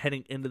position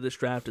heading into this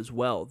draft as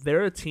well.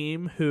 They're a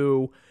team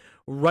who,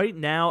 right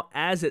now,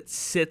 as it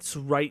sits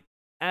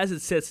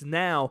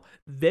now,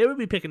 they would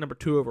be picking number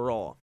 2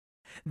 overall.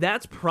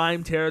 That's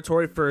prime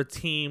territory for a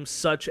team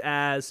such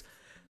as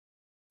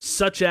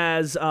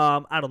the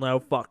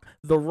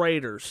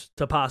Raiders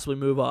to possibly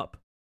move up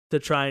to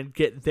try and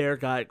get their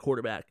guy at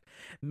quarterback.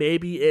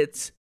 Maybe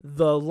it's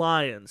the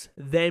Lions.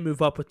 They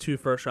move up with 2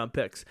 first-round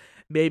picks.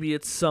 Maybe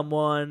it's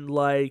someone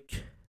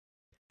like,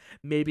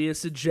 maybe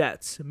it's the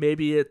Jets.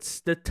 Maybe it's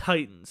the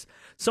Titans.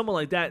 Someone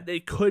like that. They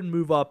could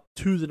move up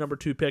to the number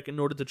 2 pick in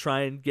order to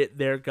try and get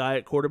their guy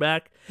at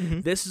quarterback.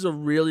 Mm-hmm. This is a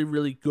really,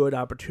 really good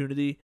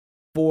opportunity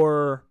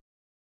for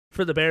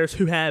the Bears,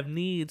 who have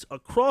needs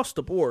across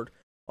the board,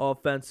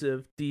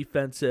 offensive,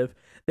 defensive.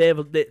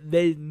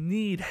 They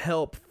need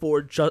help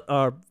for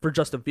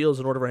Justin Fields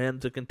in order for him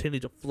to continue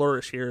to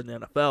flourish here in the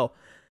NFL.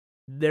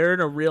 They're in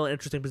a real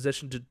interesting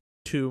position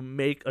to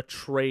make a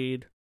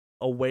trade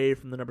away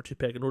from the number 2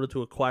 pick in order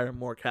to acquire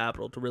more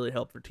capital to really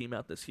help their team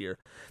out this year.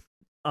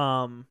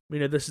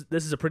 This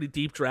is a pretty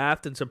deep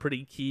draft and some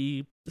pretty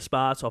key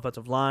spots: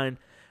 offensive line,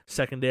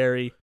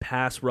 secondary,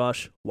 pass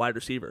rush, wide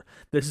receiver.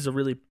 This is a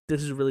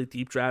really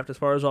deep draft as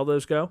far as all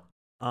those go.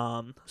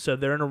 So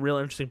they're in a real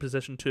interesting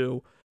position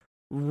to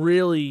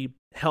really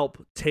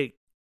help take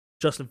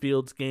Justin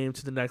Fields' game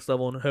to the next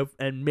level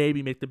and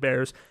maybe make the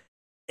Bears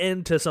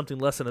into something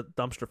less than a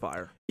dumpster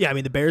fire. Yeah, I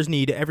mean, the Bears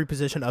need every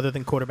position other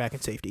than quarterback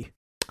and safety.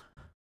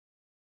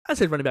 I'd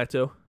say running back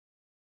too.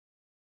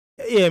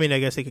 Yeah, I mean, I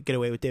guess they could get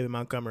away with David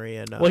Montgomery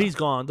and. Well, he's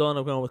gone. They'll end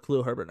up going with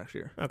Khalil Herbert next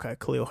year. Okay,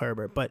 Khalil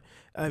Herbert, but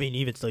I mean,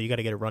 even still, you got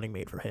to get a running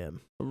mate for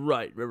him.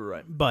 Right.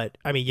 But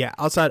I mean, yeah,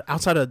 outside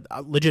of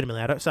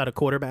legitimately outside of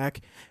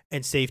quarterback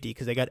and safety,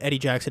 because they got Eddie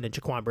Jackson and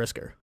Jaquan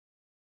Brisker.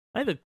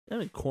 I think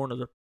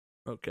corners are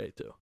okay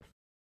too.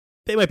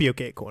 They might be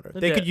okay at corner.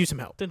 They could use some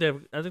help. I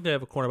think they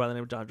have a corner by the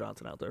name of John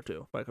Johnson out there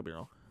too. But I could be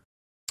wrong.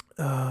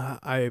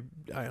 I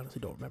honestly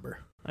don't remember.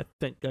 I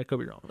think I could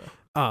be wrong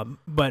though.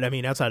 But I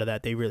mean, outside of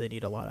that, they really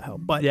need a lot of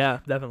help. But yeah,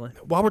 definitely.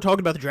 While we're talking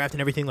about the draft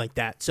and everything like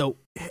that, so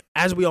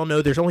as we all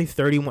know, there's only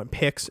 31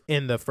 picks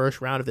in the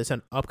first round of this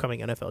upcoming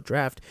NFL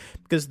draft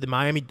because the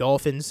Miami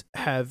Dolphins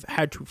have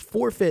had to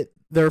forfeit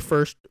their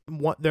first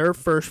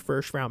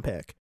round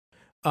pick,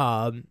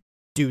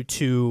 due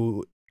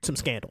to some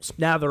scandals.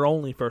 Now they're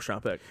only first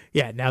round pick.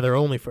 Yeah, now they're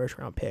only first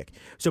round pick.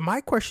 So my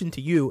question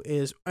to you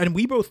is, and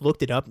we both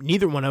looked it up,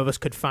 neither one of us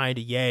could find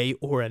a yay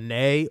or a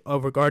nay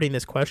regarding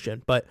this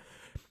question, but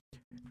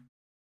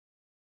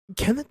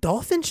can the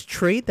Dolphins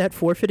trade that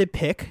forfeited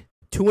pick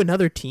to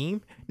another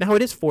team? Now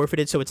it is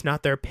forfeited, so it's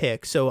not their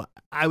pick. So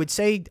I would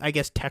say, I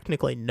guess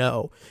technically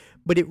no,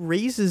 but it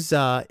raises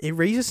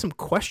some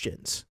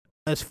questions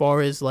as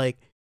far as like,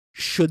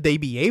 should they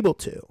be able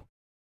to?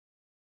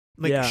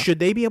 Should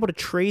they be able to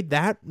trade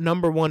that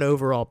number one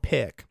overall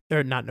pick,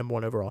 or not number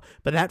one overall,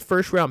 but that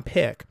first round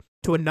pick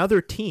to another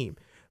team?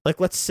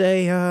 Like, let's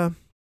say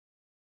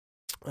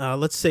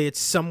it's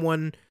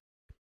someone.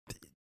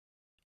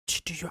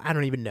 I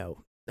don't even know.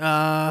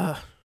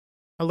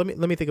 Let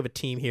me think of a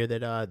team here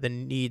that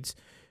needs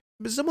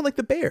someone like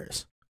the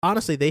Bears.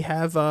 Honestly, they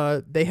have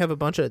a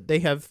bunch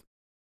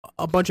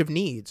of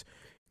needs.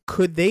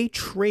 Could they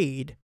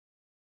trade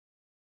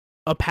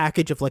a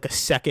package of like a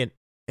second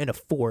and a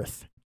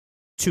fourth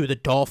to the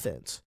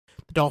Dolphins?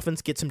 The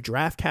Dolphins get some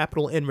draft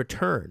capital in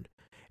return,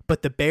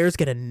 but the Bears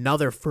get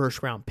another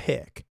first round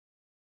pick.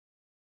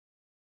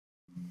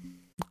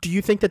 Do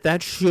you think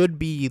that should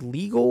be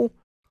legal?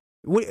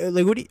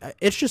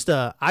 It's just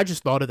I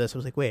just thought of this. I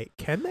was like, wait,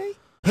 can they?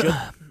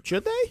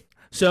 Should they?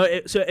 So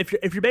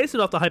if you're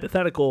basing it off the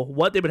hypothetical,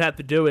 what they would have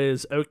to do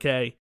is,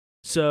 okay,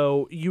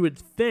 so you would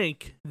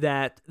think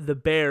that the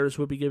Bears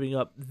would be giving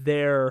up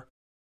they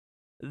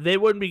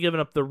wouldn't be giving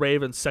up the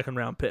Ravens' second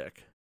round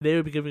pick. They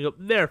would be giving up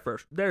their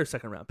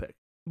second round pick.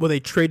 Well,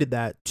 they traded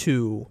that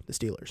to the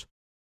Steelers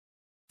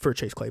for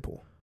Chase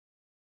Claypool.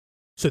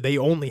 So they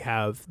only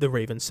have the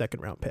Ravens'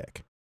 second round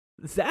pick.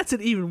 That's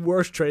an even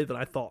worse trade than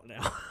I thought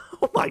now.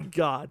 Oh my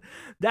God.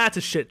 That's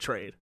a shit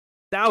trade.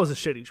 That was a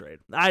shitty trade.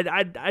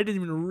 I didn't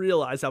even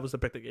realize that was the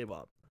pick they gave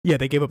up. Yeah,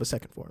 they gave up a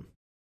second for him.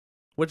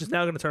 Which is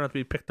now going to turn out to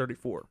be pick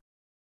 34.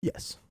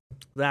 Yes.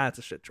 That's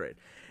a shit trade.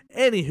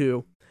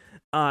 Anywho,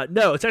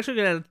 no, it's actually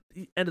going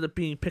to end up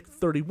being pick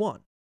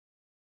 31.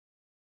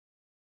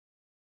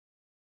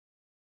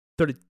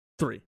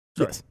 33.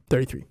 Sorry. Yes,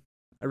 33.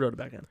 I wrote it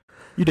back in.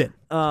 You did.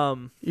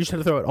 You just had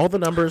to throw out all the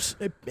numbers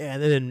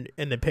and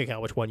then pick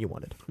out which one you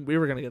wanted. We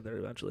were gonna get there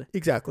eventually.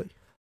 Exactly.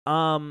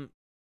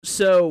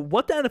 So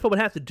what the NFL would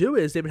have to do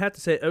is they would have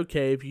to say,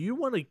 okay, if you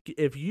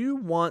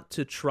want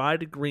to try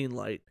to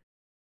greenlight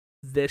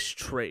this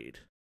trade,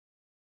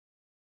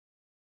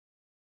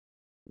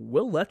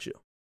 we'll let you.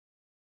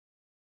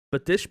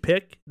 But this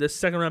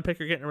second round pick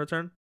you're getting in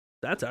return,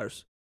 that's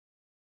ours.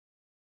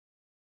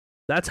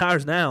 That's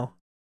ours now.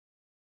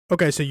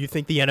 Okay, so you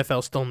think the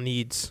NFL still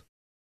needs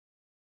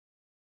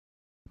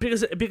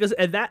because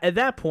at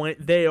that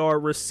point they are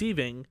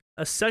receiving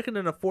a second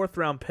and a fourth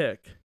round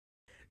pick,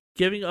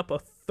 giving up a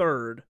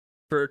third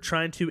for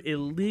trying to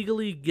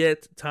illegally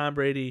get Tom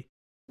Brady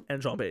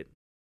and Sean Payton.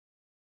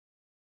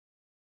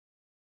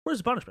 Where's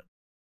the punishment?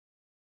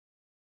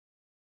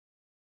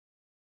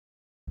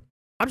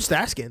 I'm just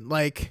asking,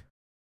 like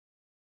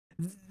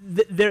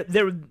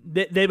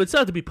they would still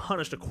have to be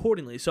punished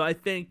accordingly. So I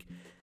think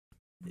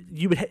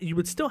you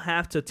would still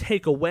have to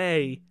take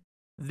away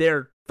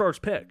their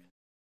first pick,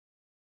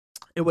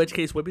 in which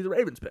case would be the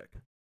Ravens pick.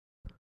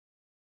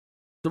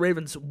 The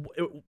Ravens,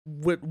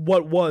 what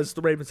was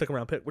the Ravens second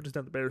round pick, which is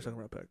now the Bears second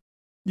round pick.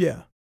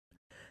 Yeah,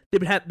 they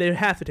would have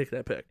to take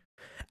that pick.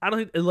 I don't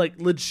think, like,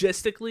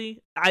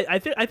 logistically, I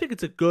think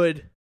it's a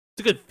good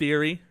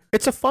theory.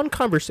 It's a fun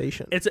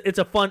conversation. It's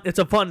a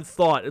fun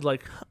thought. It's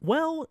like,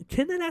 well,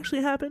 can that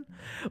actually happen?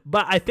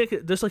 But I think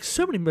there's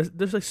so many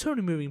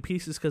moving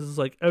pieces, because it's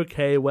like,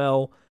 okay,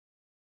 well,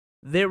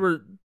 they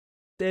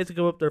had to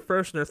go up their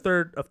first and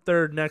their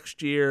third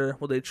next year.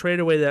 Will they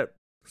trade away that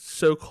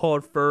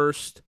so-called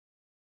first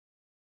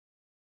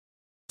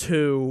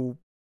to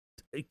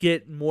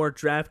get more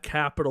draft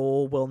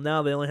capital? Well,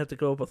 now they only have to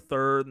go up a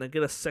third and they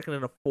get a second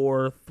and a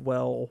fourth.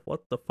 Well,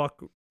 what the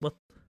fuck? What?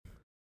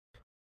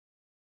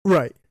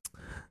 Right.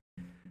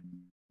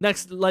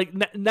 Next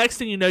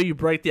thing you know, you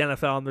break the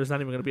NFL and there's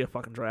not even going to be a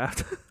fucking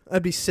draft.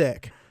 That'd be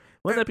sick.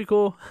 Wouldn't that be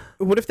cool?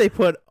 What if they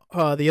put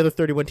the other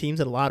 31 teams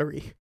in a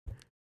lottery?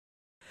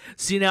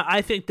 See, now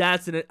I think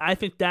that's an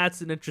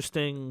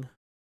interesting.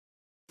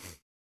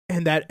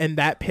 And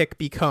that pick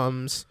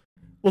becomes,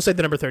 we'll say,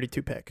 the number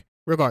 32 pick,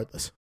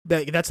 regardless.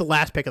 That's the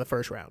last pick of the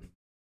first round.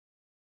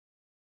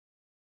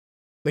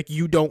 Like,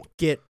 you don't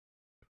get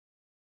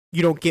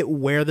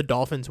where the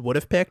Dolphins would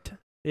have picked.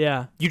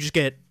 Yeah. You just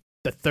get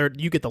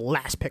the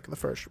last pick of the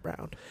first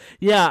round.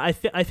 Yeah, I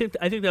think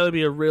that would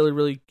be a really,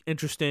 really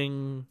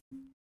interesting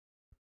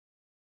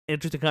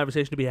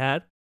conversation to be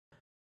had.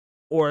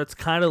 Or it's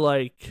kind of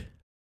like,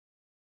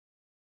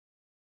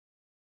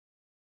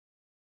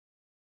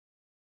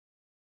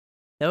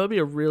 that would be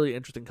a really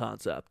interesting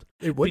concept.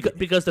 It would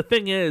because the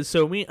thing is,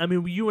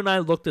 you and I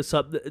looked this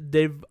up.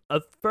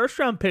 A first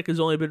round pick has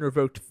only been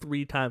revoked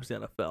 3 times in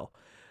the NFL.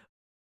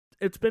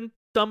 It's been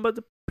done by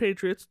the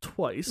Patriots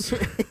twice.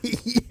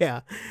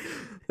 Yeah,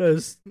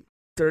 those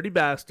dirty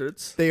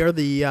bastards. They are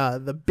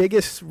the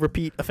biggest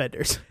repeat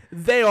offenders.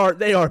 They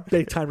are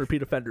big time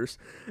repeat offenders.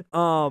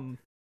 But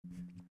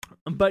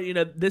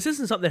this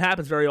isn't something that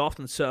happens very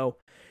often. So,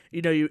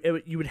 you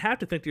would have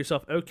to think to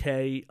yourself,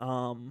 okay,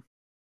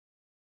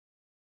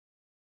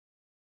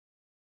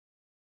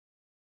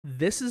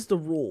 this is the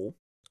rule.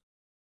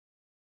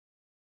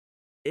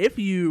 If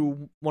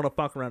you want to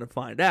fuck around and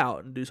find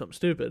out and do something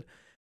stupid,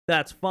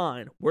 that's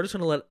fine. We're just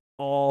going to let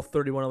all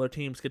 31 other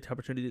teams get the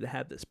opportunity to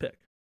have this pick.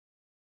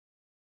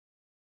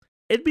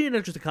 It'd be an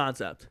interesting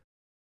concept.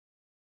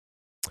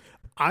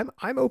 I'm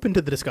open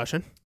to the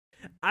discussion.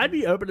 I'd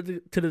be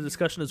open to the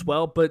discussion as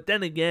well, but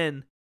then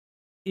again,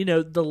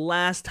 the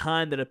last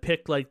time that a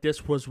pick like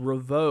this was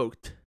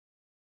revoked.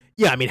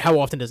 Yeah, I mean, how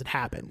often does it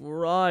happen?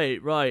 Right.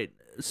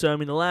 So,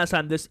 the last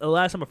time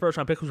a first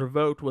round pick was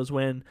revoked was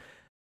during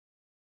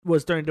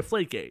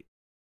Deflategate.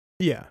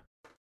 Yeah.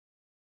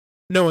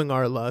 Knowing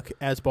our luck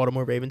as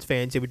Baltimore Ravens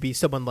fans, it would be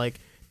someone like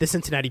the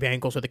Cincinnati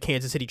Bengals or the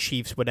Kansas City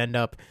Chiefs would end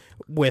up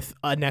with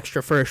an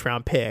extra first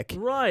round pick.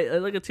 Right,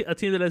 like a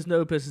team that has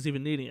no business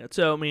even needing it.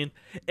 So,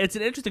 it's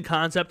an interesting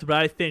concept, but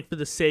I think for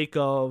the sake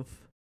of...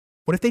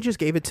 What if they just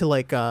gave it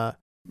to,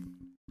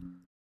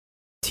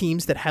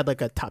 teams that had,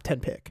 a top 10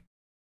 pick?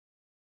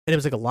 And it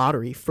was like a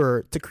lottery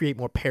to create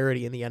more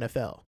parity in the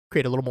NFL,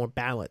 create a little more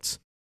balance.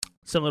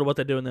 Similar to what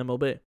they do in the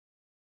MLB.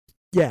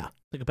 Yeah.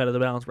 The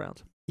competitive balance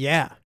rounds.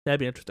 Yeah. That'd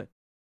be interesting.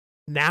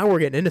 Now we're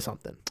getting into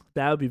something.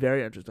 That would be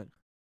very interesting.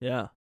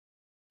 Yeah.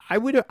 I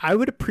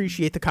would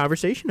appreciate the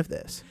conversation of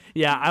this.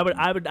 Yeah, I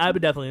would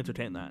definitely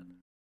entertain that.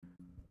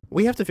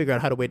 We have to figure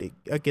out how to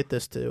get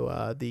this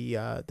to the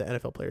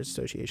NFL Players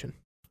Association.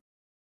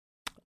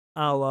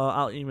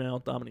 I'll email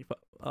Dominique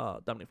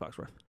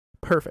Foxworth.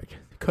 Perfect.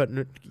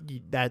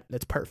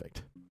 That's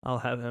perfect. I'll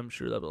have him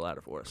shoot up the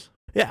ladder for us.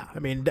 Yeah,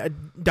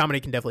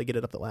 Dominic can definitely get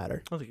it up the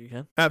ladder. I think he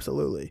can.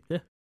 Absolutely.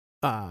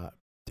 Yeah.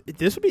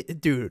 This would be,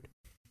 dude.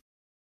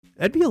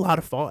 That'd be a lot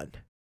of fun.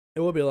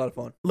 It would be a lot of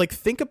fun.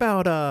 Think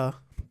about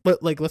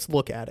let's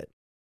look at it.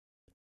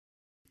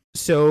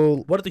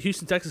 So, what if the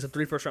Houston Texans had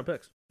 3 first round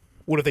picks?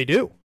 What if they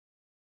do?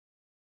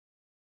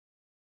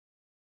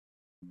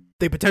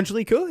 They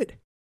potentially could.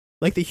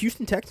 The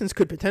Houston Texans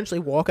could potentially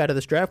walk out of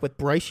this draft with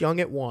Bryce Young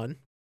at 1,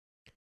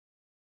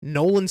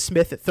 Nolan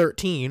Smith at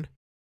 13,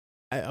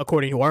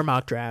 according to our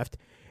mock draft,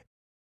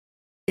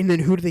 and then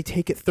who do they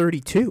take at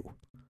 32?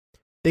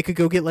 They could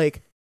go get,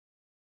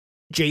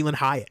 Jalen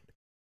Hyatt.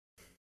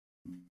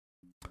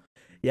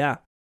 Yeah.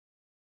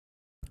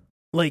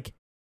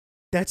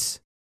 That's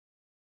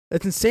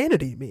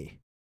insanity to me.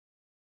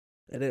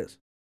 It is.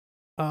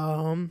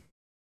 Also,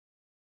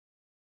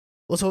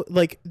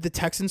 the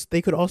Texans,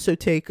 they could also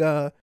take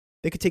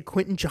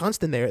Quentin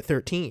Johnston there at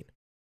 13.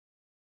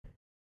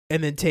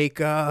 And then take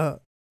an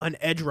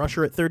edge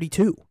rusher at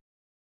 32.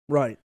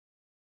 Right.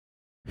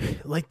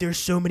 There's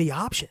so many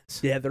options.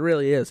 Yeah, there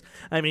really is.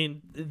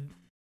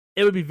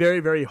 It would be very,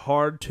 very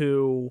hard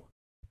to,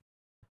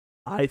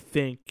 I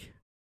think,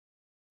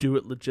 do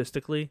it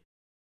logistically.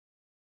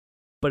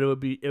 But it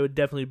would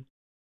definitely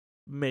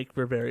make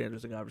for a very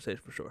interesting conversation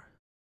for sure.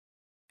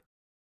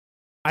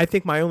 I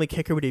think my only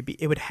kicker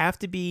it would have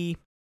to be,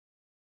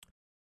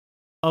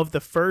 of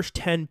the first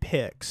 10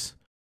 picks,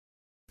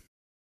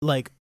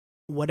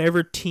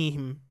 whatever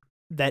team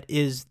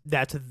that's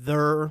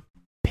their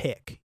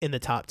pick in the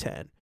top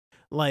 10.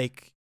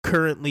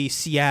 Currently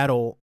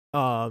Seattle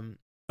owns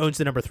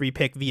the number 3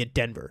 pick via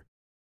Denver.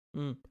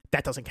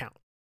 That doesn't count.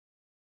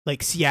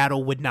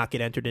 Seattle would not get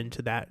entered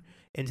into that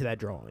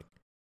drawing.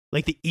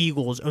 The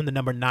Eagles own the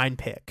number 9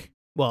 pick.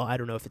 Well, I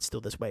don't know if it's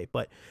still this way,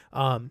 but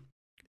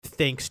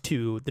thanks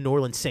to the New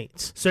Orleans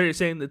Saints. So you're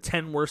saying the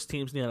 10 worst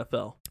teams in the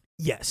NFL?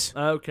 Yes.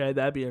 Okay,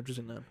 that'd be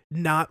interesting then.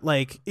 Not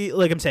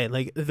I'm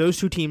saying, those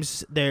 2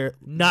 teams, they're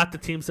not the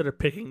teams that are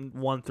picking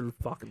 1 through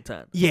fucking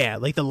 10. Yeah,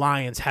 the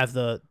Lions have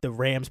the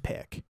Rams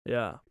pick.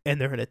 Yeah. And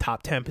they're in a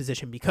top 10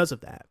 position because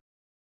of that.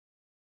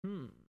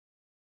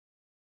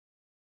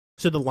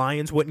 So the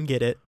Lions wouldn't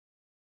get it,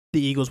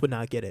 the Eagles would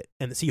not get it,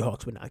 and the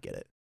Seahawks would not get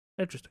it.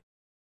 Interesting.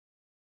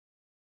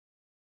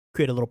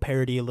 create a little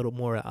parity, a little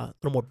more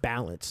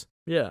balance.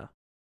 Yeah.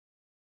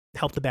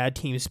 Help the bad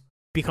teams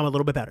become a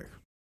little bit better.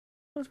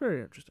 That's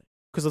very interesting.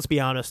 Because let's be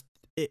honest,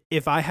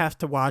 if I have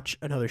to watch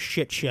another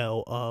shit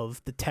show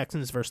of the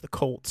Texans versus the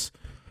Colts,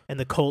 and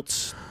the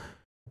Colts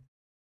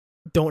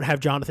don't have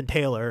Jonathan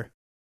Taylor,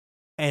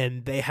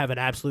 and they have an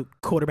absolute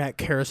quarterback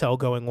carousel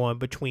going on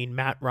between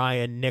Matt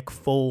Ryan, Nick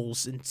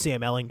Foles, and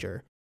Sam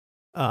Ehlinger,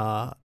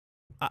 I'm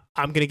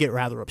going to get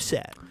rather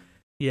upset.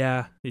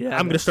 Yeah. I'm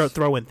going to start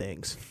throwing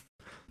things.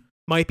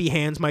 Might be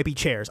hands, might be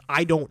chairs.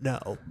 I don't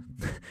know.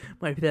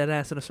 Might be that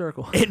ass in a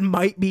circle. It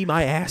might be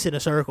my ass in a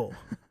circle.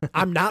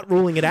 I'm not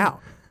ruling it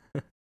out.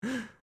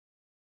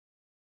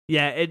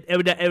 Yeah, it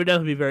would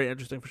definitely be very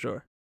interesting for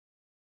sure.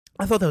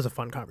 I thought that was a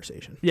fun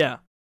conversation. Yeah.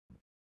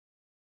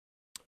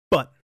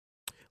 But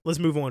let's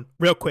move on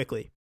real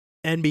quickly.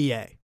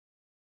 NBA.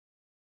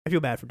 I feel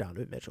bad for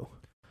Donovan Mitchell.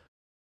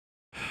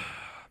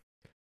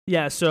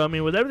 Yeah, so I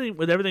mean, with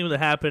everything that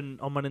happened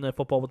on Monday Night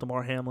Football with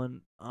Damar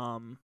Hamlin,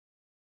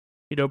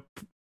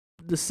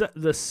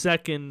 the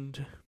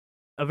second,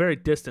 a very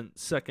distant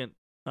second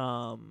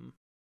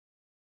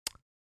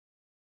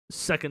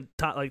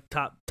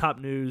top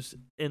news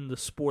in the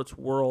sports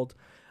world.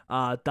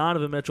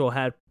 Donovan Mitchell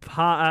had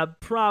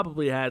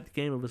probably had the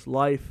game of his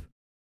life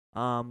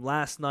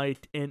last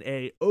night in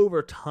a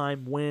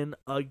overtime win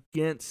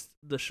against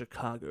the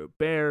Chicago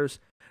Bears.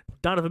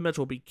 Donovan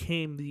Mitchell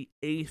became the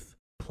 8th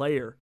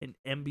player in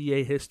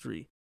NBA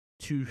history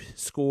to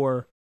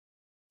score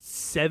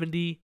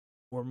 70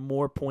 or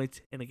more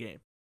points in a game.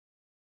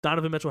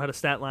 Donovan Mitchell had a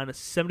stat line of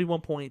 71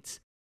 points,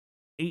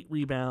 8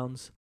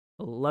 rebounds,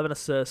 11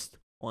 assists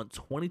on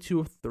 22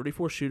 of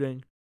 34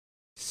 shooting,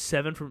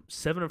 7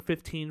 of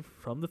 15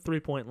 from the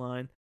 3-point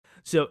line.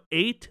 So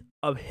 8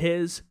 of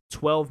his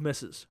 12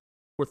 misses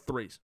were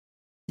threes.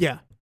 Yeah.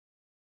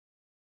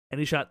 And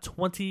he shot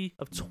 20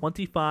 of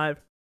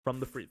 25 from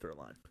the free throw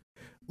line.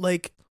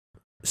 Like,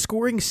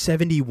 scoring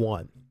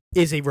 71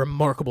 is a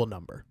remarkable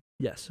number.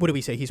 Yes. What do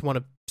we say? He's one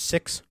of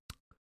 6?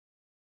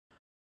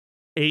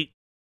 8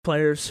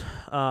 players.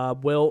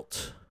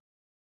 Wilt,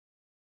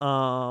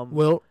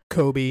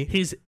 Kobe.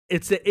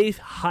 It's the 8th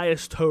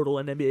highest total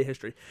in NBA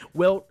history.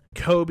 Wilt,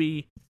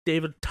 Kobe,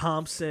 David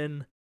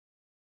Thompson.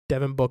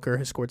 Devin Booker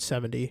has scored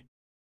 70.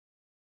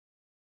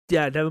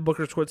 Yeah, Devin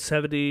Booker scored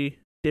 70.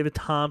 David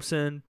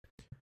Thompson,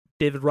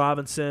 David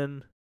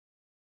Robinson,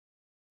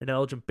 and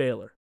Elgin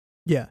Baylor.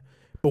 Yeah,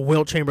 but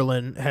Wilt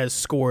Chamberlain has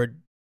scored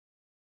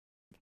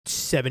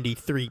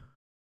 73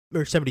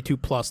 or 72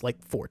 plus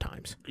like 4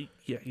 times.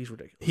 Yeah, he's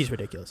ridiculous. He's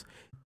ridiculous.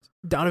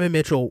 Donovan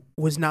Mitchell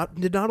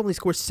did not only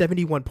score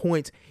 71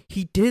 points,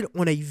 he did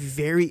on a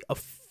very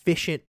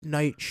efficient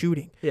night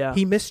shooting. Yeah.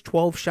 He missed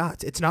 12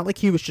 shots. It's not like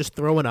he was just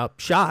throwing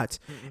up shots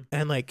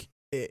and like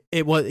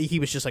he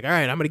was just like, all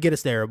right, I'm going to get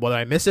us there. Whether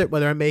I miss it,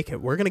 whether I make it,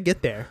 we're going to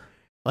get there.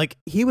 Like,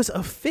 he was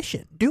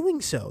efficient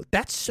doing so.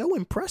 That's so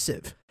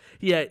impressive.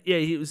 Yeah,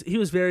 he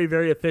was very,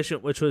 very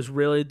efficient, which is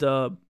really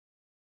the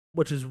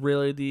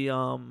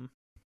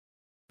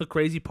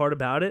crazy part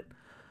about it.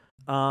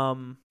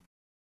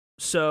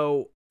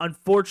 So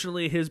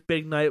unfortunately, his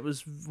big night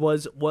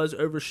was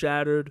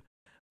overshadowed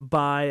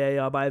by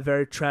a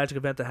very tragic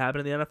event that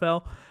happened in the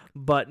NFL.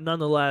 But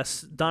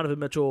nonetheless, Donovan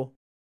Mitchell,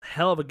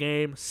 hell of a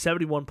game,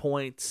 71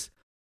 points.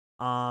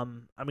 I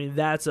mean,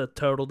 that's a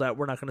total that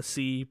we're not going to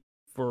see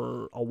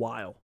for a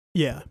while.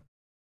 Yeah.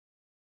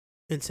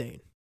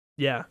 Insane.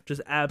 Yeah,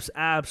 just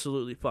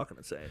absolutely fucking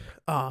insane.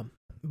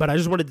 But I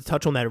just wanted to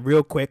touch on that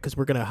real quick because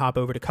we're going to hop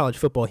over to college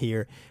football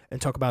here and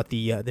talk about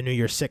the New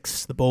Year's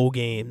Six, the bowl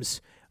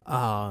games.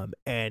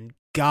 And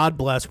God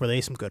bless, were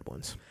they some good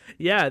ones.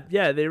 Yeah,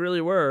 they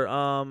really were.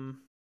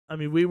 I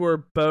mean, we were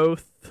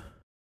both.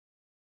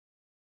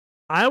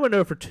 I went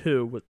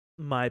 0-2 with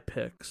my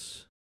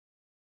picks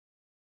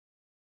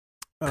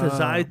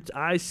because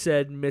I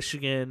said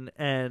Michigan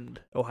and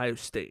Ohio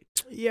State.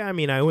 Yeah, I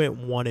mean, I went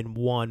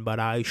 1-1, but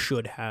I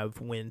should have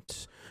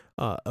went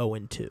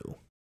 0-2.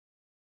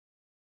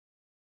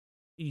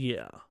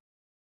 Yeah.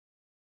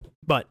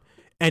 But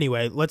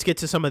anyway, let's get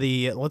to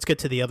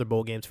the other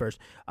bowl games first.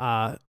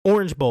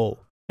 Orange Bowl,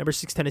 number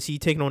 6 Tennessee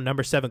taking on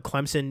number 7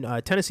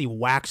 Clemson. Tennessee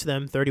waxed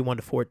them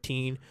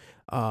 31-14.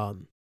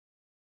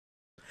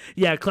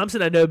 Yeah,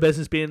 Clemson had no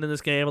business being in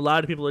this game. A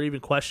lot of people are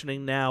even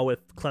questioning now if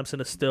Clemson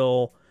is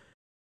still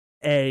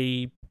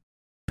a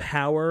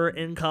power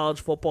in college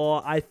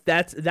football.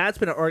 That's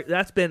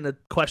been a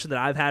question that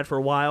I've had for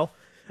a while.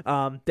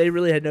 They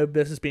really had no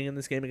business being in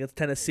this game against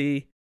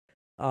Tennessee.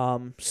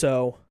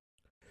 So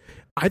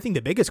I think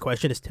the biggest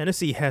question is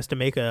Tennessee has to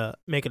make a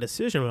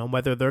decision on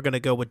whether they're going to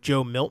go with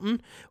Joe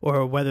Milton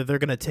or whether they're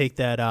going to take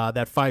that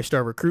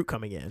 5-star recruit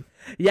coming in.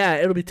 Yeah,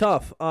 it'll be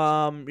tough.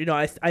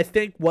 I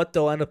think what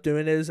they'll end up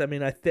doing is, I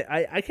mean,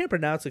 I can't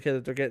pronounce the kid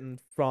that they're getting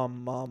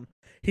from.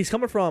 He's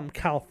coming from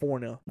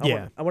California.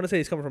 I want to say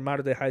he's coming from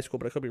Mater Dei High School,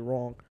 but I could be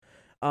wrong.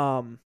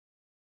 I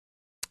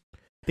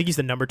think he's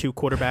the number 2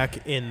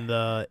 quarterback in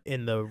the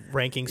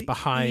rankings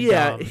behind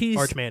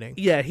Arch Manning.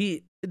 Yeah,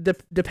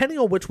 depending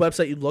on which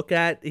website you look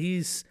at,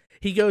 he's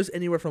He goes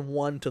anywhere from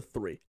 1 to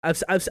 3.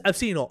 I've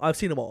seen all. I've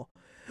seen them all.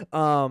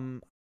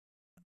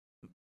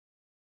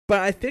 But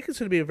I think it's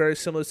going to be a very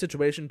similar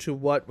situation to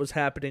what was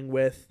happening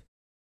with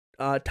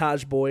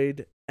Taj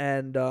Boyd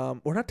and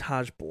or not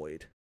Taj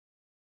Boyd.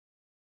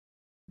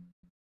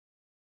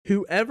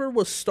 Whoever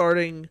was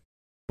starting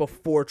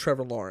before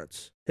Trevor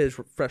Lawrence, his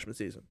freshman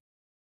season.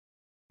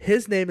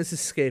 His name is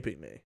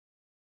escaping me.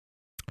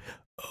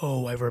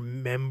 Oh, I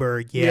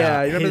remember.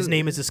 Yeah, remember his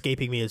name is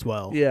escaping me as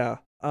well. Yeah.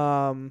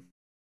 Funny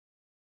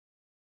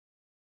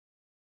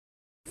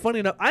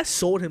enough, I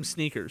sold him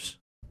sneakers.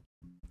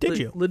 Did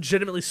you?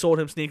 Legitimately sold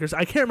him sneakers.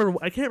 I can't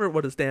remember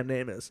what his damn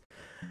name is.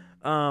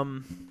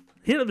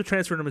 He ended up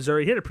transferring to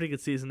Missouri. He had a pretty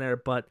good season there,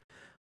 but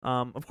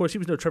of course he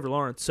was no Trevor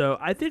Lawrence. So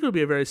I think it would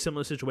be a very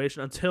similar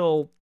situation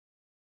until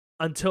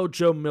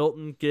Joe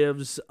Milton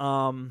gives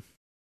Josh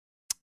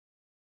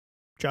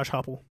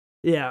Heupel.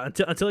 Yeah,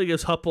 until he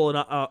gives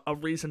Heupel a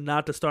reason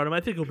not to start him.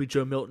 I think it'll be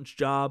Joe Milton's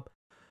job.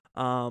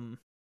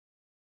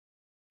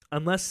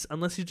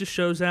 Unless he just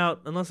shows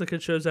out, unless the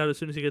kid shows out as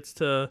soon as he gets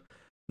to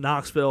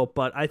Knoxville,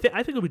 but I think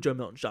it'll be Joe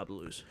Milton's job to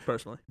lose,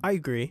 personally. I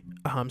agree.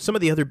 Some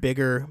of the other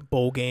bigger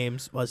bowl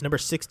games was number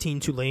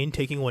 16 Tulane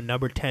taking on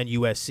number 10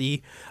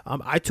 USC.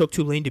 I took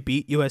Tulane to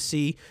beat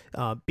USC.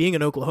 Being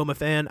an Oklahoma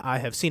fan, I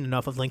have seen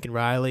enough of Lincoln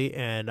Riley,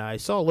 and I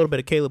saw a little bit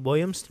of Caleb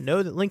Williams to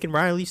know that Lincoln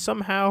Riley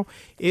somehow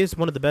is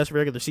one of the best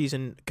regular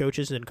season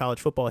coaches in college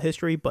football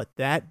history, but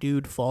that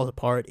dude falls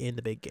apart in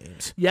the big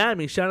games. Yeah, I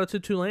mean, shout out to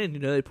Tulane.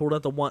 They pulled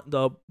out the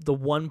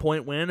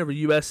 1-point win over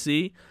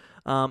USC.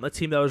 A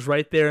team that was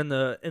right there in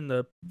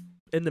the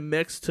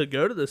mix to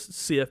go to the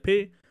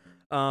CFP.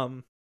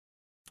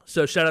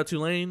 So shout out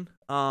Tulane.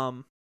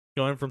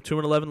 Going from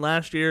 2-11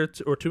 last year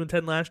or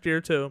 2-10 last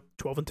year to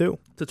 12-2 to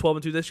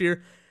 12-2 this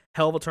year.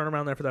 Hell of a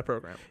turnaround there for that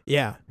program.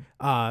 Yeah.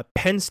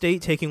 Penn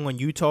State taking on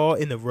Utah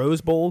in the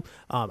Rose Bowl.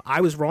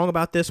 I was wrong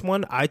about this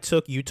one. I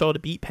took Utah to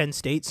beat Penn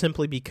State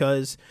simply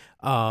because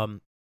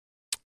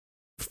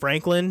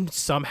Franklin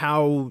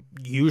somehow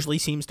usually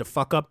seems to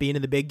fuck up being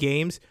in the big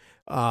games.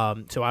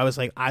 So I was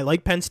like, I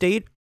like Penn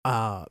State.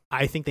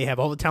 I think they have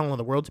all the talent in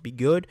the world to be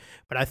good,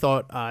 but I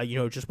thought,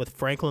 just with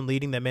Franklin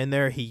leading them in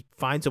there, he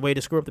finds a way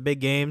to screw up the big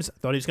games. I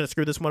thought he was going to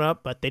screw this one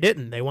up, but they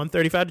didn't. They won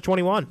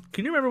 35-21.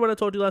 Can you remember what I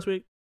told you last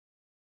week?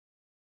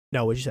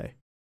 No, what'd you say?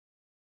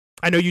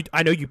 I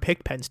know you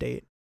picked Penn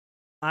State.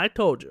 I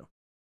told you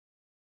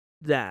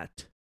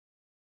that.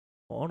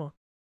 Hold on.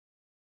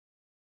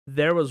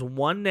 There was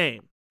one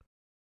name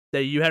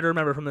that you had to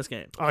remember from this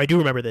game. Oh, I do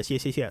remember this.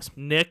 Yes.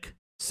 Nick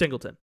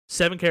Singleton.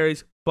 7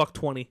 carries,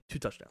 $120, 2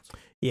 touchdowns.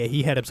 Yeah,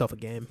 he had himself a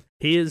game.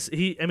 He was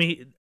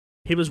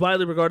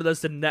widely regarded as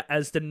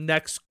the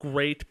next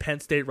great Penn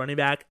State running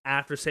back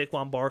after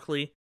Saquon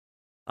Barkley.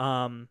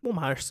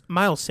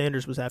 Miles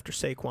Sanders was after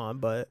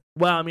Saquon, but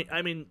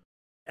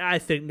I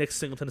think Nick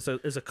Singleton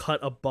is a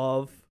cut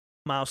above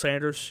Miles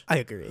Sanders. I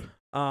agree.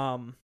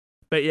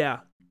 But yeah,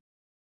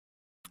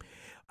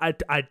 I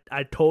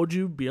told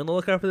you, be on the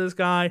lookout for this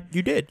guy.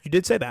 You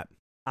did say that.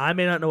 I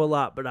may not know a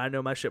lot, but I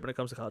know my shit when it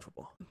comes to college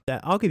football.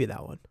 I'll give you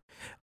that one.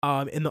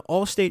 In the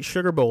All-State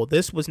Sugar Bowl,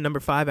 this was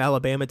number 5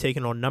 Alabama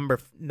taking on number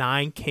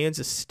 9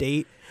 Kansas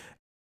State.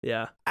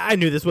 Yeah, I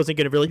knew this wasn't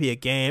going to really be a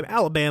game.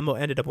 Alabama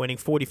ended up winning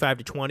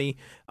 45-20.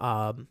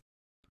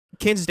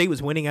 Kansas State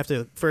was winning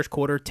after the first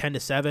quarter,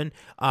 10-7,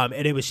 and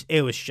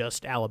it was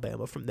just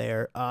Alabama from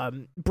there.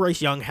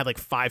 Bryce Young had like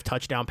 5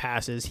 touchdown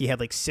passes. He had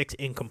like 6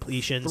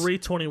 incompletions.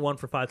 321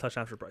 for 5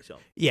 touchdowns for Bryce Young.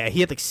 Yeah, he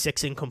had like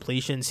 6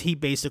 incompletions. He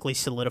basically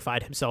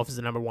solidified himself as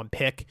the number 1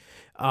 pick.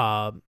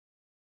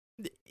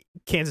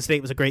 Kansas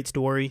State was a great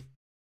story.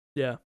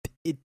 Yeah,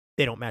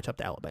 they don't match up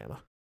to Alabama.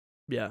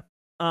 Yeah.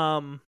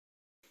 Now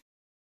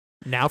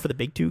for the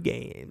big 2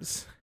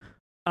 games.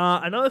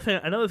 Another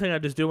thing I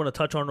just do want to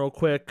touch on real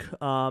quick.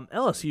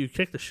 LSU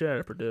kicked the shit out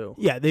of Purdue.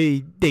 Yeah, they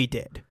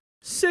did.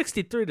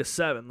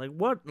 63-7. Like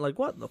what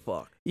in the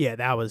fuck? Yeah,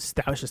 that was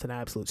just an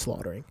absolute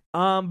slaughtering.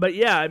 But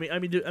yeah, I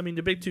mean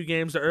the big 2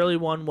 games. The early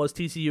one was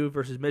TCU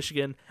versus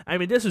Michigan. I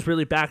mean, this was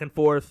really back and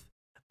forth.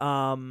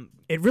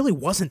 It really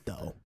wasn't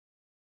though.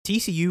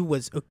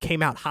 TCU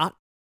came out hot.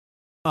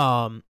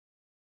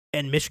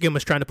 And Michigan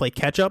was trying to play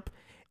catch up.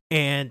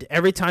 And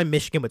every time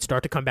Michigan would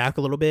start to come back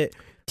a little bit,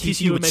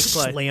 TCU would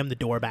slam the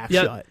door back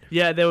shut.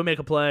 Yeah, they would make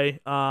a play.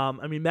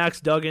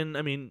 Max Duggan.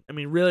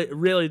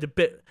 Really,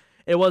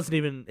 it wasn't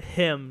even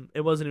him.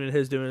 It wasn't even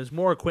his doing. It was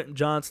more Quentin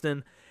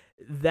Johnston.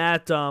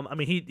 That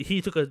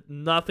he took a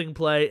nothing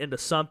play into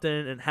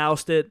something and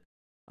housed it.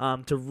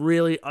 To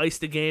really ice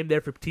the game there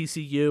for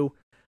TCU.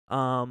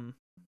 A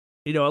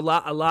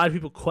lot of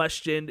people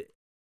questioned,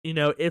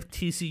 if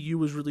TCU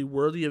was really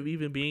worthy of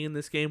even being in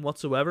this game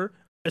whatsoever.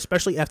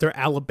 Especially after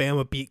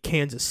Alabama beat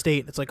Kansas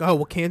State. It's like, oh,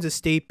 well, Kansas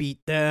State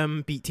beat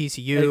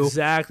TCU.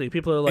 Exactly.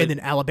 People are like... And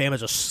then Alabama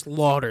just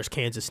slaughters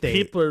Kansas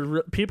State.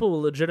 People were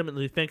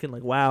legitimately thinking,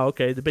 like, wow,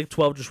 okay, the Big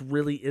 12 just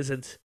really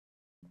isn't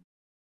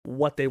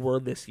what they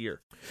were this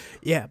year.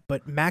 Yeah,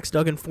 but Max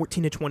Duggan,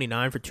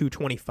 14-29 for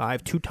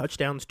 225, 2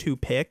 touchdowns, 2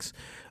 picks.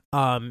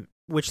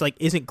 which like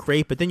isn't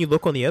great. But then you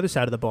look on the other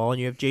side of the ball, and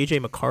you have J.J.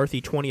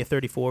 McCarthy, 20 of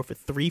 34 for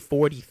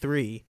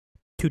 343,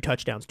 2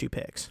 touchdowns, 2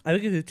 picks. I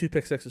think he did 2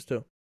 pick sixes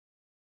too.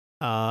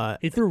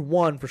 He threw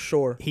 1 for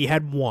sure. He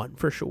had 1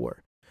 for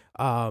sure.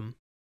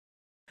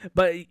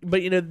 But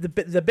you know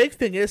the big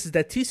thing is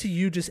that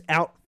TCU just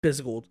out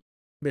physicaled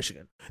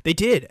Michigan. They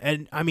did,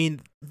 and I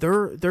mean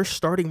their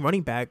starting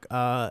running back,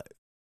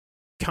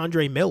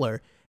 Condre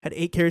Miller, had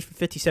 8 carries for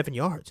 57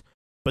 yards,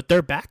 but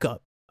their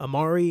backup,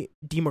 Amari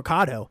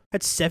DiMercado,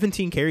 had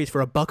 17 carries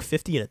for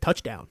 $150 and a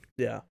touchdown.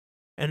 Yeah,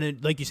 and then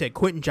like you said,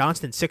 Quentin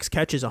Johnston, 6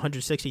 catches,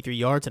 163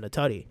 yards and a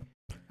tutty.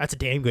 That's a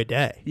damn good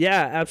day.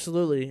 Yeah,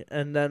 absolutely.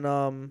 And then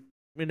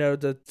you know,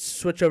 the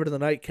switch over to the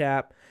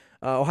nightcap,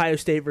 Ohio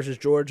State versus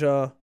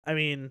Georgia. I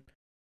mean,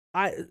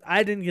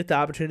 I didn't get the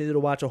opportunity to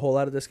watch a whole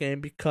lot of this game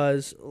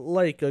because,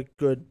 like a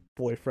good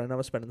boyfriend, I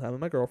was spending time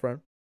with my girlfriend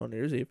on New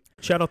Year's Eve.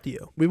 Shout out to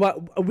you. We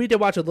did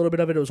watch a little bit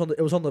of it. It was on the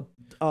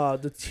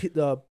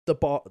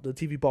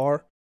TV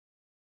bar,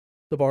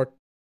 the bar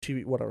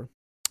TV, whatever.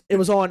 It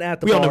was on at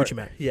the bar. We all know what you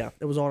meant. Yeah,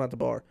 it was on at the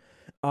bar.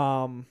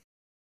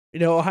 You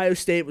know, Ohio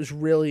State was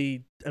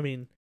really, I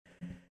mean,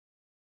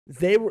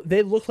 they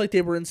looked like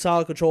they were in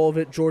solid control of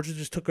it. Georgia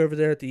just took over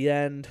there at the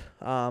end.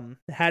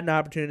 Had an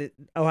opportunity.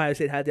 Ohio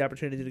State had the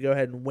opportunity to go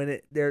ahead and win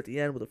it there at the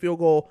end with a field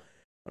goal.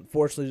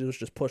 Unfortunately, it was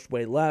just pushed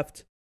way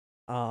left.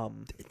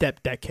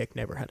 That kick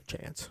never had a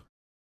chance.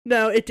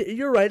 No,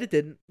 you're right. It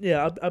didn't.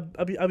 Yeah,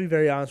 I'll be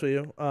very honest with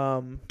you.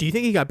 Do you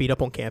think he got beat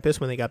up on campus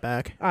when they got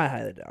back? I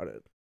highly doubt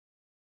it.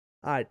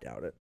 I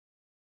doubt it.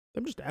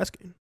 I'm just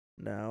asking.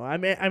 No, I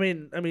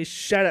mean,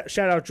 shout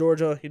out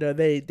Georgia. You know,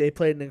 they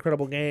played an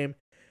incredible game.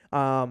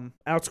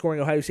 Outscoring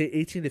Ohio State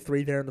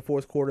 18-3 there in the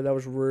fourth quarter. That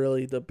was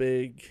really the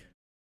big,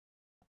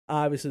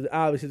 obviously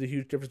the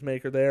huge difference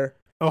maker there.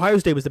 Ohio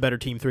State was the better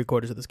team 3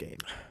 quarters of this game.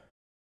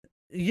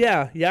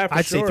 Yeah, for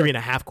I'd sure. say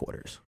 3.5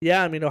 quarters.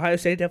 Yeah, I mean, Ohio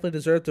State definitely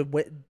deserved to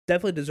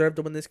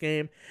win this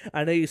game.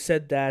 I know you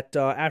said that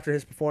after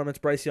his performance,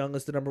 Bryce Young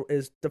is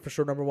the for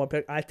sure number 1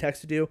 pick. I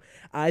texted you.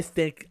 I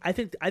think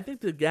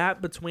the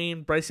gap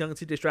between Bryce Young and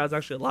C.J. Stroud is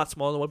actually a lot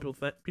smaller than what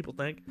people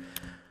think.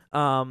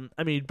 I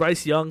mean,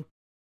 Bryce Young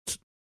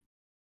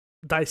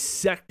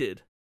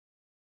dissected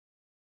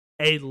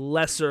a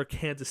lesser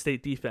Kansas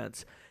State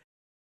defense.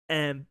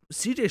 And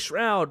C.J.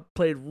 Stroud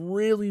played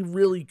really,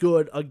 really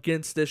good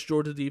against this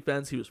Georgia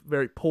defense. He was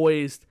very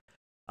poised.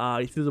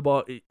 He threw the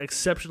ball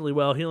exceptionally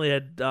well. He only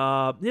had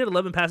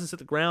 11 passes at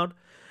the ground,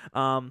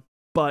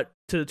 but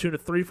to the tune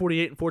of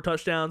 348 and 4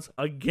 touchdowns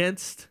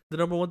against the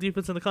number 1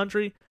 defense in the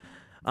country.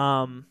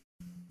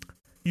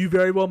 You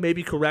very well may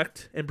be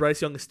correct, and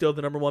Bryce Young is still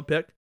the number 1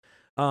 pick.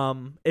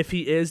 If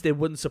he is, they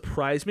wouldn't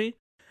surprise me.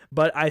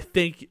 But I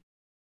think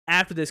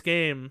after this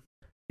game,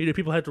 you know,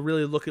 people have to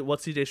really look at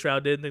what C.J.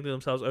 Stroud did and think to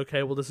themselves,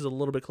 okay, well, this is a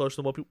little bit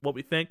closer than what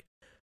we think.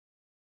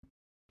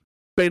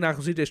 Big knock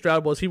on C.J.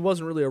 Stroud was he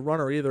wasn't really a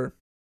runner either.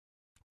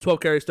 12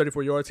 carries,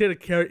 34 yards. He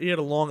had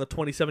a long of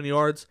 27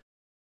 yards.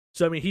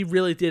 So, I mean, he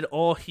really did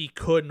all he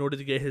could in order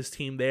to get his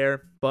team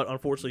there, but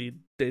unfortunately,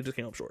 they just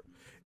came up short.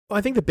 Well,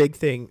 I think the big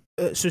thing,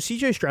 so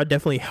C.J. Stroud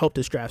definitely helped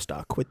his draft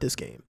stock with this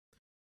game.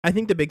 I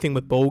think the big thing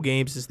with bowl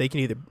games is they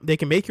can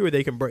make you or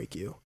they can break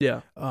you.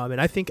 Yeah. And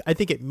I think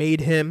it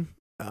made him.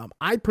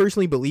 I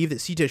personally believe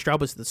that C.J. Stroud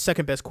was the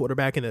second best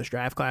quarterback in this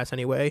draft class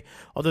anyway.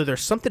 Although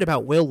there's something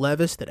about Will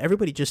Levis that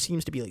everybody just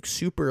seems to be like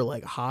super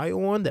like high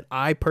on that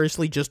I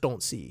personally just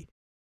don't see.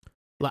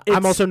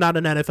 I'm also not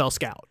an NFL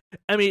scout.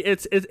 I mean,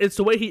 it's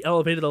the way he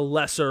elevated a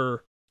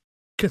lesser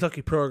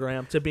Kentucky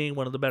program to being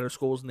one of the better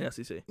schools in the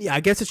SEC. Yeah,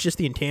 I guess it's just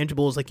the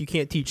intangibles. Like you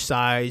can't teach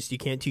size, you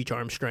can't teach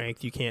arm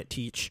strength, you can't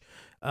teach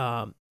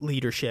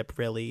leadership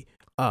really.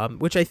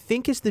 Which I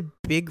think is the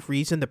big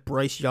reason that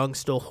Bryce Young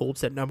still holds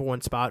that number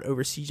 1 spot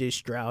over C.J.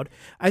 Stroud.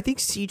 I think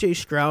C.J.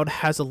 Stroud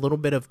has a little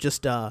bit of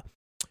just I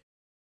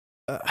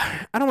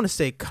don't want to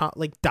say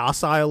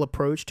docile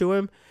approach to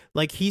him.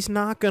 Like he's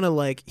not gonna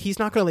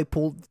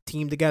pull the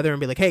team together and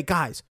be like, hey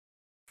guys,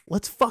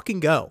 let's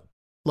fucking go.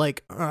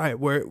 Like, all right,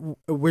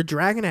 we're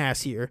dragging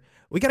ass here.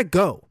 We gotta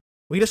go.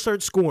 We gotta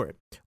start scoring.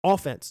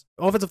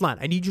 Offensive line.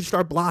 I need you to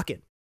start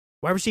blocking.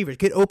 Wide receivers,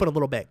 get open a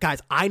little bit,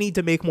 guys. I need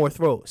to make more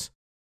throws.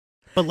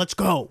 But let's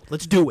go.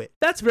 Let's do it.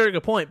 That's a very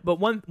good point. But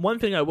one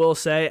thing I will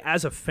say,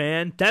 as a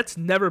fan, that's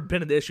never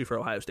been an issue for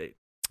Ohio State.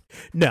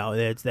 No,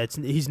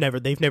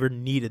 they've never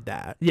needed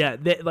that. Yeah,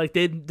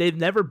 they've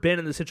never been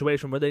in the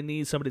situation where they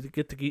need somebody to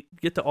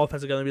get the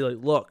offense together and be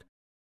like, look,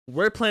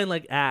 we're playing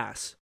like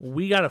ass.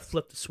 We got to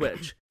flip the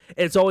switch.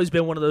 It's always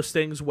been one of those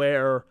things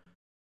where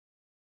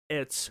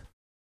it's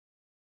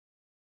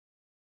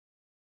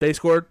they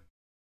scored.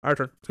 Our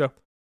turn. Let's go.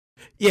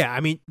 Yeah, I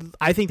mean,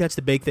 I think that's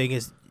the big thing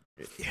is.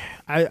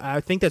 I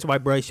think that's why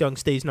Bryce Young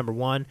stays number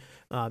 1.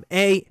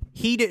 A,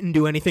 he didn't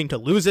do anything to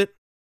lose it.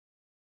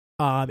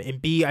 And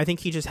B, I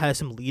think he just has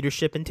some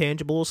leadership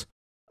intangibles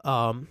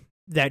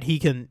that he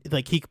can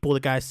pull the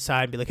guys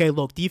aside and be like, hey,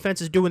 look,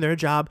 defense is doing their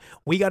job.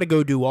 We got to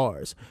go do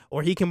ours.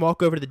 Or he can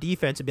walk over to the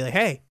defense and be like,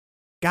 hey,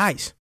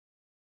 guys,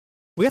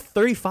 we got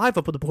 35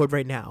 up on the board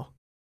right now.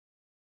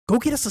 Go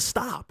get us a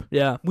stop.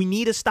 Yeah. We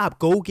need a stop.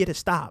 Go get a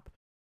stop.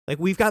 Like,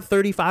 we've got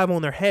 35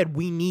 on their head.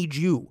 We need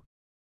you.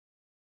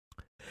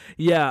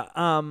 Yeah.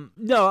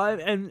 No.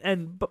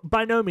 And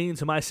by no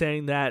means am I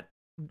saying that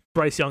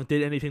Bryce Young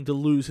did anything to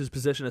lose his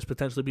position as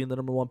potentially being the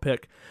number 1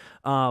 pick.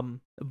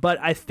 But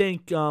I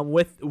think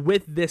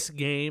with this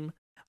game,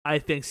 I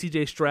think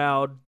C.J.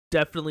 Stroud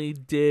definitely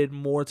did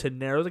more to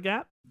narrow the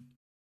gap.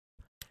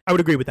 I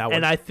would agree with that one.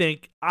 And I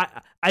think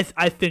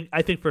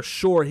I think for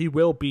sure he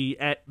will be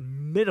at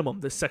minimum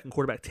the second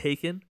quarterback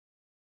taken.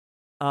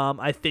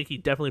 I think he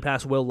definitely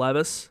passed Will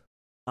Levis.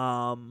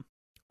 Once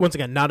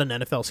again, not an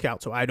NFL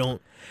scout, so I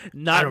don't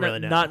really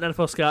know. Not an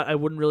NFL scout. I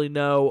wouldn't really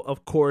know.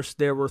 Of course,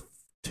 there were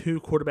 2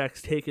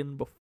 quarterbacks taken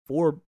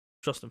before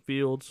Justin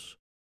Fields,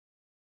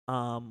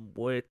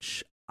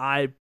 which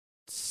I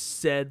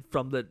said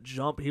from the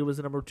jump he was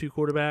the number 2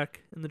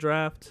 quarterback in the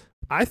draft.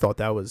 I thought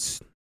that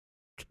was...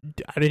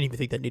 I didn't even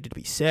think that needed to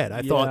be said.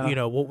 I thought,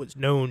 what was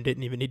known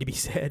didn't even need to be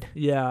said.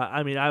 Yeah,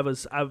 I mean, I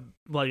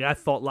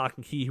thought lock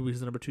and key he was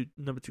the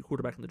number two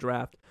quarterback in the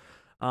draft.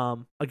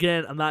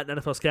 Again, I'm not an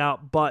NFL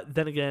scout, but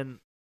then again,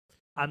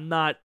 I'm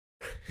not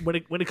I'm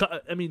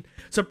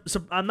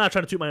not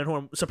trying to toot my own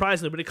horn.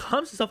 Surprisingly, when it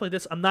comes to stuff like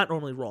this, I'm not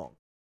normally wrong.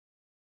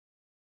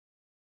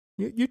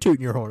 You're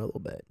tooting your horn a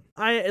little bit.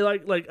 I'm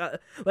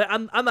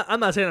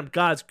not saying I'm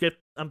God's gift.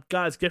 I'm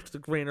God's gift to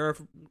green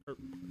earth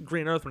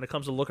when it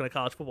comes to looking at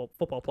college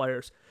football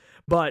players,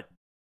 but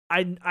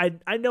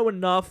I know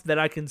enough that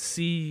I can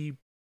see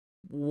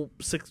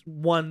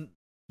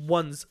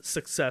one's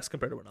success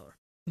compared to another.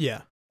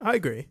 Yeah, I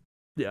agree.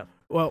 Yeah.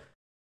 Well,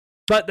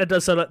 but that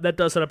does set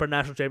up our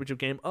national championship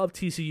game of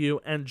TCU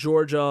and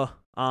Georgia.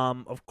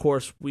 Of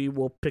course, we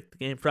will pick the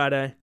game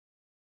Friday.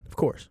 Of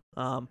course.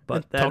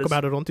 But talk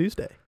about it on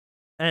Tuesday.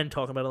 And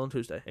talk about it on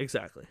Tuesday.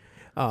 Exactly.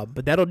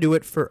 But that'll do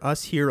it for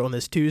us here on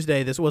this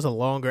Tuesday. This was a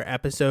longer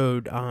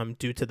episode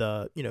due to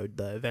the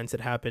events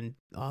that happened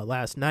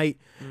last night.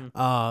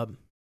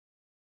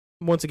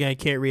 Once again, I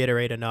can't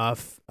reiterate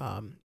enough.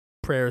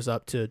 Prayers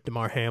up to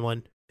Damar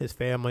Hamlin, his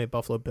family,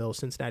 Buffalo Bills,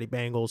 Cincinnati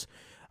Bengals,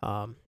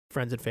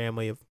 friends and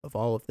family of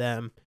all of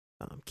them.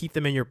 Keep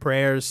them in your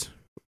prayers.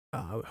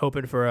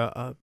 Hoping for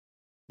a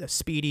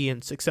speedy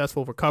and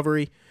successful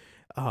recovery.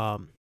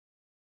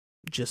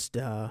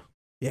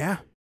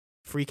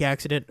 Freak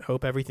accident.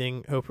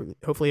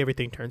 Hopefully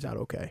everything turns out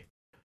okay.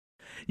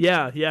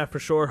 Yeah, for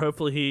sure.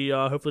 Hopefully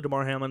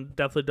Damar Hamlin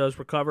definitely does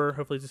recover.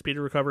 Hopefully it's a speedy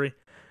recovery.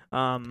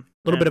 A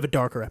little bit of a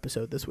darker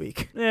episode this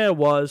week. Yeah, it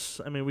was.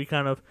 I mean,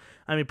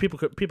 people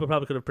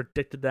probably could have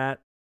predicted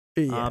that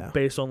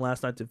based on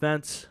last night's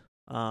events.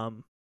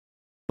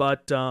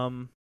 But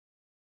our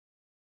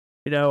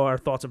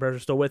thoughts and prayers are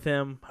still with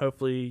him.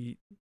 Hopefully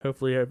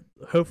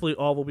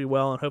all will be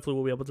well, and hopefully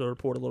we'll be able to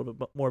report a little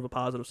bit more of a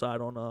positive side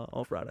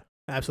on Friday.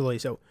 Absolutely.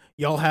 So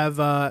y'all have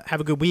a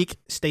good week.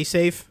 Stay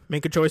safe.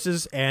 Make good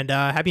choices, and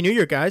Happy New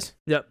Year, guys.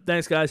 Yep.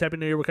 Thanks, guys. Happy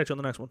New Year. We'll catch you on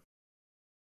the next one.